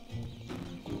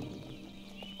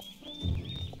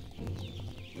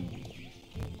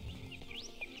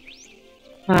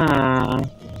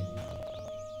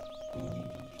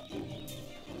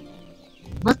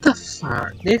 What the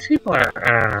fuck? These people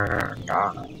are.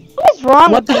 What is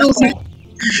wrong What with the hell is people?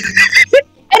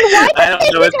 And why I did don't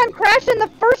they know. pick on Crash in the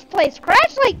first place?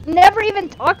 Crash, like, never even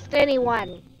talks to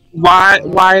anyone. Why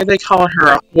are they calling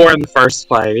her a whore in the first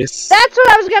place? That's what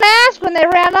I was gonna ask when they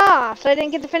ran off, so I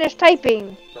didn't get to finish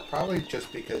typing. Probably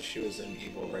just because she was in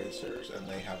Evil Racers and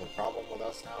they have a problem with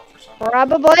us now for some reason.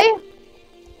 Probably.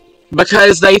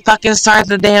 Because they fucking started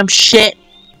the damn shit.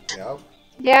 Yep.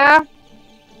 Yeah.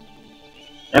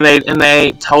 And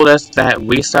they told us that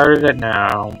we started it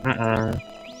now.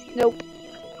 Nope.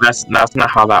 That's not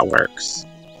how that works.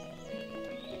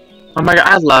 Oh my god,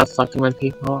 I love fucking with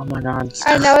people. Oh my god.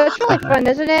 I know, it's really fun,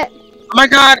 isn't it? Oh my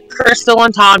god, Crystal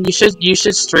and Tom, you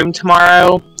should stream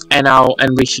tomorrow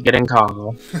and we should get in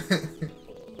call.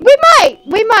 We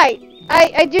might.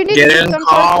 I do need to do some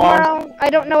stuff tomorrow. I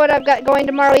don't know what I've got going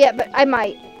tomorrow yet, but I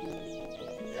might.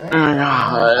 Oh my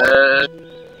god.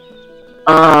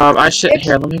 I should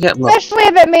here, let me get low. Especially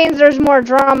if it means there's more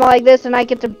drama like this and I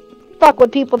get to fuck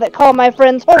with people that call my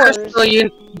friends whores. Crystal,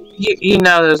 you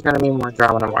know there's gonna be more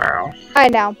drama tomorrow. I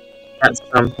know. At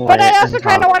some point. But I also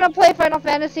kind of want to play Final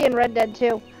Fantasy and Red Dead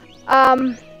too.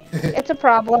 It's a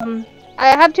problem. I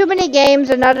have too many games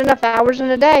and not enough hours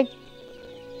in a day.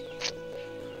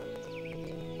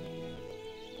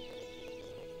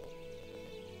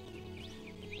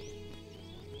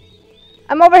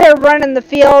 I'm over here running the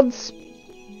fields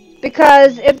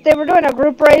because if they were doing a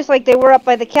group race like they were up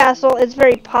by the castle, it's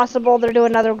very possible they're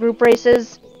doing other group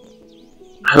races.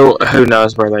 Who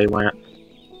knows where they went?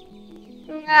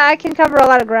 I can cover a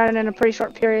lot of ground in a pretty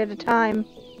short period of time.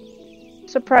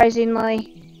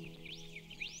 Surprisingly.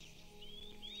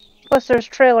 Plus there's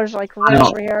trailers like right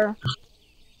over here.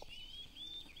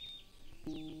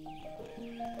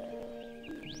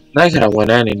 They could have went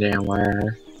any damn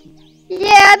where.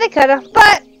 Yeah, they could have,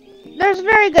 but there's a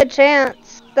very good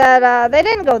chance that they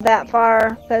didn't go that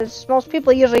far, because most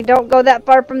people usually don't go that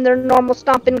far from their normal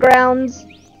stomping grounds.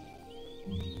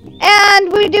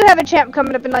 And we do have a champ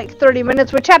coming up in like 30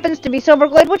 minutes, which happens to be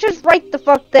Silverglade, which is right the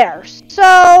fuck there. So,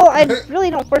 I really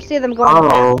don't foresee them going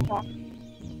that far.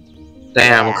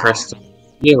 Damn, yeah. Crystal.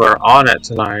 You are on it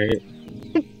tonight.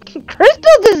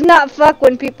 Crystal does not fuck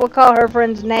when people call her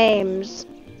friends names.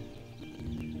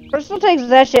 Crystal takes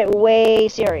that shit way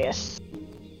serious.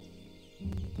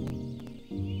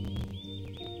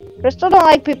 Crystal don't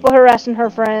like people harassing her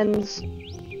friends.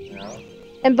 Yeah.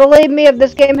 And believe me, if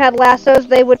this game had lassos,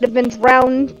 they would have been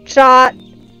drowned, shot,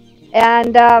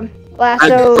 and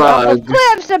lassoed off of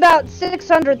cliffs about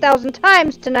 600,000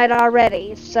 times tonight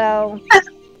already. So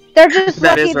they're just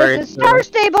lucky this is Star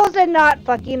Stables and not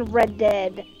fucking Red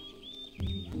Dead.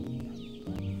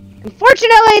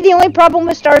 Unfortunately, the only problem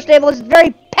with Star Stable is it's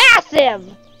very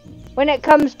passive when it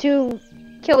comes to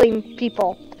killing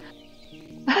people.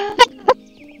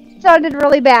 Sounded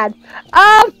really bad.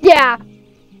 Yeah.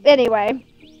 Anyway.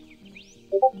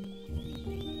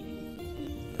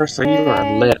 Crystal, you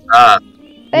are lit up.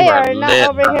 They are not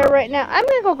over here right now. I'm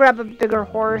gonna go grab a bigger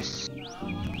horse.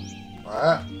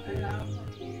 What?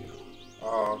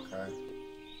 Oh, okay.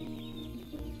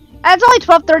 It's only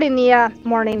 12:30 in the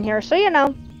morning here, so you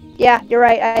know. Yeah, you're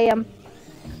right, I am.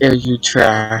 Yeah, you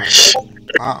trash.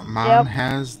 Mom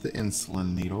has the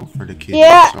insulin needle for the kitty,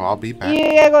 so I'll be back.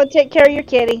 You gotta go take care of your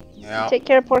kitty. Yeah. Take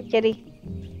care of poor kitty.